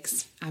of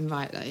gigs and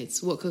write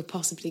loads. What could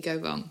possibly go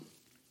wrong?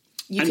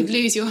 You could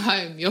lose your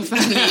home, your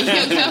family,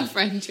 your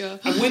girlfriend,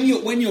 And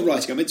when you're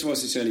writing, I meant to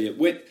ask this earlier.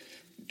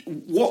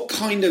 What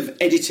kind of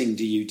editing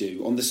do you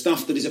do on the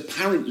stuff that is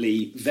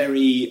apparently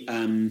very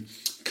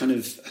kind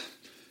of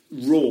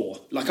raw?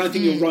 Like, I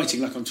think you're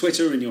writing, like on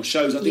Twitter and your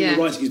shows, I think your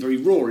writing is very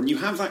raw, and you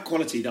have that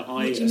quality that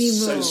I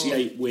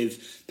associate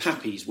with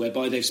pappies,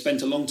 whereby they've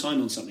spent a long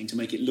time on something to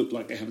make it look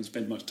like they haven't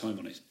spent much time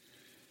on it.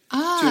 Do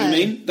you know what I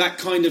mean? That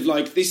kind of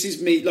like, this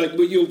is me, like,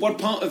 one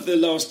part of the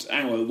last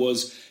hour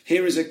was,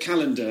 here is a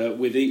calendar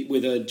with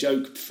a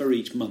joke for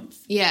each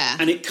month. Yeah.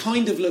 And it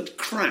kind of looked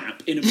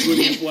crap in a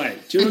brilliant way.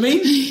 Do you know what I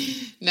mean?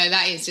 No,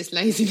 that is just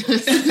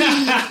laziness. No,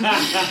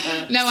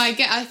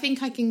 I think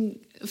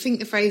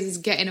the phrase is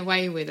getting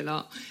away with a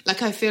lot.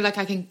 Like, I feel like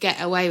I can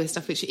get away with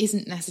stuff which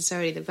isn't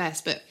necessarily the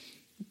best, but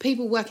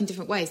people work in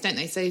different ways, don't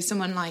they? So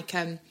someone like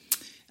Nat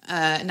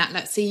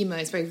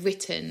Latsima is very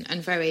written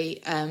and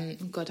very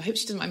God, I hope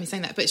she doesn't mind me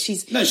saying that, but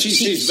she's a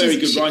very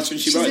good writer, and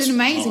she's an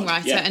amazing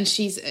writer, and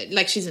she's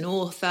an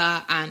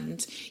author,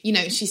 and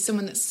she's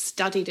someone that's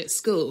studied at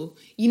school.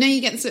 You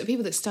get the sort of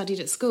people that studied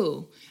at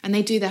school and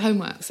they do their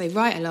homework, so they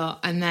write a lot,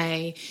 and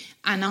I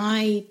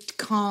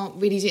can't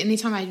really do it.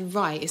 Anytime I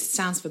write, it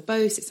sounds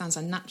verbose, it sounds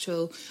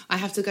unnatural. I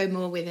have to go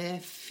more with a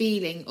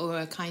feeling or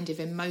a kind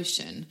of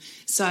emotion,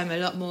 so I'm a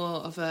lot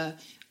more of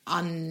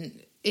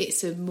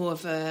it's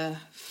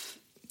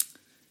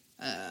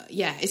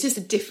just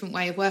a different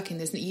way of working,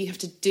 isn't it? You have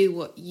to do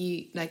what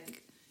you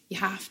like. You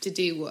have to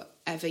do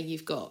whatever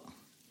you've got.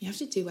 You have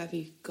to do whatever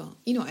you've got.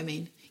 You know what I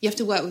mean? You have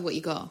to work with what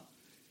you got.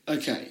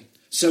 Okay.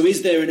 So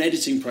is there an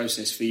editing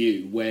process for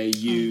you where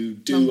you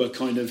do a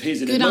kind of,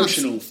 here's an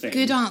emotional thing?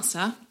 Good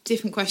answer.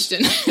 Different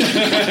question.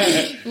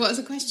 What was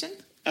the question?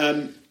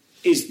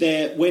 Is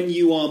there, when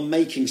you are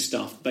making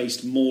stuff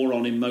based more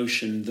on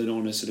emotion than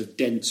on a sort of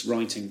dense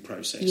writing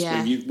process,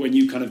 when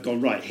you kind of go,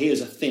 right,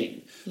 here's a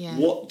thing,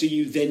 what do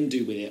you then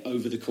do with it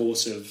over the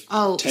course of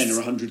 10 or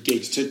 100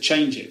 gigs to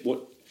change it?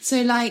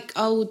 So, like,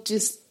 I'll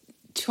just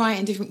try it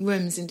in different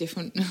rooms in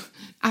different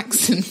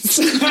accents.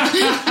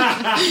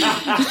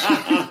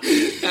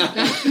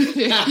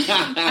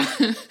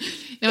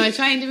 No, I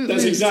try in different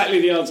rooms. That's exactly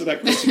the answer to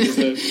that question,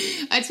 isn't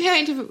it? I try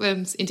in different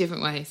rooms in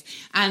different ways.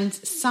 And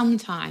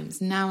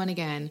sometimes, now and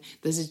again,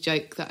 there's a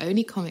joke that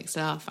only comics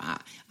laugh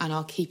at, and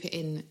I'll keep it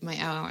in my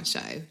hour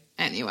show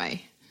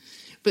anyway.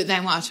 But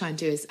then what I'll try and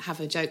do is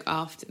have a joke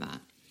after that.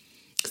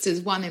 Because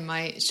there's one in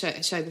my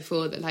show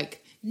before that,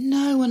 like,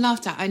 no one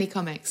laughed at, only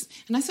comics.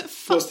 And I sort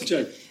of... What's the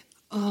joke?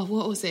 Oh,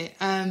 what was it?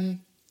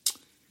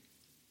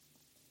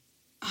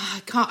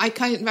 I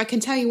can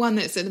tell you one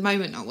that's at the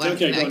moment not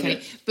working.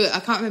 Okay. But I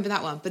can't remember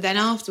that one. But then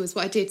afterwards,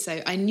 what I did,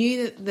 so I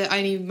knew that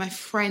only my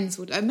friends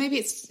would, maybe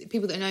it's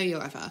people that know you or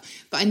whatever,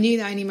 but I knew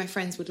that only my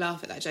friends would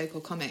laugh at that joke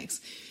or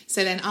comics.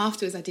 So then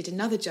afterwards, I did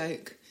another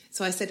joke.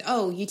 So I said,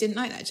 oh, you didn't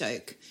like that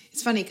joke?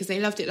 It's funny because they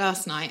loved it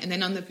last night, and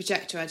then on the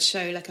projector I'd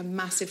show like a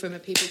massive room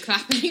of people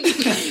clapping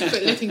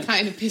but looking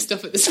kind of pissed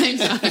off at the same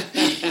time.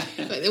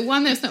 But the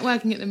one that's not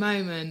working at the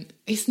moment,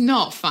 it's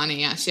not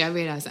funny actually. I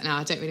realise that now,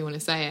 I don't really want to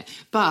say it.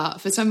 But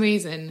for some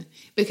reason,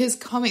 because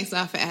comics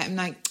laugh at it, I'm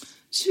like,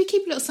 should we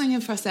keep a little something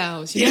in for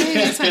ourselves? You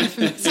know,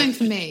 something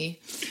for me.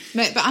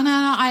 But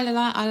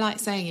I like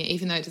saying it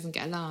even though it doesn't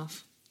get a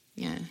laugh.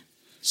 Yeah.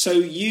 So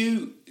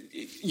you're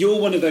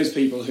one of those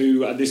people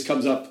who, and this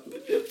comes up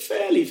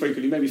fairly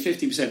frequently, maybe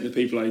 50% of the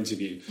people I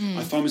interview,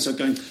 I find myself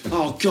going,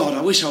 oh God,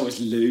 I wish I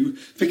was Lou.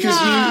 Because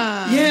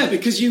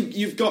because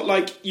you've got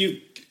like,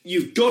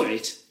 you've got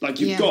it, like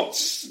you've got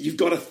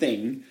a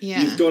thing,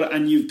 you've got,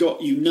 and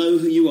you know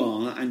who you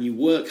are, and you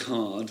work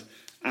hard,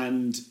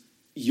 and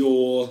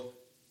maybe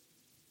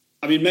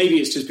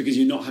it's just because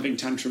you're not having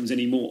tantrums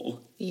anymore.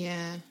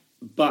 Yeah.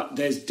 But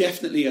there's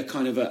definitely a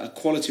kind of a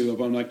quality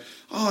where I'm like,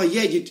 oh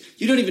yeah,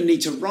 you don't even need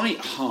to write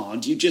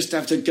hard. You just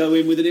have to go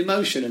in with an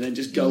emotion and then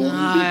just go on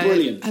and be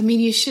brilliant. I mean,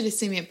 you should have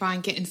seen me at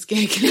Brian Gittins'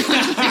 gig.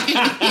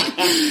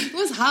 It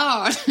was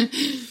hard.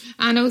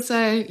 And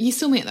also, you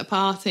saw me at the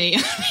party.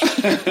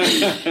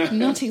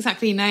 Not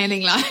exactly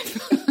nailing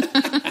life.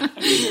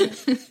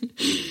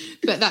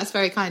 But that's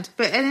very kind.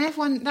 But and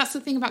everyone, that's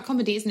the thing about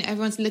comedy, isn't it?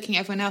 Everyone's looking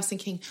at everyone else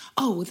thinking,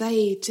 oh,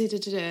 they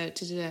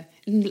da-da-da-da-da-da.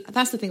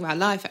 That's the thing about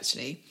life,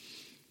 actually.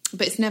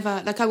 But it's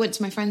never, like I went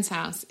to my friend's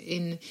house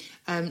in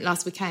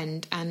last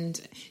weekend, and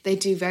they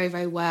do very,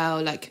 very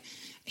well. Like,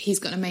 he's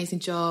got an amazing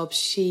job.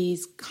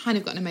 She's kind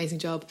of got an amazing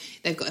job.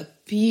 They've got a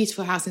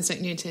beautiful house in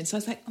Stoke Newington. So I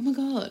was like, oh my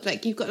God,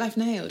 like you've got life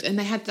nailed. And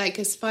they had like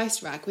a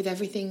spice rack with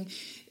everything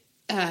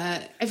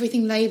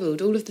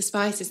labelled, all of the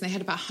spices, and they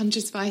had about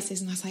 100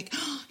 spices, and I was like,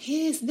 oh,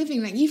 here's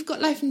living, like you've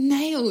got life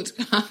nailed,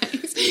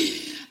 guys.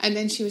 And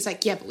then she was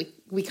like, yeah, but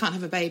we can't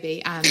have a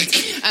baby. And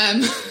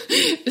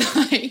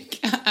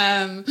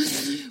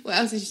what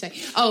else did she say?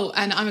 Oh,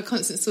 and I'm a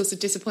constant source of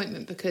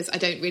disappointment because I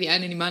don't really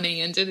earn any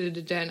money and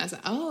da-da-da-da. And I was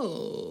like,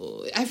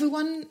 oh,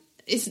 everyone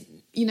is,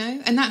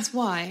 and that's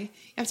why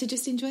you have to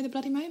just enjoy the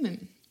bloody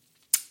moment.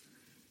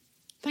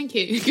 Thank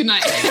you. Good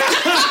night.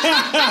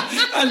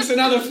 And it's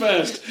another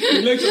first.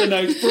 You looked at the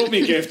notes, brought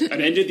me a gift,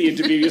 and ended the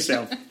interview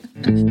yourself.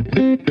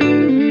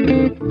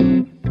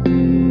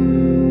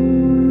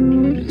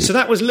 So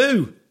that was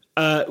Lou.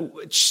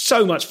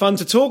 So much fun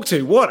to talk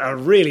to.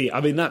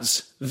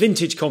 That's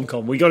vintage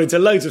ComCom. We got into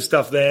loads of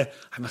stuff there.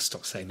 I must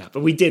stop saying that,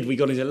 but we did. We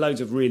got into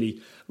loads of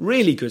really,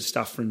 really good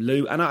stuff from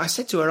Lou. And I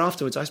said to her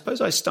afterwards, I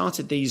suppose I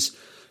started these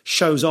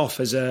shows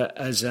off as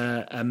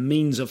a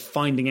means of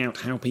finding out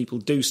how people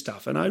do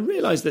stuff. And I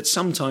realised that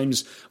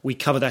sometimes we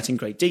cover that in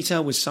great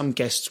detail. With some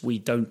guests, we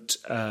don't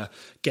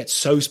get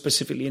so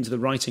specifically into the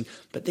writing.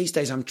 But these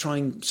days, I'm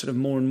trying sort of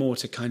more and more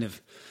to kind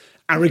of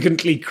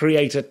arrogantly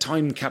create a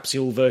time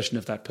capsule version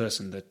of that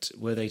person that,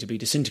 were they to be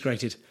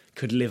disintegrated,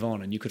 could live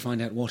on, and you could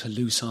find out what a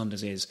Lou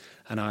Sanders is.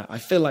 And I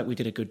feel like we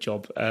did a good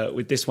job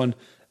with this one.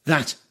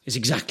 That is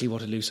exactly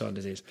what a Lou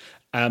Sanders is.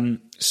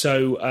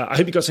 So I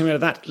hope you got something out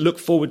of that. Look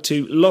forward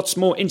to lots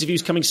more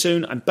interviews coming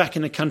soon. I'm back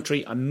in the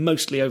country. I'm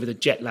mostly over the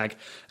jet lag,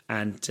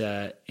 and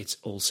it's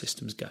all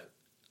systems go.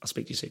 I'll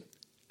speak to you soon.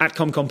 At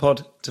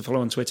ComComPod to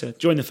follow on Twitter.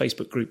 Join the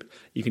Facebook group.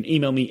 You can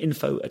email me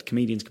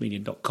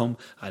info@comedianscomedian.com.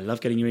 I love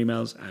getting your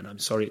emails, and I'm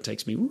sorry it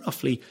takes me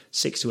roughly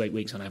 6 to 8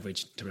 weeks on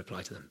average to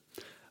reply to them.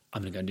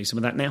 I'm going to go and do some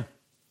of that now.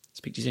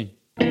 Speak to you soon.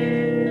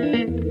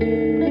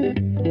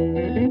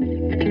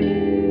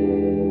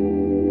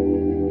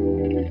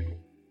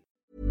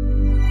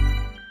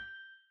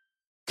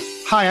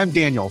 Hi, I'm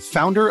Daniel,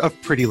 founder of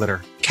Pretty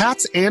Litter.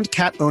 Cats and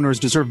cat owners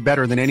deserve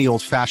better than any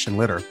old-fashioned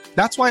litter.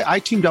 That's why I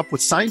teamed up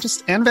with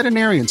scientists and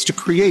veterinarians to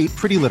create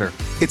Pretty Litter.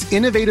 Its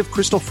innovative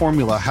crystal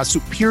formula has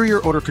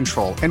superior odor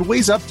control and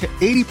weighs up to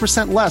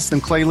 80% less than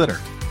clay litter.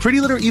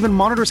 Pretty Litter even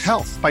monitors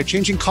health by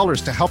changing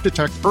colors to help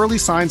detect early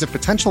signs of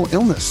potential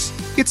illness.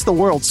 It's the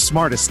world's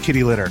smartest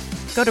kitty litter.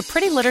 Go to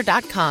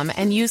prettylitter.com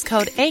and use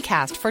code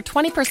ACAST for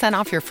 20%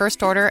 off your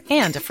first order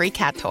and a free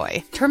cat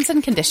toy. Terms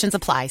and conditions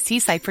apply. See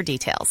site for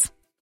details.